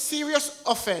very serious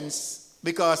offense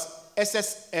because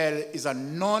SSL is a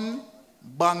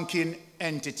non-banking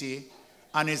entity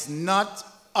and is not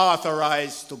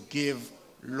authorized to give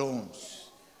loans.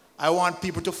 I want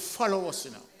people to follow us,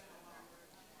 you know.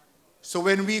 So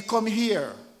when we come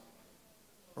here,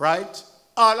 right,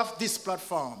 all of this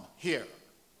platform here,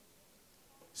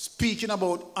 speaking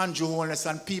about Andrew Holness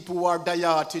and people who are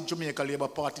dieted Jamaica Labour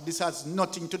Party, this has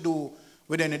nothing to do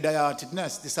with any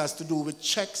dietedness. This has to do with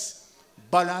checks,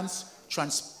 balance,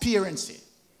 transparency.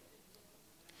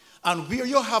 And where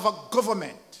you have a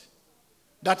government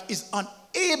that is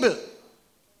unable,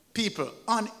 people,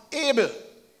 unable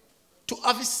to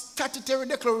have a statutory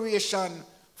declaration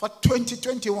for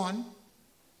 2021,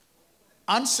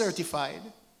 uncertified,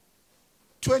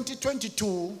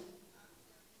 2022,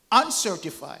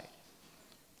 uncertified,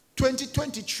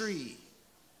 2023,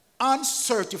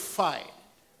 uncertified.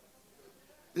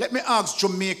 Let me ask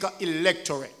Jamaica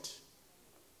electorate,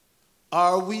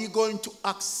 are we going to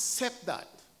accept that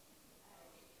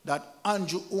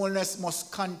Andrew Holness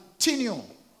must continue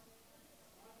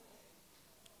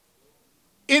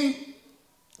in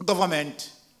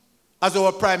government as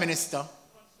our Prime Minister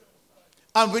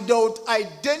and without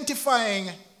identifying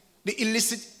the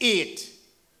illicit aid?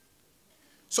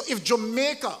 So if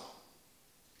Jamaica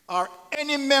or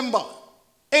any member,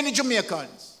 any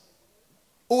Jamaicans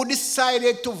who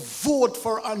decided to vote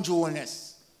for Andrew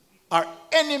Holness or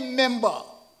any member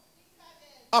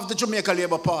of the Jamaica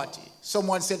Labour Party,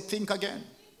 someone said, think again.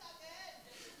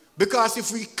 Because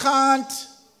if we can't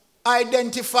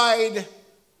identify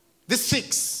the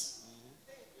 6,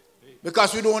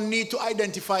 because we don't need to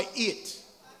identify 8,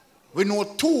 we know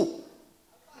 2.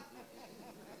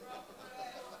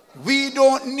 We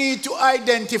don't need to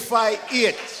identify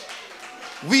 8.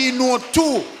 We know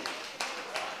 2.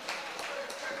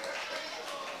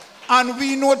 And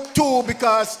we know 2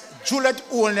 because Juliet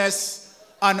Holness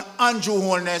and Andrew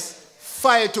Holness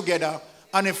filed together.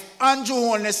 And if Andrew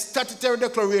Holness' statutory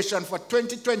declaration for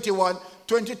 2021,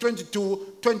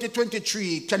 2022,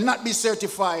 2023 cannot be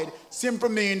certified, simply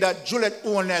means that Juliet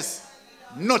Holness,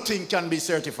 nothing can be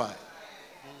certified.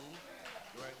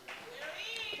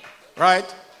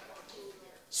 Right?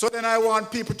 So then I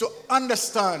want people to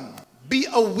understand, be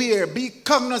aware, be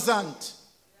cognizant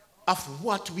of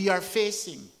what we are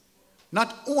facing.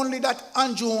 Not only that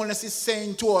Andrew Holness is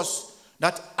saying to us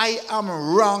that I am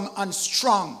wrong and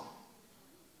strong,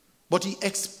 but he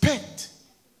expects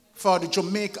for the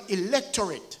Jamaica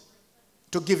electorate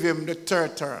to give him the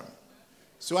 3rd term.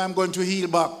 So I'm going to heel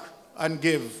back and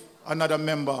give another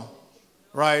member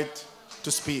right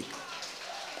to speak.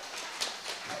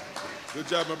 Good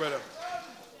job, my brother.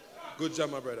 Good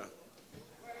job, my brother.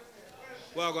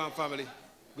 Well gone, family.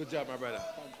 Good job, my brother.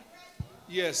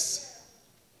 Yes.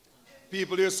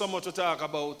 People, there's so much to talk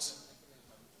about.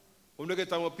 When we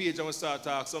get on our page and we start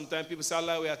talk, sometimes people say,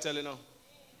 Allah, we are telling them.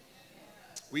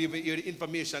 We even hear the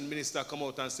information minister come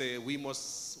out and say, we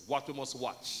must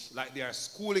watch. Like they are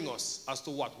schooling us as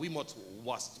to what we must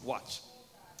watch.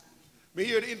 We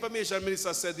hear the information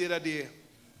minister said the other day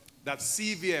that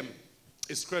CVM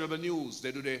is credible news.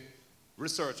 They do the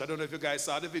research. I don't know if you guys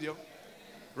saw the video.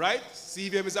 Right?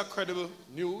 CVM is a credible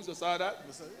news. You saw that?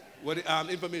 With the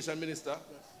information minister.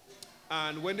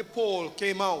 And when the poll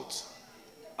came out,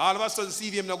 all of a sudden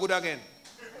CVM not good again.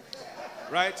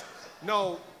 Right?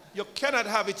 Now, you cannot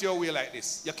have it your way like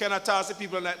this. You cannot toss the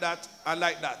people like that and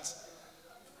like that.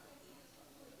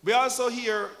 We also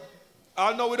hear,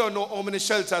 I know we don't know how many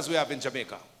shelters we have in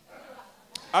Jamaica.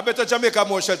 I bet Jamaica have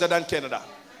more shelter than Canada.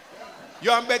 You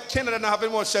bet Canada not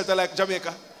having more shelter like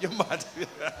Jamaica. You're mad.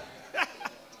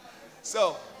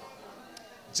 So,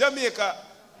 Jamaica,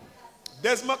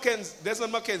 Desmond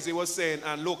McKenzie was saying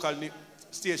on local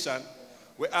station,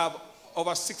 we have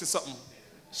over 60-something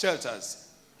shelters.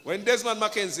 When Desmond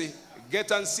McKenzie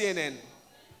get on CNN,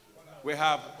 we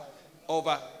have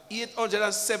over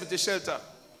 870 shelters.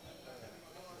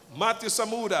 Matthew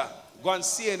Samuda go on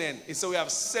CNN, he said we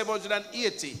have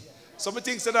 780. Some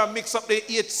things that are mix up the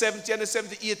 870 and the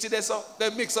 7080 there, so they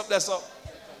mix up there, so.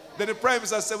 Then the Prime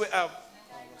Minister said we have.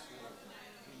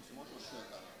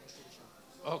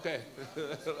 Okay.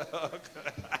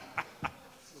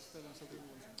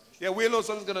 Yeah, we know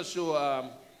someone's going to show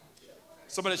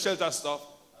some of the shelter stuff.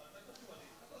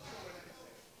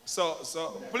 So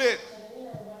play it.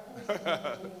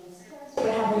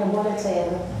 We're having a water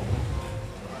table.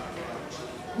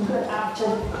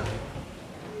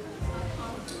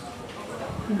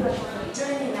 But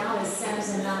joining now is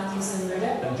Senator Matthews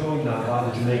and I'm joined now by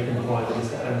the Jamaican Prime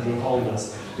Minister Andrew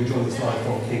Holness, who joins us live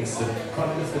from Kingston.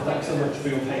 Prime Minister, thanks so much for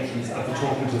your patience and for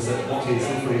talking to us at what is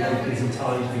hopefully a busy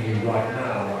time for you right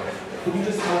now. Could you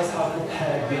just tell us how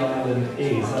prepared the island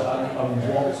is and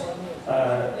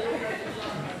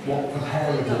what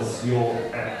preparedness you're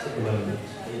at the moment?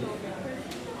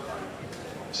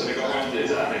 So the government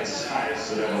is at its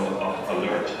highest level of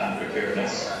alert and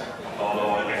preparedness. All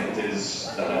our entities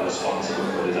that are responsible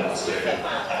for disaster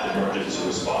and emergency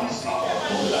response are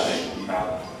mobilized. We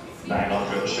have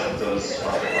 900 shelters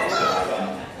right across the island.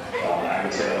 I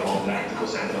would say that about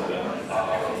 90% of them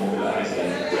are mobilized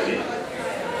and ready.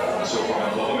 So from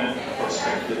a government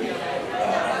perspective,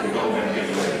 the government is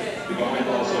ready. The government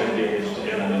also engaged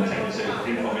in an intensive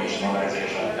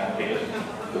informationalization campaign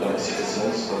with our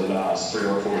citizens for the last 3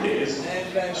 or 4 days.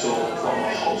 So from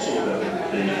a household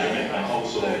level, the Jamaican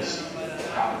households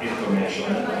have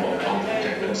information about how to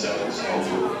protect themselves, how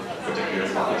to protect their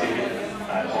property,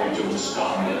 and how to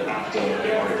respond after the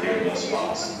hurricane has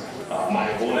passed.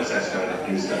 My own assessment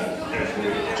is that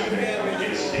every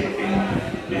Jamaican is taking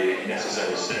the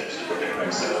necessary steps to protect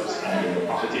themselves and their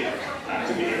property, and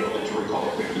to be able to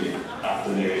recover quickly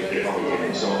after the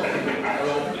hurricane. So I think the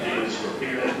island is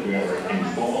prepared, we are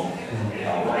informed.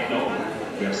 Right now,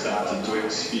 we have started to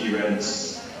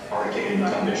experience hurricane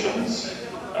conditions,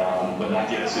 but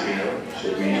not yet severe.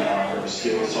 So we are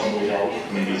still some way out,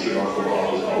 maybe 3 or 4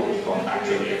 hours out from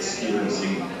actually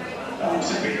experiencing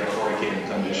severe hurricane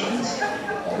conditions.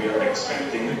 We are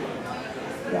expecting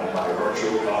that by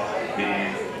virtue of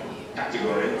the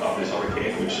category of this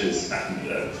hurricane, which is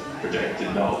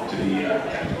projected now to be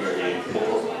category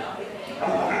 4,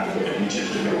 and which is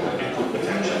Jamaica, it could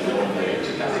potentially go all the way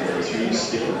to category 3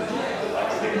 still.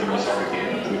 That's a dangerous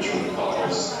hurricane, which would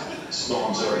cause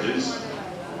storm surges,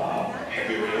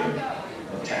 heavy rain,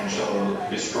 potential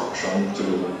destruction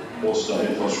to most of the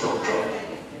infrastructure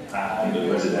and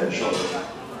the residential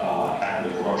and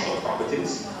the commercial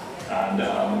properties. And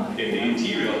in the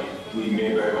interior, we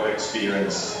may very well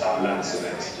experience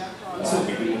landslides.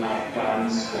 We do have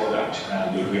plans for that,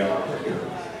 and we are prepared.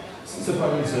 So,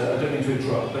 Prime Minister, I don't mean to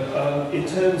interrupt, but in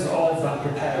terms of that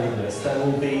preparedness, there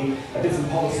will be a different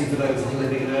policy for those that are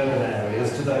living in urban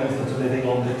areas to those that are living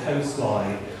on the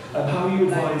coastline. How are you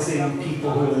advising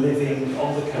people who are living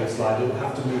on the coastline who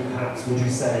have to move, perhaps, would you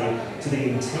say, to the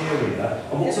interior?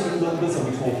 And what sort of numbers are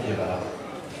we talking about?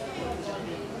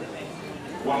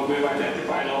 Well, we've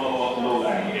identified all our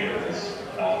low-lying areas,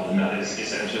 and that is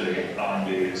essentially on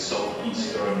the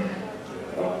southeastern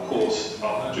coast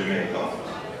of Jamaica,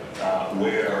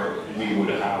 where we would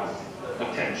have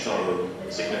potential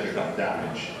significant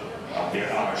damage.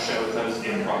 There are shelters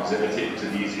in proximity to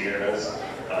these areas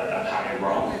at higher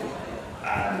ground,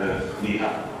 and we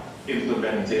have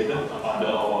implemented under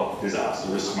our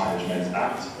Disaster Risk Management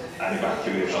Act an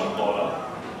evacuation order.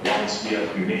 Once we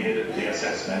have made the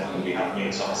assessment, and we have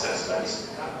made some assessments,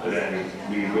 then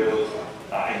we will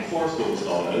enforce those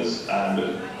orders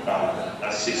and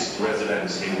assist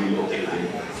residents in relocating.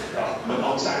 But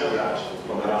outside of that,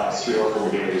 for the last 3 or 4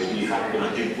 days, we have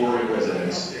been imploring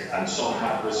residents, and some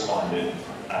have responded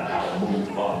and have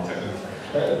moved voluntarily.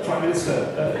 Prime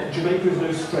Minister, Jamaica is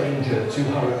no stranger to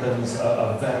hurricanes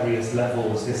of various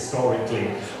levels historically.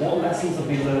 What lessons have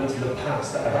been learned in the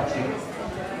past that have actually...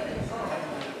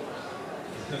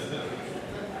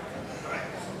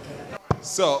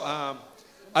 So,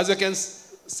 as you can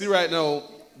see right now,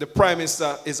 the Prime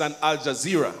Minister is on Al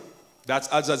Jazeera. That's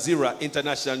Al Jazeera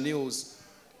International News.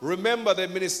 Remember, the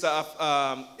Minister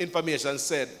of Information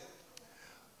said,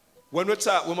 when we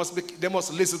talk, they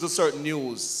must listen to certain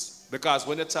news. Because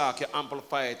when you talk, you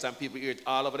amplify it and people hear it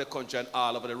all over the country and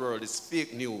all over the world. It's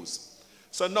fake news.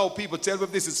 So now people tell me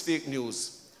if this is fake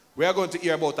news. We are going to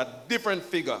hear about a different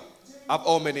figure of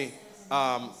how many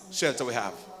shelters we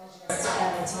have.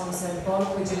 Thompson,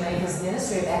 both with Jamaica's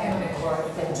Ministry of Economic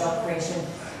Growth and Job Creation.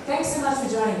 Thanks so much for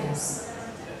joining us.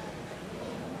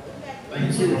 Thank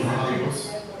you so much for having us.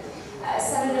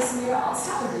 Senator Samir, I'll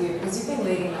start with you because you've been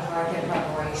leading the hurricane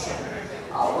preparation.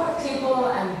 What are people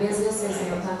and businesses in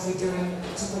your country doing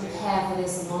to prepare for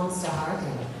this monster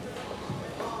hurricane?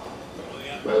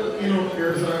 Well, you know,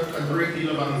 there's a great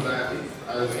deal of anxiety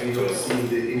as we have seen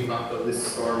the impact of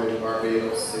this storm in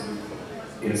Barbados, in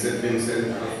in St. Vincent,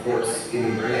 and of course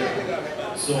in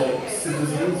Grenada. So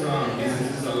citizens,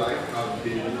 businesses alike have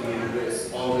been putting in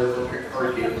place all their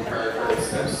hurricane preparedness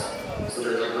steps. So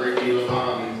there's a great deal of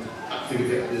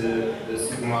activity at the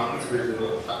supermarkets,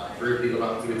 great deal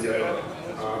of activity at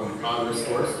all the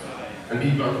stores, and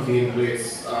people are putting in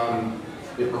place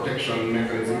the protection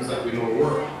mechanisms that we know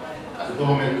work. At the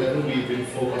government level, we've been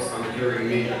focused on clearing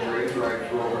major drains right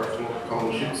through our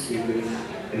townships. We've been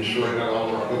ensuring that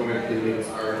all our government buildings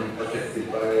are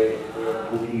protected by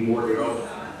being boarded up,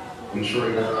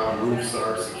 ensuring that roofs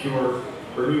are secure.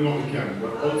 We're doing what we can,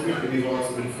 but ultimately we've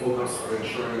also been focused on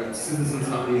ensuring that citizens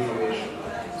have the information.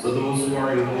 So those who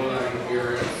are in low-lying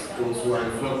areas, those who are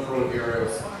in flood-prone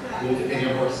areas, go to any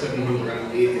of our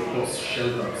 780 plus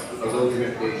shelters, because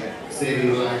ultimately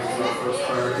saving lives is our first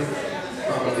priority.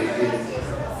 Property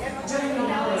is. Joining me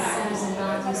now is Senator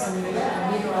Matthew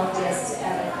and Liberal guest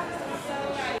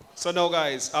Eric. So now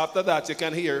guys, after that you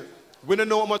can hear, we don't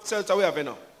know how much shelter we have, you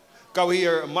know. Because we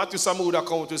hear Matthew Samuda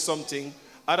come to something,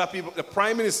 other people, the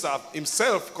Prime Minister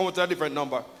himself come to a different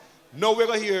number. Now we're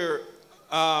going to hear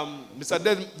Mr.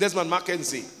 Desmond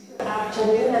Mackenzie.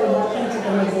 Actually, welcome to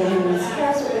the museums.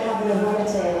 First, we have the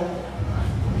bulletin.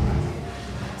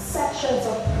 Sections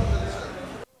of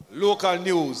local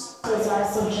news are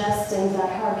suggesting that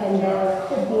Hurricane Barbados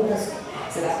could be the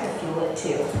so that could fuel it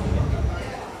too.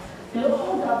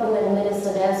 Local government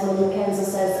minister Desmond Mackenzie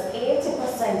says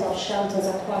 80% of shelters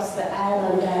across the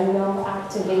island are now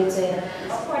activated.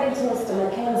 According to Mr.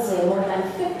 Mackenzie, more than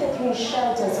 53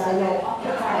 shelters are now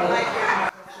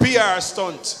occupied. PR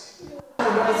stunt.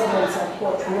 Residents of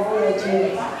Port Royal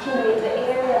to evacuate the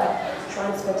area.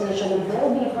 Transportation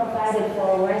will be provided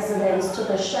for residents to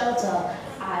the shelter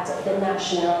at the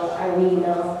National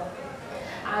Arena.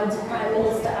 And Prime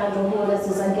Minister Andrew Holness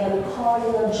is again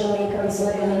calling on Jamaicans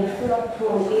living in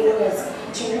flood-prone areas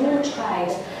to reach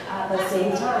height. At the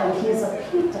same time, he's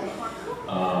appealed to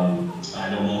I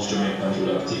know most Jamaicans would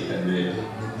have taken the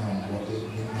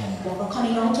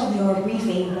coming out of your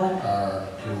briefing, what are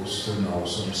close to now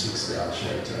some 60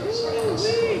 shelters across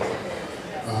the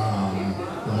country.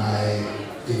 My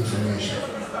information.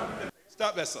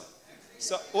 Stop there, sir.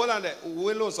 So hold on there.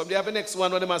 We'll know some. They have the next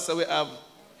one where the master we have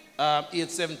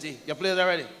 870. You played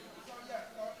already?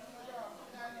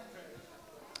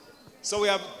 So we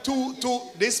have two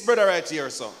this brother right here,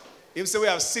 so. Him say we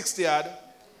have 60 yard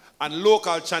and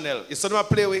local channel. You saw them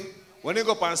play with? When you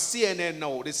go up on CNN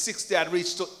now, the 60 had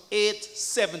reached to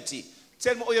 870.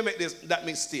 Tell me how you make that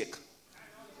mistake.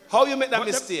 How you make that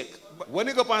mistake? When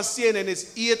you go up on CNN,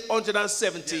 it's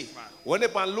 870. Yes, when you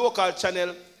go on local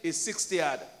channel, it's 60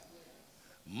 yard.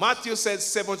 Matthew said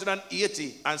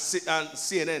 780 and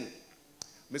CNN.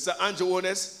 Mr. Andrew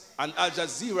Ones and Al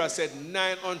Jazeera said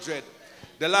 900.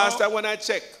 The last time when I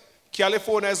checked,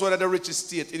 California is one of the richest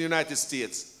states in the United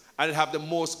States, and it have the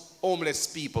most homeless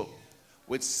people,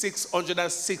 with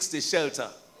 660 shelter.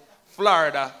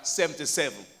 Florida,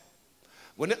 77.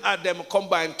 When you add them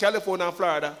combined, California and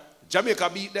Florida, Jamaica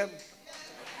beat them.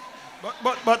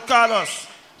 But Carlos.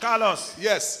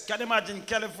 Yes. Can you imagine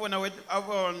California with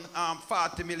around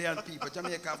 40 million people?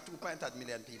 Jamaica have 2.8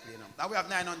 million people, you know. Now we have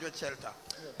 900 shelter.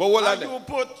 But what and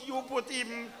you put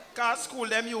even car school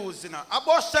them use, you know. A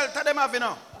bus shelter them have, you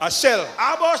know. A shell.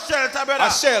 A bus shelter, brother.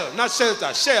 A shell, not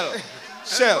shelter. Shell.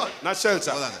 Shell, not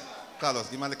shelter. Hold on. Carlos,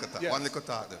 give me a little talk. Yes. One little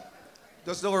talk there.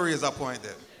 Just don't raise a point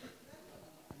there.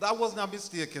 That wasn't a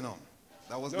mistake, you know.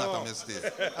 That was not a mistake.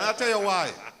 And I'll tell you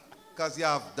why. Because you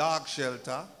have dog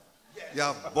shelter, you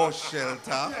have bush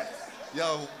shelter, you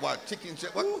have what, chicken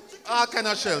shelter, all kind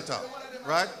of shelter,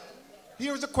 right?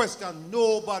 Here's a question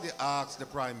nobody asks the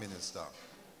Prime Minister.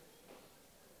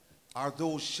 Are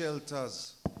those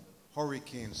shelters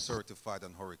hurricane certified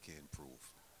and hurricane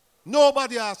proof?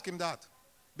 Nobody asks him that.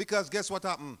 Because guess what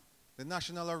happened? The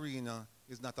National Arena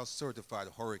is not a certified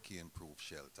hurricane-proof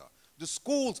shelter. The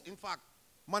schools, in fact,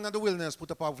 Man of the Wilderness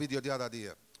put up a video the other day.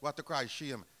 What to cry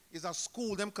shame. Is a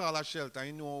school them call a shelter.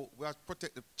 You know, we have to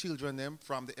protect the children them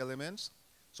from the elements.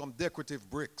 Some decorative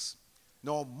bricks.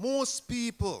 Now, most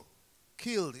people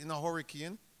killed in a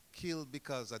hurricane, killed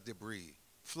because of debris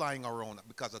flying around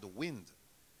because of the wind.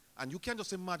 And you can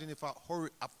just imagine if a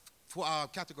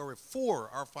category 4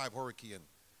 or 5 hurricane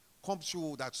comes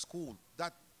through that school,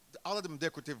 that all of them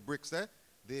decorative bricks there,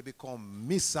 they become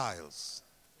missiles.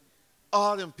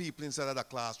 All them people inside of the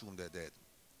classroom, they're dead.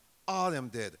 All them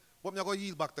dead. But I'm going to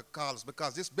yield back to Carlos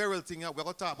because this burial thing, we're going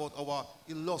to talk about our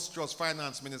illustrious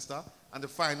finance minister and the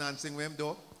financing we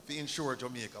do to insure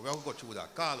Jamaica. We're going to go through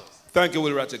that. Carlos. Thank you,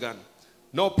 Will Rattigan.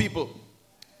 Now, people,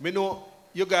 me know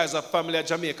you guys are family of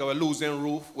Jamaica. We're losing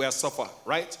roof, we are suffer,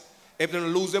 right? If they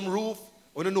lose them roof,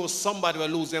 When you know somebody will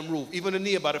lose them roof, even a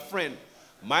neighbor, a friend.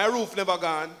 My roof never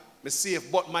gone, me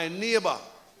safe, but my neighbor,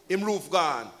 him roof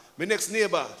gone. My next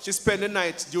neighbor, she spent the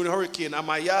night during the hurricane at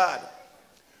my yard.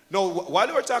 Now, while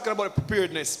we were talking about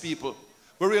preparedness, people,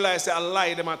 we realized that a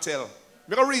lie them I tell.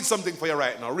 I'm going to read something for you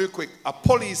right now, real quick. A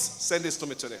police sent this to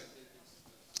me today.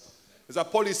 There's a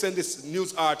police sent this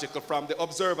news article from the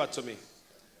Observer to me.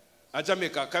 At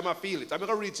Jamaica, come and feel it. I'm going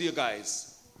to read to you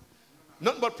guys.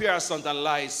 Nothing but PR stunt and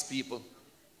lies, people.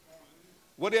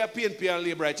 What they are PNP and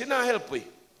labor right, you know help we.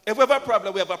 If we have a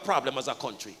problem, we have a problem as a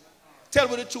country. Tell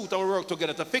me the truth and we work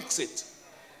together to fix it.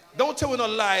 Don't tell me no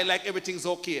lie like everything's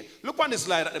okay. Look on this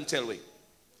lie that them tell we.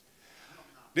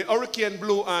 The hurricane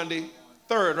blew on the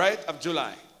 3rd, right, of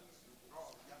July.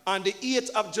 On the 8th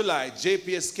of July,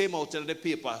 JPS came out in the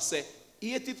paper, say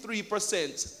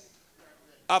 83%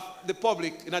 of the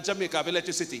public in Jamaica have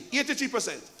electricity.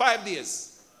 83%, 5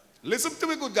 days. Listen to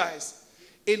me, good guys.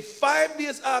 In 5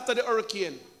 days after the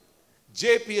hurricane,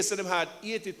 JPS said them had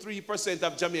 83%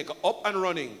 of Jamaica up and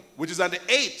running, which is on the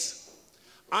 8th.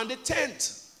 On the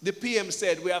 10th, the PM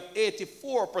said we have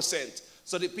 84%.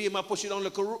 So the PM are pushing down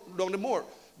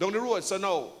the road. So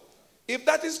now, if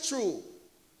that is true,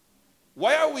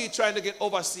 why are we trying to get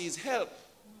overseas help?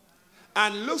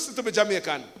 And listen to me,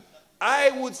 Jamaican. I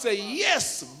would say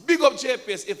yes, big up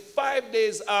JPS. If 5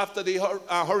 days after the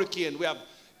hurricane, we have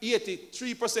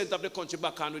 83% of the country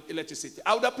back on with electricity,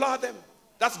 I would applaud them.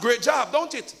 That's a great job,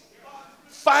 don't it?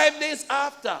 5 days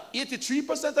after,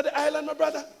 83% of the island, my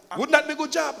brother. Wouldn't that be a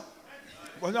good job?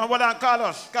 Well, now, what on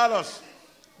Carlos,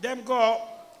 them go,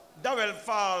 Dowell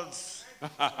Falls,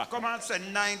 come and say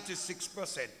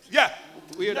 96%. Yeah,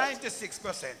 we hear that.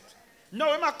 96%.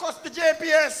 No, it might cost the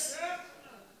JPS.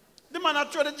 The man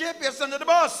that throw the JPS under the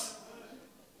bus.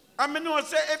 And me know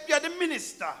say if you're the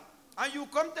minister and you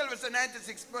come tell us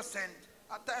 96%,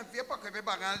 at time for you pack every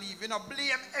bag and leave, you know,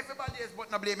 blame everybody else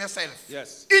but not blame yourself.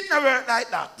 Yes. It never work like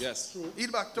that. Yes.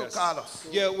 He'll back to Carlos.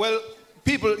 Yeah, well,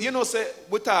 people, you know, say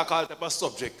we talk all type of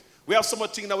subject. We have so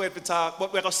much things that we have to talk,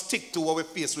 but we're going to stick to what we're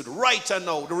faced with right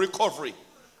now, the recovery.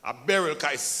 A burial,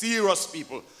 because it's serious,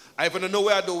 people. I even know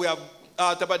where I do, we have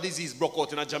all type of disease broke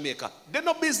out in Jamaica. They're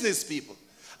not business people.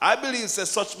 I believe that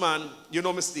such man, you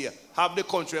know, Mr. have the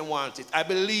country and want it. I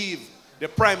believe the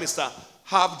Prime Minister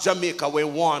have Jamaica where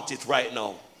we want it right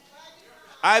now.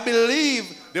 I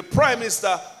believe the Prime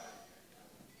Minister,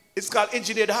 it's called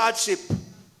engineered hardship.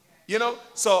 You know,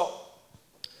 so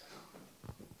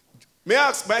may I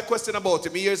ask my question about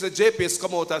him? Here's a JPS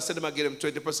come out and said them I give him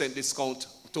 20% discount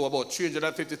to about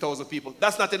 350,000 people.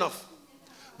 That's not enough.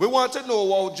 We want to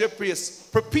know how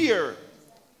JPS prepare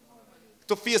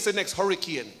to face the next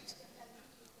hurricane.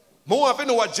 More often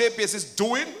know what JPS is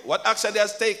doing, what action they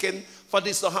has taken for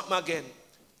this to happen again.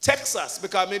 Texas,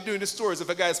 because I'm doing the stories, if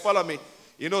you guys follow me,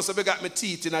 you know, so we got my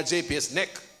teeth in a JPS neck.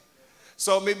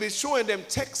 So maybe showing them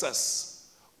Texas,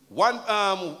 one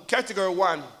category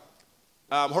 1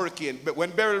 hurricane. But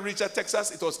when Beryl reached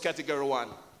Texas, it was category 1.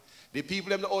 The people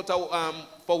them out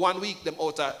for 1 week, them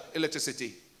out of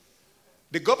electricity.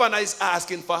 The governor is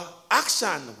asking for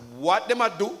action. What them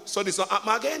do so this don't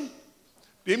happen again?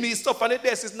 The mean stuff on the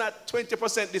desk is not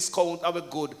 20% discount of a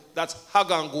good. That's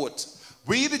hog and goat.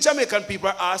 We, the Jamaican people,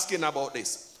 are asking about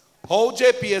this. How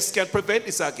JPS can prevent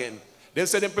this again? They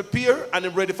said they prepare and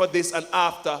they're ready for this and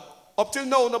after. Up till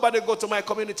now, nobody go to my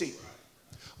community.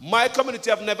 My community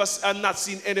have not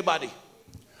seen anybody.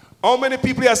 How many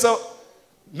people here say,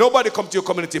 nobody come to your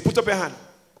community? Put up your hand.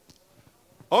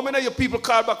 How many of your people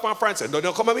call back from France and say, no, they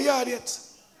don't come to my yard yet?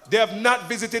 They have not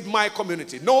visited my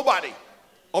community. Nobody.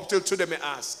 Up till today, me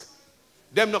ask.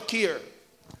 Them not care.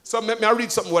 So may I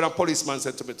read something what a policeman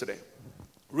said to me today.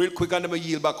 Real quick, and then I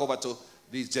yield back over to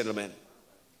these gentlemen.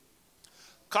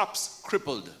 Cops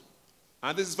crippled.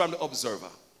 And this is from the Observer.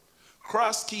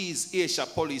 Cross Keys Asia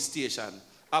Police Station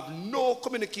have no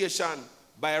communication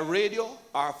by radio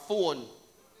or phone.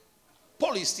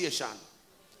 Police station.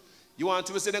 You want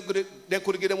to say they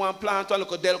could get them one plant to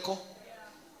look at Delco?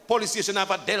 Police station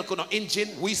have a Delco, no engine.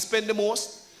 We spend the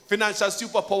most. Financial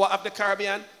superpower of the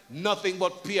Caribbean, nothing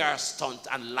but PR stunt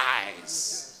and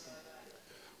lies.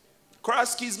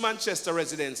 Cross Keys Manchester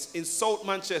residents in South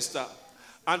Manchester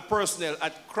and personnel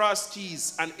at Cross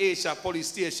Keys and Asia Police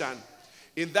Station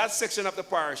in that section of the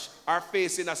parish are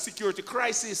facing a security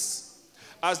crisis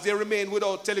as they remain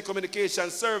without telecommunication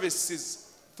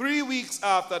services 3 weeks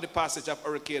after the passage of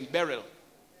Hurricane Beryl.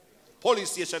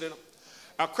 Police station,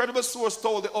 a credible source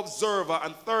told the Observer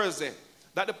on Thursday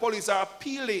that the police are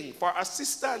appealing for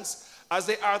assistance as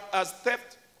they have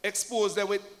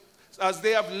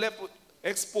left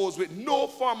exposed with no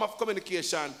form of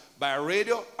communication by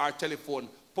radio or telephone.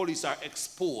 Police are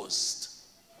exposed.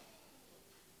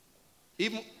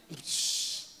 Even,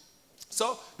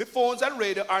 so the phones and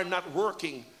radio are not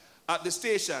working at the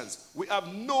stations. We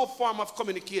have no form of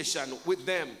communication with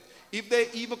them. If they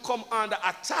even come under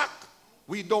attack,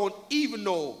 we don't even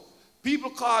know.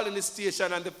 People call in the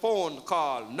station and the phone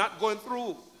call not going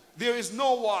through. There is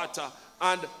no water,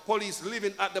 and police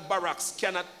living at the barracks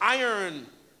cannot iron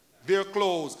their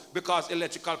clothes because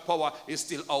electrical power is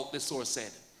still out, the source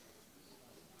said.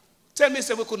 Tell me,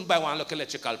 say we couldn't buy one local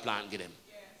electrical plant, get them.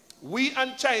 We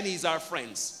and Chinese are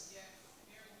friends.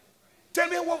 Tell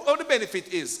me what the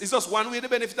benefit is. It's just one way the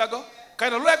benefit I go.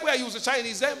 Kind of like we are using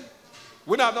Chinese them.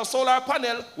 We don't have no solar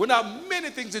panel. We don't have many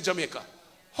things in Jamaica.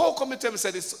 How come you tell me say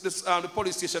the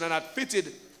police station are not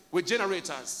fitted with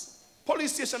generators?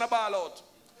 Police station are ball out.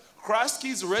 Cross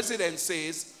Keys resident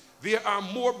says there are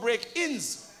more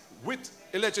break-ins with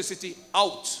electricity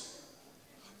out.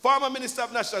 Former Minister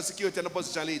of National Security and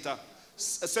Opposition leader,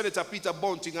 Senator Peter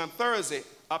Bunting, on Thursday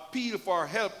appealed for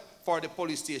help for the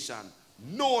police station.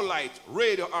 No light,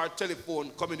 radio or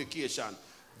telephone communication.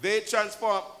 They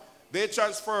transferred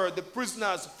the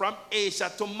prisoners from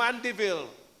Asia to Mandeville.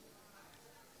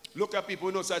 Look at people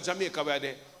who know Jamaica, where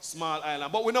the small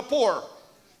island. But we're not poor.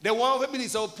 They want to be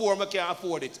so poor, we can't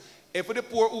afford it. If we're the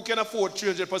poor, who can afford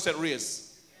 300%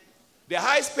 raise? The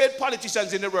highest paid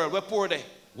politicians in the world, we're poor there.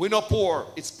 We're not poor,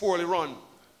 it's poorly run.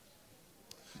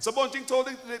 So Bunting told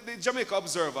the Jamaica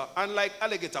Observer, unlike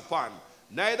Alligator Pond,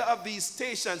 neither of these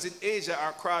stations in Asia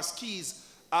or Cross Keys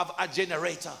have a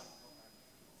generator.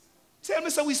 Tell me,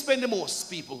 so we spend the most,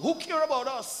 people. Who care about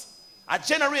us? A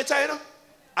generator, you know?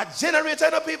 A generator,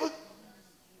 you know, people?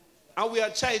 And we are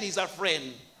Chinese, our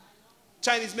friend.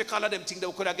 Chinese make all of them think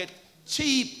they could get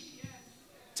cheap.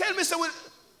 Tell me, so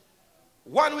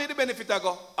one way the benefit I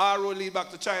go, our road lead back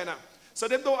to China. So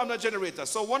them don't have no generator.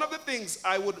 So one of the things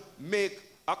I would make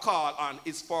a call on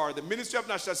is for the Ministry of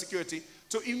National Security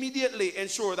to immediately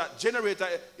ensure that generator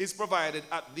is provided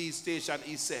at these stations,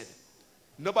 he said.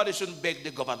 Nobody shouldn't beg the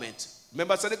government.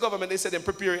 Remember, so the government, they said they're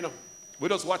preparing, you know. We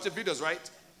just watch the videos, right?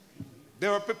 They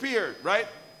were prepared, right?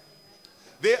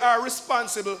 They are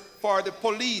responsible for the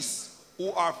police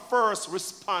who are first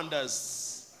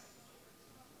responders.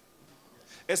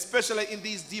 Especially in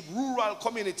these deep rural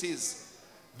communities.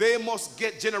 They must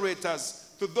get generators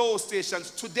to those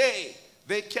stations today.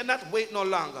 They cannot wait no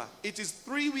longer. It is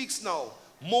 3 weeks now.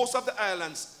 Most of the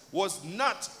islands was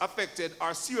not affected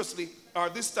or seriously, or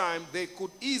this time they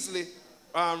could easily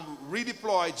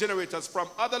redeploy generators from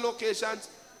other locations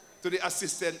to the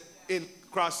assistant in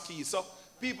Cross Keys. So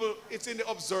people, it's in the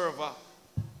Observer.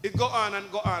 It go on,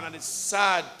 and it's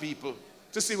sad, people,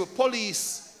 to see with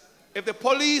police. If the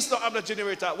police don't have the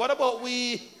generator, what about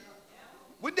we?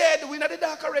 We're dead. We're in the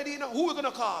dark already. You know? Who are we going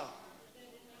to call?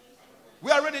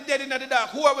 We're already dead in the dark.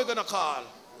 Who are we going to call?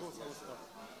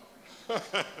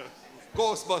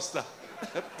 Ghostbuster.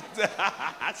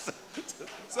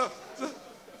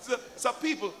 so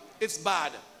people, it's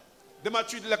bad. They might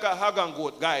treat it like a hog and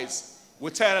goat, guys.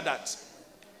 We're tired of that.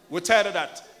 We're tired of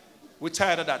that. We're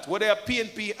tired of that. Whether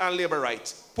PNP and labor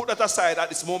right, put that aside at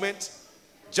this moment.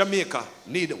 Jamaica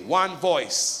need one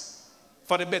voice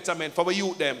for the betterment, for the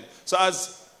youth them. So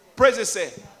as President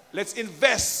said, let's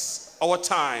invest our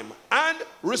time and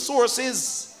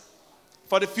resources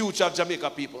for the future of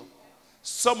Jamaica people.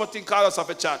 Something call us off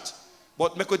a chat,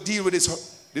 but we could deal with this.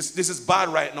 This is bad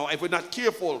right now. If we're not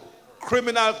careful,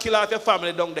 criminal kill out your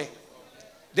family down there.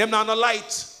 Them not no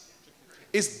light.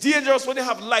 It's dangerous when you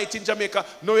have light in Jamaica.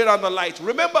 No, you don't have no light.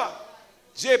 Remember,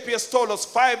 JPS told us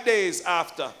 5 days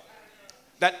after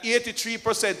that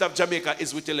 83% of Jamaica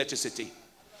is with electricity.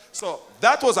 So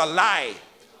that was a lie.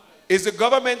 Is the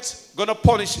government going to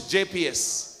punish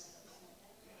JPS?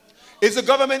 Is the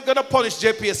government going to punish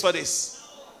JPS for this?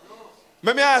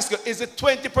 Let me ask you, is it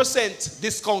 20%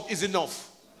 discount is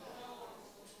enough?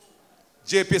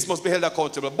 JPS must be held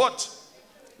accountable. But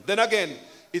then again,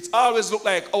 it's always looked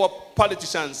like our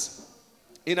politicians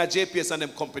in a JPS and them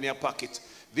company a pocket.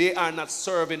 They are not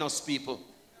serving us people.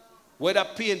 Whether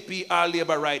PNP or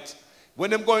labor right.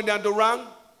 When them going down the wrong,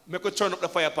 make us turn up the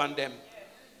fire upon them.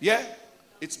 Yeah?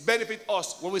 It's benefit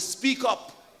us when we speak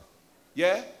up.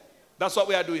 Yeah? That's what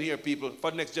we are doing here, people, for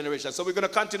the next generation. So we're going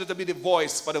to continue to be the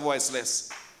voice for the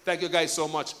voiceless. Thank you guys so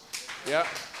much. Yeah?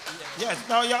 Yes,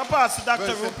 now you're past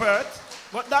Dr. Rupert.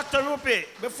 But Dr. Rupert,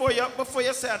 before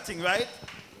you say a thing, right?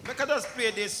 Make us just play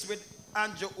this with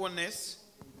Andrew Ones.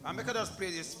 And make us just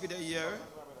play this with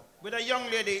a young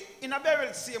lady in a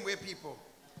very same way, people.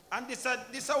 And this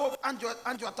how Andrew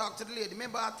talked to the lady.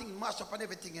 Remember, I think mash up and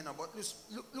everything, you know. But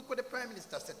look what the Prime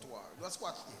Minister said to her. Let's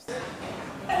watch this.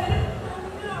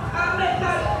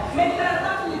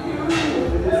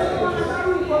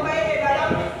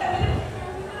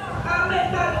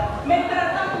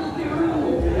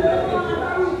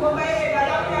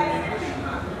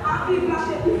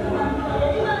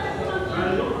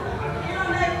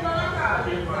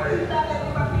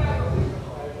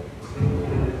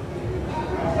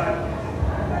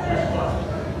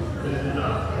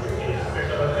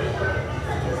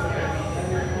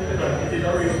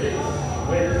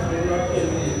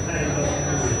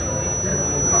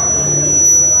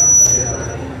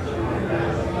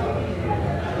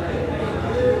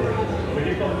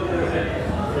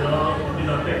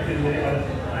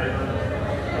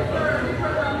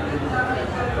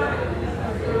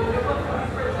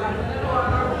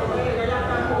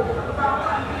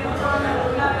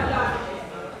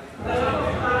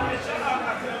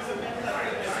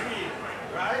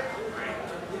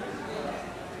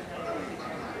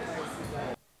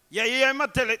 Yeah,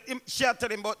 yeah, she tell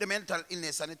him about the mental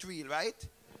illness and it's real, right?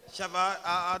 She have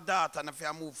a daughter and if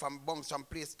you move from bunks from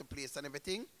place to place and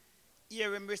everything.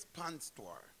 Hear him response to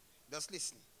her. Just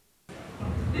listen.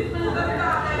 This is the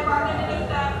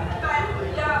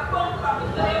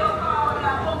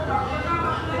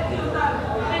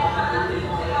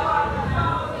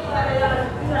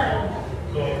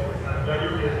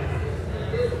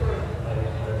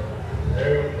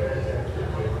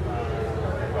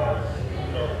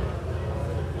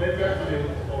when we are doing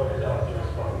our disaster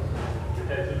response, we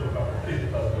tend to look at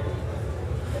physical things,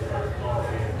 like our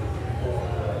snorting,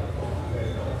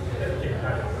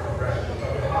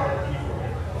 people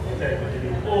tend to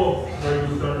believe, oh, we're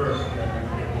using diversity and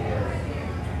we get more.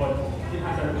 But it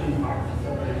has an impact.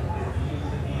 Somebody is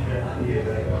even here,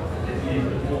 it's even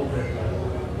the movement,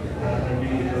 and we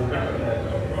need to recognize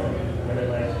our problem.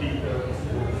 Whenever I speak to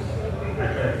schools, I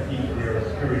try to keep their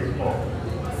spirits up.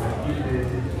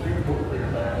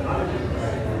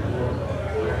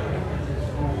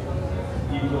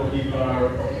 Even though people are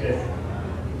upset,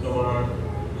 some are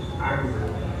angry,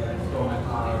 some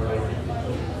are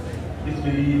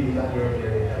disbelieving that we're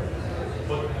getting help.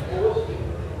 But most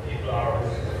people are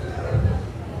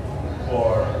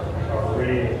for our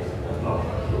raise of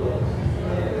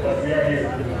what we are here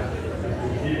to do is to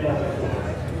give that support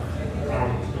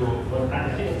and to, but at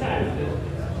the same time, to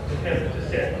help to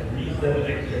set reasonable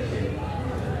expectations.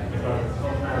 Because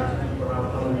sometimes people have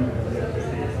unreasonable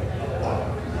expectations of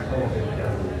what someone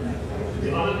can do. The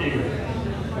other thing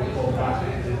will come back to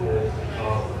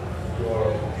your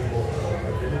emotional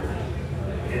ability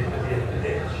is to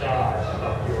take charge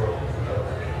of your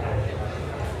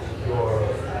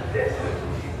destiny,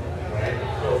 right?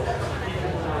 So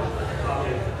people have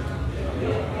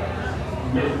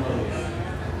mentally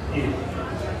ill.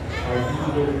 Are you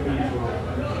the people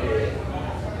who say,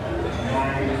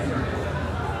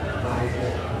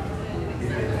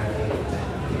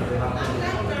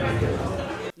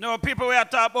 no, people we are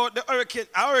talking about the hurricane.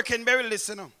 A hurricane very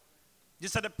listen.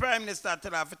 This is the Prime Minister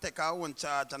tell us to take our own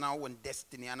charge and our own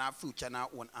destiny and our future and our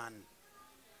own hand.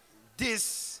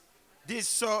 This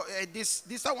is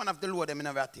one of the Lord them in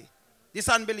a vati. This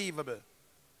is unbelievable.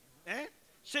 Eh?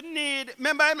 Should need,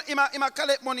 remember him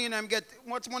collect money and him get, how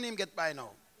much money him get by now?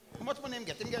 How much money him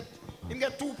get? Him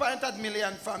get 2.8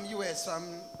 million from US, from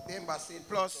the embassy,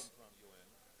 plus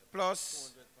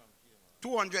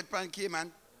 200 from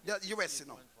Cayman, the US, you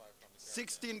know.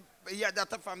 16, yeah,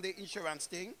 that from the insurance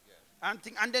thing. And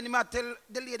then he might tell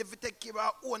the lady to take care of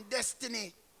her own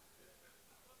destiny.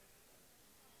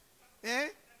 Eh?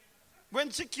 When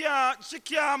she can't,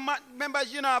 remember,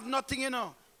 you know, have nothing, you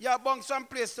know. You are bound from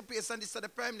place to place, and this is the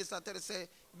Prime Minister tell you, say,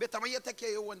 better when you take care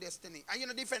of your own destiny. And you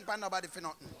know, different from nobody for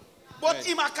nothing. But right.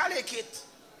 He might collect it,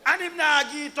 and him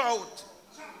not give it out.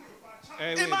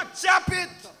 Hey, he might chop it.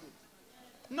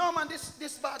 No, man,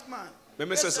 this bad man.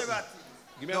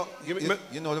 You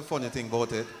know the funny thing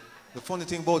about it? The funny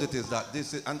thing about it is that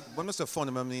this is, and when I say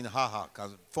funny, I mean haha,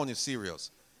 because funny is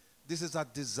serious. This is a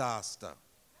disaster.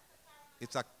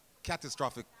 It's a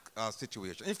catastrophic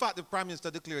situation. In fact, the Prime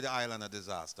Minister declared the island a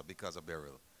disaster because of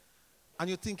Beryl. And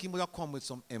you think he would have come with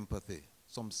some empathy,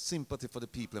 some sympathy for the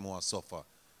people who are suffer.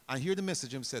 And hear the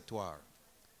message him said to her.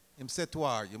 Him said to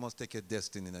her, you must take your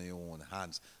destiny in your own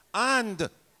hands. And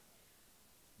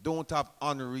don't have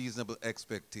unreasonable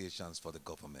expectations for the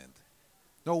government.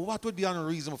 Now, what would be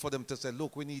unreasonable for them to say,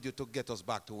 look, we need you to get us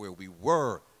back to where we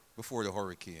were before the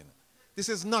hurricane? This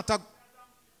is not a...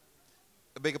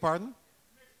 Beg your pardon?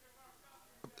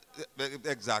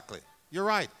 Exactly. You're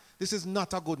right. This is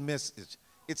not a good message.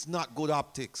 It's not good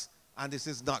optics. And this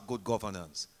is not good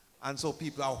governance. And so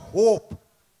people, I hope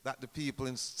that the people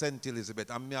in St. Elizabeth,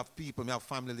 and me have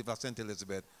family live at St.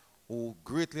 Elizabeth who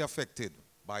greatly affected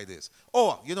by this.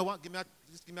 Oh, you know what?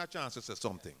 Just give me a chance to say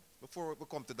something before we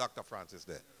come to Dr. Francis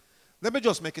there. Let me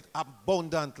just make it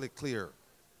abundantly clear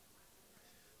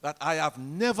that I have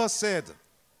never said,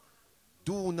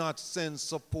 do not send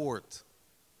support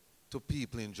to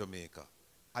people in Jamaica.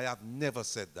 I have never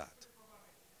said that.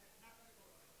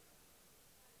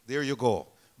 There you go.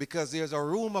 Because there's a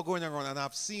rumor going around, and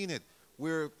I've seen it,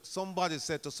 where somebody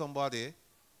said to somebody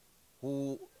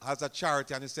who has a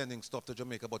charity and is sending stuff to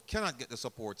Jamaica but cannot get the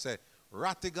support, say,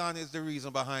 Rattigan is the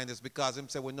reason behind this because him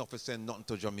say we're not to send nothing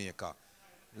to Jamaica.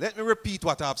 Let me repeat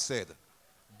what I've said.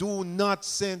 Do not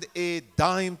send a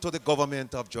dime to the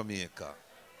government of Jamaica.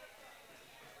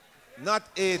 Not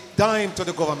a dime to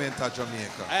the government of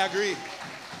Jamaica. I agree.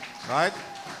 Right?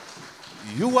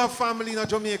 You have family in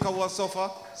Jamaica who suffer,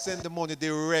 send the money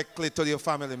directly to your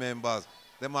family members.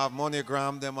 Them have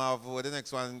MoneyGram, them have the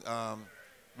next one,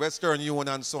 Western Union,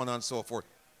 and so on and so forth.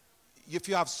 if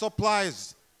you have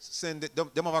supplies, send it.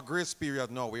 Them have a grace period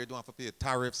now where you don't have to pay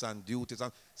tariffs and duties,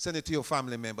 and send it to your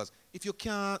family members. If you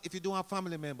can't, if you don't have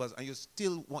family members and you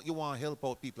still want to help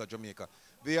out people of Jamaica,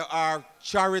 there are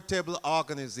charitable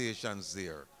organizations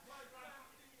there.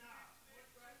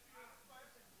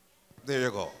 There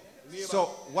you go. So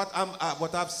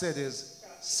what I've said is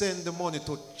send the money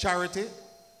to charity,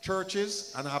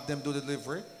 churches, and have them do the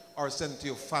delivery, or send it to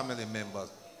your family members.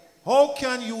 How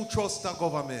can you trust the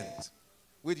government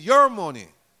with your money?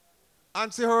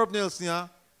 And see Herb Nelson here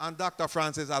and Dr.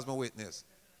 Francis as my witness.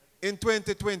 In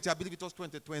 2020, I believe it was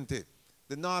 2020,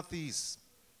 the Northeast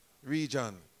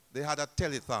region, they had a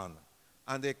telethon,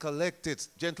 and they collected,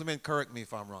 gentlemen, correct me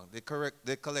if I'm wrong,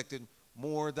 they collected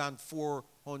more than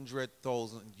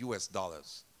 400,000 US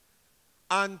dollars.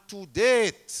 And to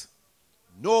date,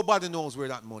 nobody knows where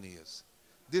that money is.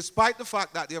 Despite the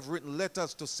fact that they have written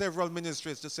letters to several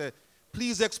ministries to say,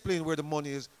 please explain where the money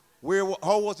is,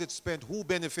 how was it spent, who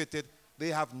benefited, they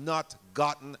have not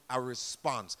gotten a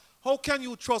response. How can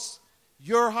you trust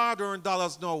your hard-earned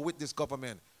dollars now with this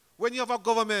government? When you have a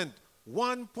government,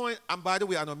 and by the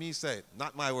way, I know me say it,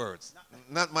 not my words,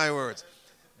 not my words.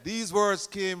 These words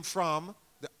came from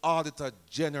the Auditor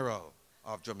General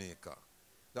of Jamaica.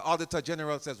 The Auditor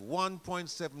General says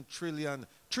 1.7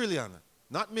 trillion,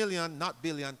 not million, not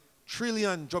billion,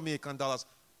 trillion Jamaican dollars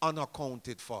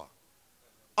unaccounted for.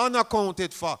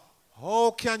 Unaccounted for.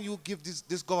 How can you give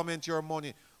this government your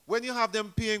money when you have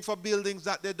them paying for buildings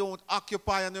that they don't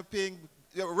occupy and they're paying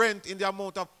rent in the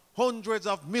amount of hundreds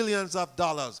of millions of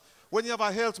dollars? When you have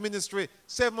a health ministry,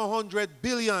 700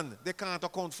 billion, they can't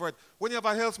account for it. When you have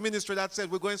a health ministry that says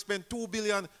we're going to spend 2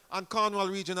 billion on Cornwall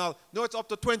Regional, now it's up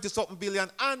to 20-something billion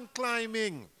and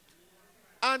climbing.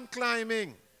 And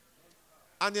climbing.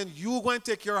 And then you going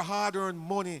to take your hard-earned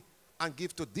money and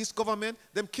give to this government?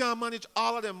 Them can't manage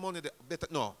all of them money.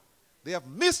 No. They have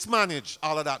mismanaged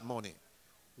all of that money.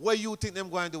 What do you think them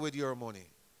going to do with your money?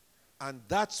 And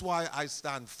that's why I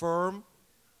stand firm,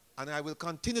 and I will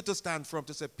continue to stand firm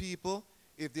to say, people,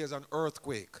 if there's an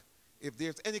earthquake, if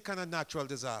there's any kind of natural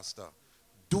disaster,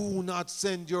 do not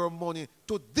send your money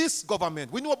to this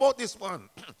government. We know about this one.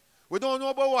 We don't know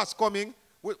about what's coming,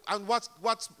 and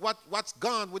what's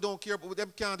gone, we don't care, but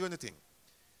them can't do anything.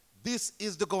 This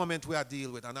is the government we are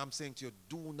dealing with, and I'm saying to you,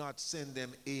 do not send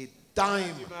them a dime.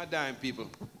 Not even a dime, people.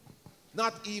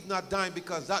 Not even a dime,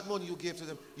 because that money you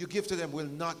give to them will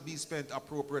not be spent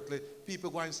appropriately.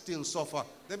 People going to still suffer.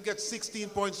 Them get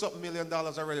 16-point-something million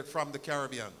already from the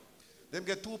Caribbean. Them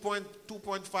get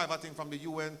 2.5, I think, from the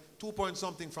UN,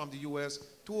 2-point-something from the US,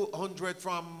 200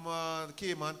 from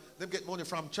Cayman. Them get money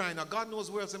from China. God knows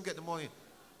where else them get the money.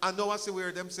 And now I see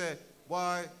where them say,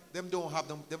 why them don't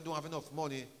have enough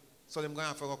money, so them going to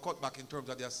have to cut back in terms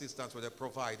of the assistance where they're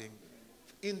providing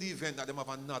in the event that they have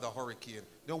another hurricane.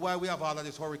 Then why we have all of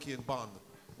this hurricane bond?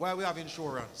 Why we have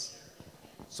insurance?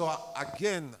 So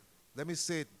again, let me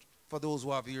say it for those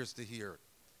who have ears to hear.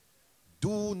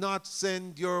 Do not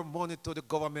send your money to the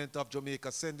government of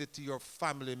Jamaica. Send it to your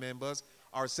family members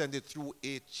or send it through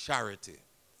a charity.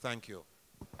 Thank you.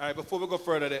 All right, before we go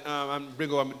further, and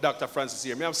bring over Dr. Francis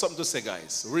here, I have something to say,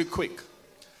 guys, real quick.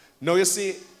 Now, you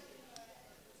see,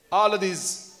 all of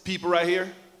these people right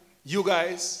here, you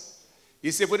guys,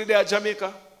 you see, if we did there at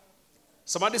Jamaica,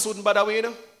 some of this wouldn't bother we, you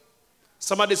know?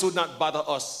 Some of this would not bother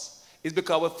us. It's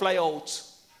because we fly out.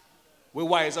 We're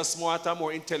wiser, smarter,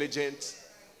 more intelligent.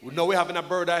 We know we're having a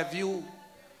bird's eye view.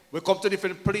 We come to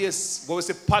different places where we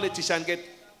see politicians get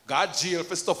got jail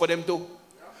for stuff for them do.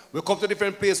 We come to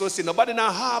different places where we see nobody in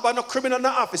a harbor, no criminal in the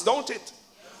office, don't it?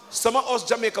 Some of us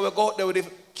Jamaica will go out there with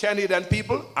the Canadian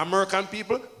people, American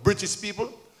people, British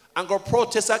people, and go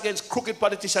protest against crooked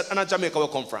politicians, and Jamaica will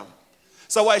come from.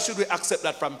 So why should we accept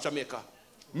that from Jamaica?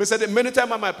 I said it many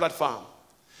times on my platform.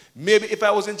 Maybe if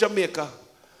I was in Jamaica,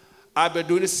 I'd be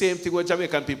doing the same thing what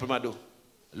Jamaican people might do.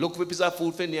 Look for a piece of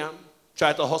food for them,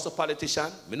 try to hustle politician.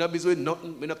 Me not busy with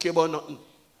nothing, me not care about nothing.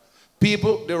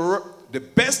 People, the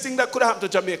best thing that could happen to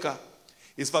Jamaica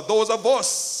is for those of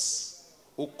us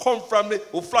who come from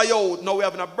who fly out, now we're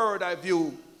having a bird's eye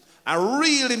view, and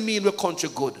really mean the country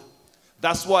good.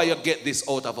 That's why you get this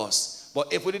out of us.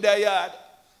 But if we did that yard,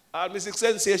 I'll miss a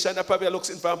sensation that probably looks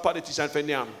in for a politician for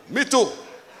them. Me too.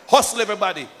 Hustle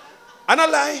everybody. And I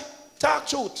lie, talk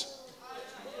truth.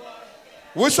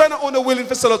 Which one are you willing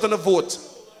to sell out on the vote?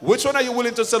 Which one are you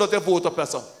willing to sell out the vote up,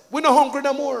 person? We're not hungry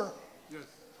no more. Yes.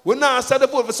 We're not sell the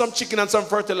vote for some chicken and some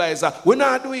fertilizer. We're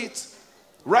not do it.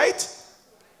 Right?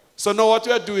 So now what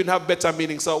we are doing have better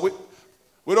meaning. So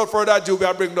without further ado, we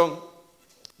are bring down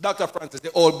Dr. Francis,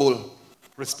 the old bull.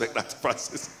 Respect Dr.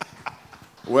 Francis.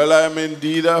 Well, I am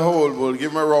indeed a whole bull.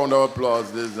 Give me a round of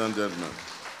applause, ladies and gentlemen.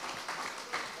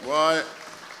 Why,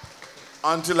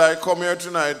 until I come here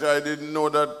tonight, I didn't know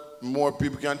that more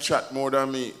people can chat more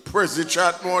than me. Prezi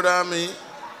chat more than me.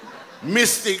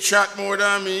 Mystic chat more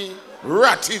than me.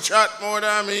 Ratty chat more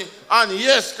than me. And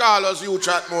yes, Carlos, you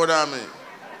chat more than me.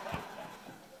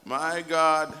 My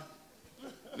God.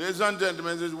 Ladies and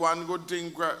gentlemen, there's one good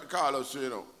thing, Carlos, you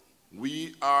know.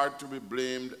 We are to be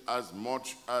blamed as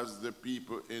much as the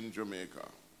people in Jamaica.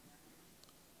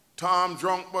 Tom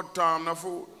drunk, but Tom no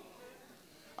fool.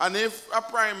 And if a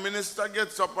prime minister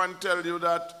gets up and tells you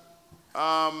that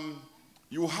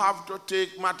you have to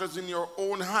take matters in your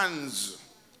own hands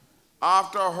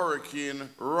after a hurricane,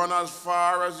 run as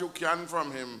far as you can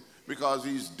from him because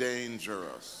he's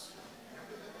dangerous.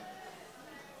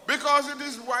 Because it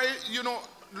is why, you know,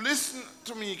 listen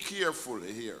to me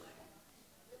carefully here.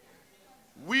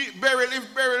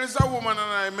 If Beryl is a woman and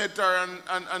I met her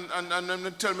and they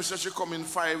tell me she come in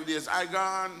 5 days, I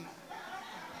gone.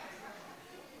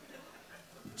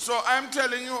 So I'm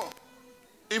telling you,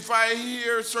 if I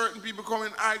hear certain people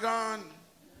coming, I gone.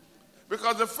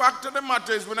 Because the fact of the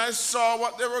matter is when I saw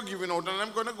what they were giving out, and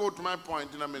I'm going to go to my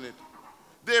point in a minute,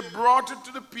 they brought it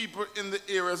to the people in the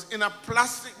areas in a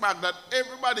plastic bag that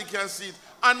everybody can see it,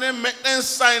 and they make them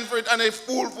sign for it, and they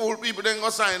fool people, then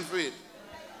go sign for it.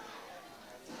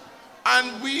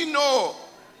 And we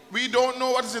don't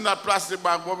know what's in that plastic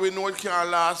bag, but we know it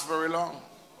can't last very long.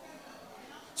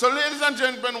 So ladies and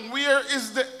gentlemen, where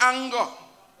is the anger?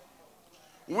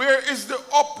 Where is the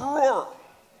uproar?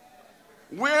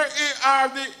 Where are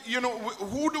the, you know,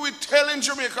 who do we tell in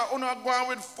Jamaica, oh, not going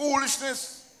with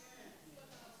foolishness?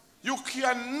 You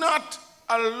cannot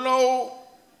allow,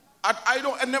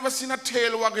 I've never seen a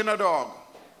tail wagging a dog.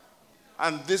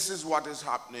 And this is what is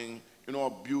happening in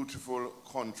our beautiful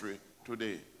country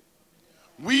today.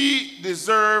 We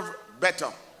deserve better.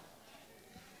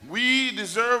 We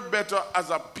deserve better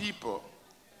as a people.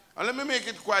 And let me make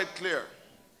it quite clear.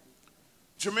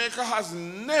 Jamaica has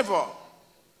never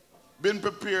been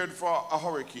prepared for a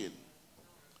hurricane.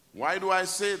 Why do I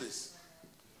say this?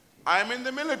 I'm in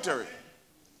the military.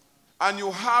 And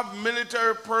you have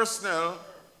military personnel,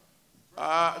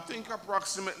 I think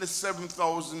approximately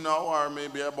 7,000 now, or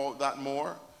maybe about that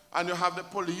more. And you have the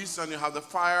police, and you have the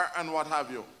fire, and what have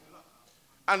you.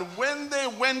 And when they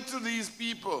went to these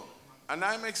people, and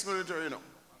I'm ex-military, you know,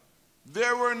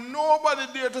 there were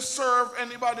nobody there to serve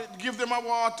anybody, give them a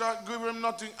water, give them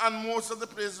nothing, and most of the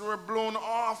places were blown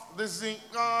off, the zinc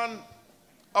gone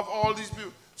of all these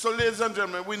people. So ladies and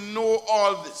gentlemen, we know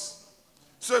all this.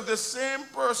 So if the same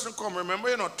person come, remember,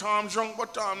 you know, Tom drunk,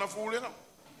 but Tom no fool, you know.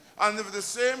 And if the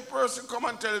same person come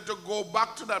and tell you to go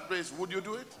back to that place, would you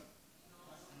do it?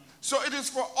 So it is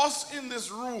for us in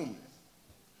this room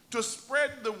to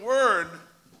spread the word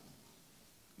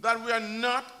that we are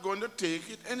not going to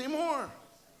take it anymore.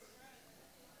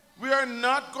 We are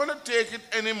not going to take it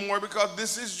anymore because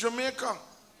this is Jamaica.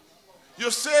 You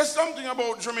say something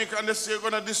about Jamaica and they say you're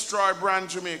going to destroy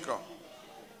brand Jamaica.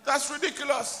 That's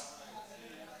ridiculous.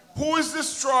 Who is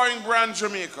destroying brand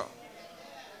Jamaica?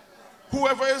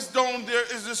 Whoever is down there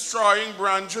is destroying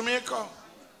brand Jamaica.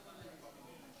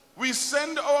 We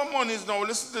send our monies now,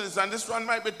 listen to this, and this one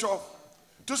might be tough,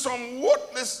 to some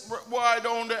worthless boy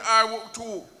down there,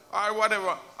 or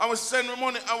whatever, and we send them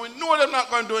money, and we know they're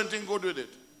not going to do anything good with it.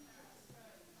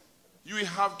 You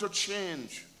have to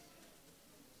change.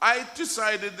 I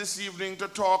decided this evening to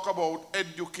talk about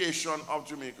education of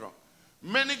Jamaica.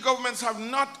 Many governments have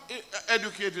not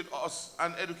educated us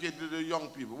and educated the young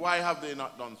people. Why have they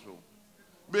not done so?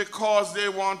 Because they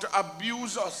want to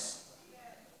abuse us.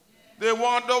 They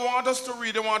want us to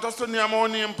read, they want us to name our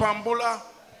name Pambula.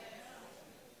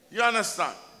 You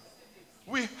understand?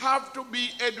 We have to be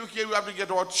educated, we have to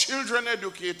get our children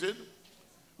educated,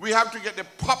 we have to get the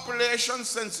population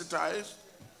sensitized,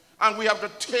 and we have to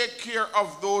take care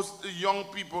of those young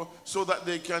people so that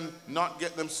they can not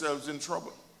get themselves in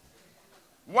trouble.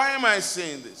 Why am I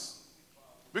saying this?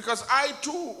 Because I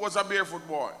too was a barefoot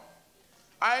boy.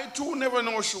 I too never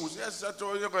know shoes. Yes, I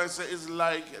told you, you're going to say it's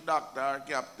like a doctor or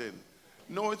captain.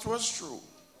 No, it was true.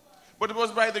 But it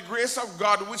was by the grace of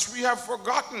God which we have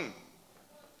forgotten.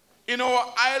 In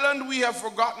our island, we have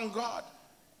forgotten God.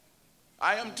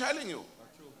 I am telling you.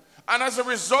 And as a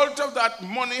result of that,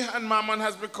 money and mammon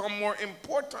has become more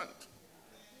important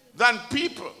than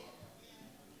people.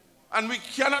 And we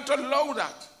cannot allow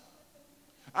that.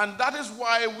 And that is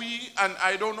why we, and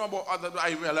I don't know about others,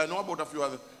 I know about a few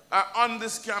others, are on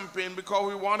this campaign because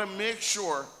we want to make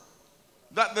sure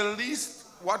that the least,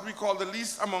 what we call the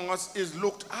least among us, is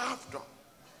looked after,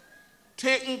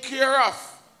 taken care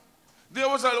of. There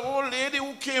was an old lady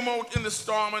who came out in the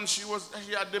storm and she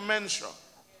had dementia.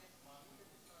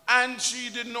 And she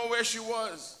didn't know where she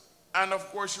was. And of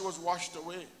course she was washed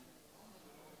away.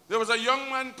 There was a young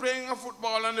man playing a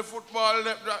football and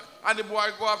the boy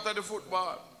go after the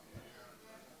football.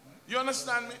 You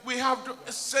understand me? We have to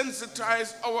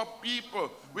sensitize our people.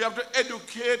 We have to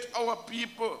educate our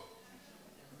people.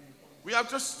 We have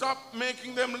to stop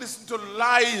making them listen to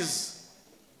lies.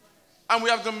 And we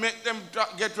have to make them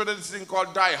get rid of this thing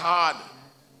called die hard.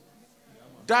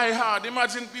 Die hard.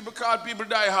 Imagine people call people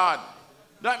die hard.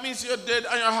 That means you're dead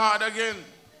and you're hard again.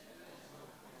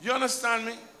 You understand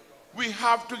me? We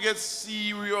have to get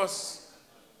serious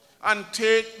and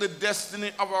take the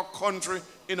destiny of our country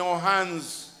in our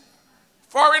hands.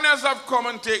 Foreigners have come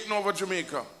and taken over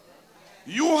Jamaica.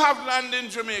 You have land in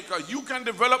Jamaica. You can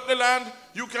develop the land,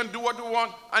 you can do what you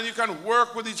want, and you can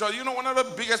work with each other. You know, one of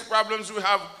the biggest problems we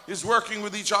have is working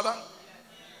with each other.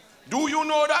 Do you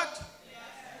know that?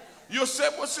 You say,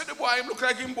 but see the boy, him look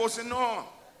like him bossing. No.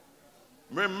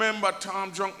 Remember,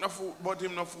 Tom drunk no food, but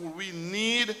him no food. We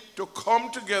need to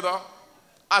come together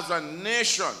as a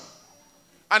nation.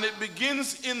 And it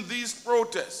begins in these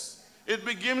protests. It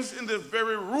begins in the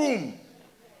very room.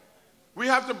 We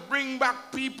have to bring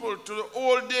back people to the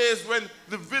old days when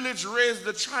the village raised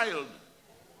the child.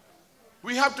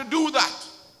 We have to do that.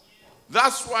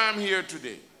 That's why I'm here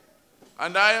today.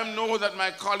 And I know that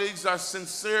my colleagues are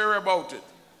sincere about it.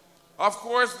 Of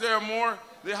course, they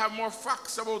have more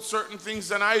facts about certain things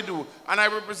than I do. And I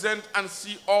represent and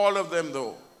see all of them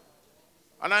though.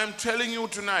 And I'm telling you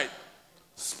tonight,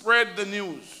 spread the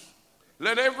news.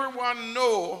 Let everyone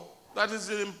know that it's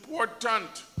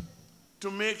important to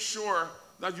make sure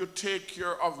that you take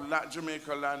care of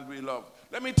Jamaica land we love.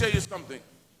 Let me tell you something.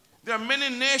 There are many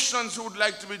nations who would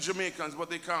like to be Jamaicans, but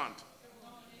they can't.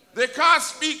 They can't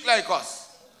speak like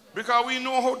us because we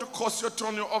know how to cuss you,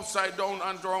 turn you upside down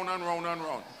and round and round and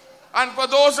round. And for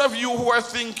those of you who are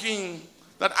thinking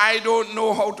that I don't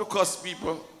know how to cuss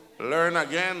people, learn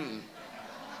again.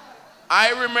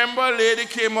 I remember a lady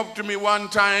came up to me one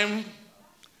time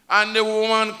and the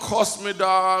woman cussed me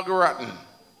dog rotten.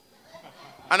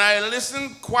 And I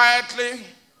listened quietly,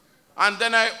 and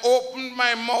then I opened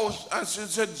my mouth, and she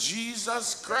said,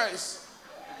 Jesus Christ,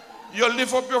 you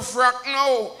lift up your frock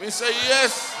now? Me say,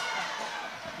 yes.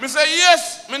 Me say,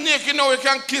 yes, me naked now, you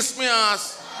can kiss me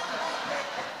ass.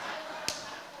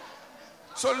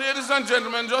 So ladies and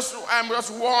gentlemen, I'm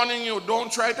just warning you, don't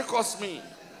try to cuss me.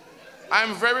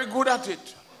 I'm very good at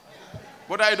it,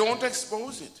 but I don't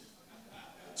expose it.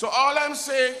 So all I'm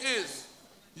saying is,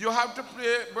 you have to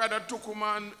play Brother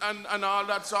Tukuma and all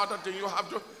that sort of thing. You have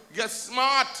to get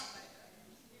smart.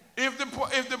 If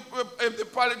the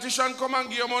politician come and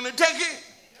give you money, take it.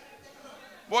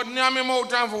 But name him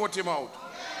out and vote him out.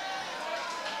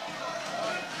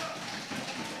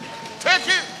 Take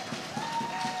it.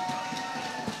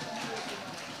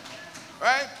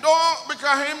 Right? Don't,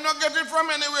 because him not get it from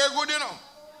anywhere good, you know.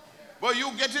 But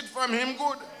you get it from him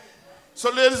good.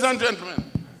 So ladies and gentlemen,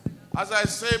 as I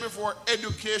say before,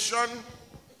 education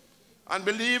and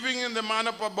believing in the man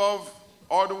up above,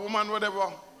 or the woman,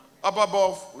 whatever, up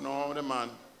above, no, the man,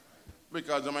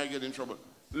 because I might get in trouble.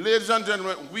 Ladies and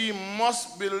gentlemen, we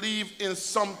must believe in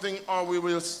something or we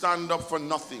will stand up for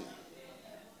nothing.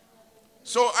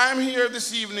 So I'm here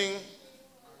this evening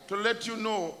to let you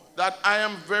know that I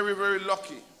am very, very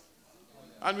lucky.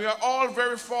 And we are all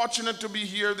very fortunate to be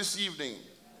here this evening.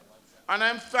 And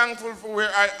I'm thankful for where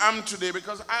I am today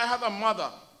because I have a mother.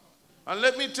 And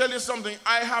let me tell you something,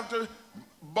 I have to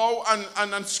bow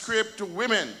and scrape to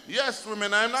women. Yes,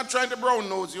 women, I'm not trying to brown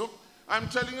nose you. I'm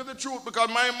telling you the truth because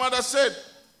my mother said,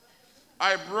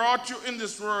 I brought you in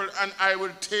this world and I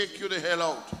will take you the hell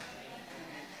out.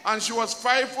 And she was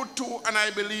 5'2" and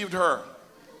I believed her.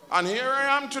 And here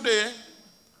I am today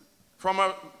from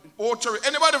a Orchard.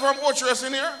 Anybody from Orchard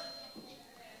in here?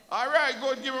 All right,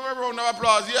 good. Give him a round of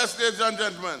applause. Yes, ladies and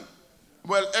gentlemen.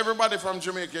 Well, everybody from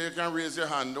Jamaica, you can raise your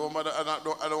hand. I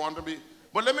don't want to be.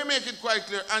 But let me make it quite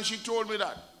clear. And she told me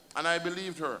that. And I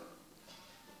believed her.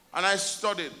 And I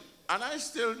studied. And I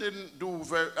still didn't do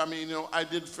I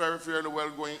did very fairly well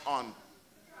going on.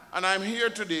 And I'm here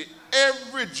today.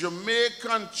 Every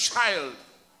Jamaican child,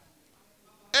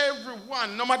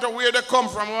 everyone, no matter where they come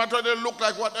from, no matter what they look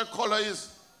like, what their color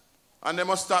is, and they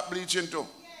must stop bleaching too.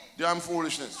 Damn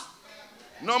foolishness.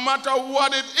 No matter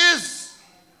what it is,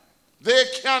 they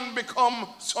can become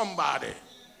somebody.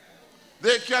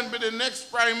 They can be the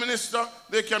next prime minister.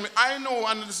 They can be, I know,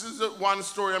 and this is the one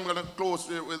story I'm going to close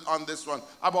with on this one,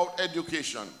 about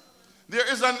education. There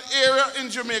is an area in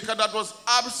Jamaica that was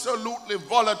absolutely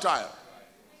volatile.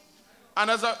 And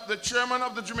as the chairman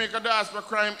of the Jamaica Diaspora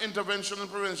Crime Intervention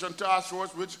and Prevention Task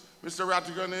Force, which Mr.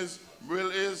 Rattigan is,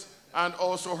 Will is, and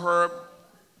also Herb,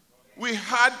 we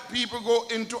had people go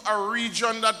into a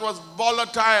region that was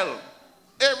volatile.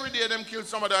 Every day them kill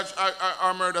somebody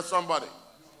or murder somebody.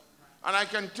 And I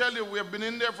can tell you, we have been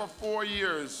in there for 4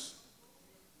 years.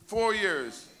 4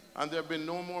 years, and there have been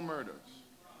no more murders.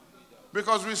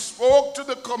 Because we spoke to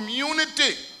the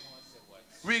community.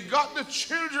 We got the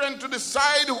children to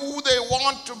decide who they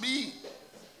want to be.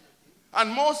 And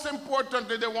most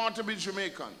importantly, they want to be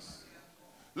Jamaicans.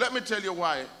 Let me tell you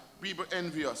why people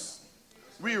envy us.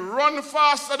 We run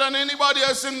faster than anybody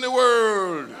else in the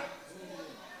world.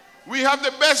 We have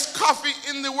the best coffee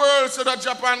in the world so that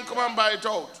Japan come and buy it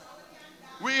out.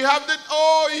 We have the,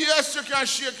 oh yes, you can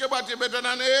shake your body better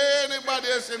than anybody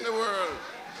else in the world.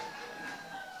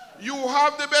 You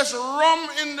have the best rum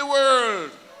in the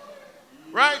world,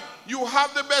 right? You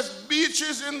have the best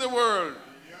beaches in the world.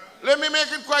 Let me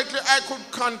make it quite clear, I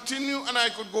could continue and I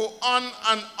could go on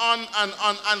and on and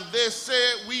on, and they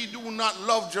say we do not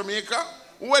love Jamaica.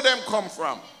 Where them come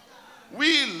from?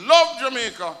 We love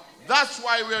Jamaica. That's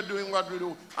why we are doing what we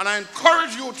do. And I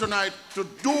encourage you tonight to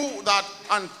do that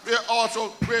and also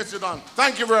praise it on.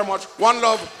 Thank you very much. One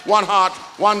love, one heart,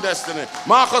 one destiny.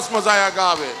 Marcus Mosiah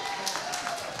Garvey.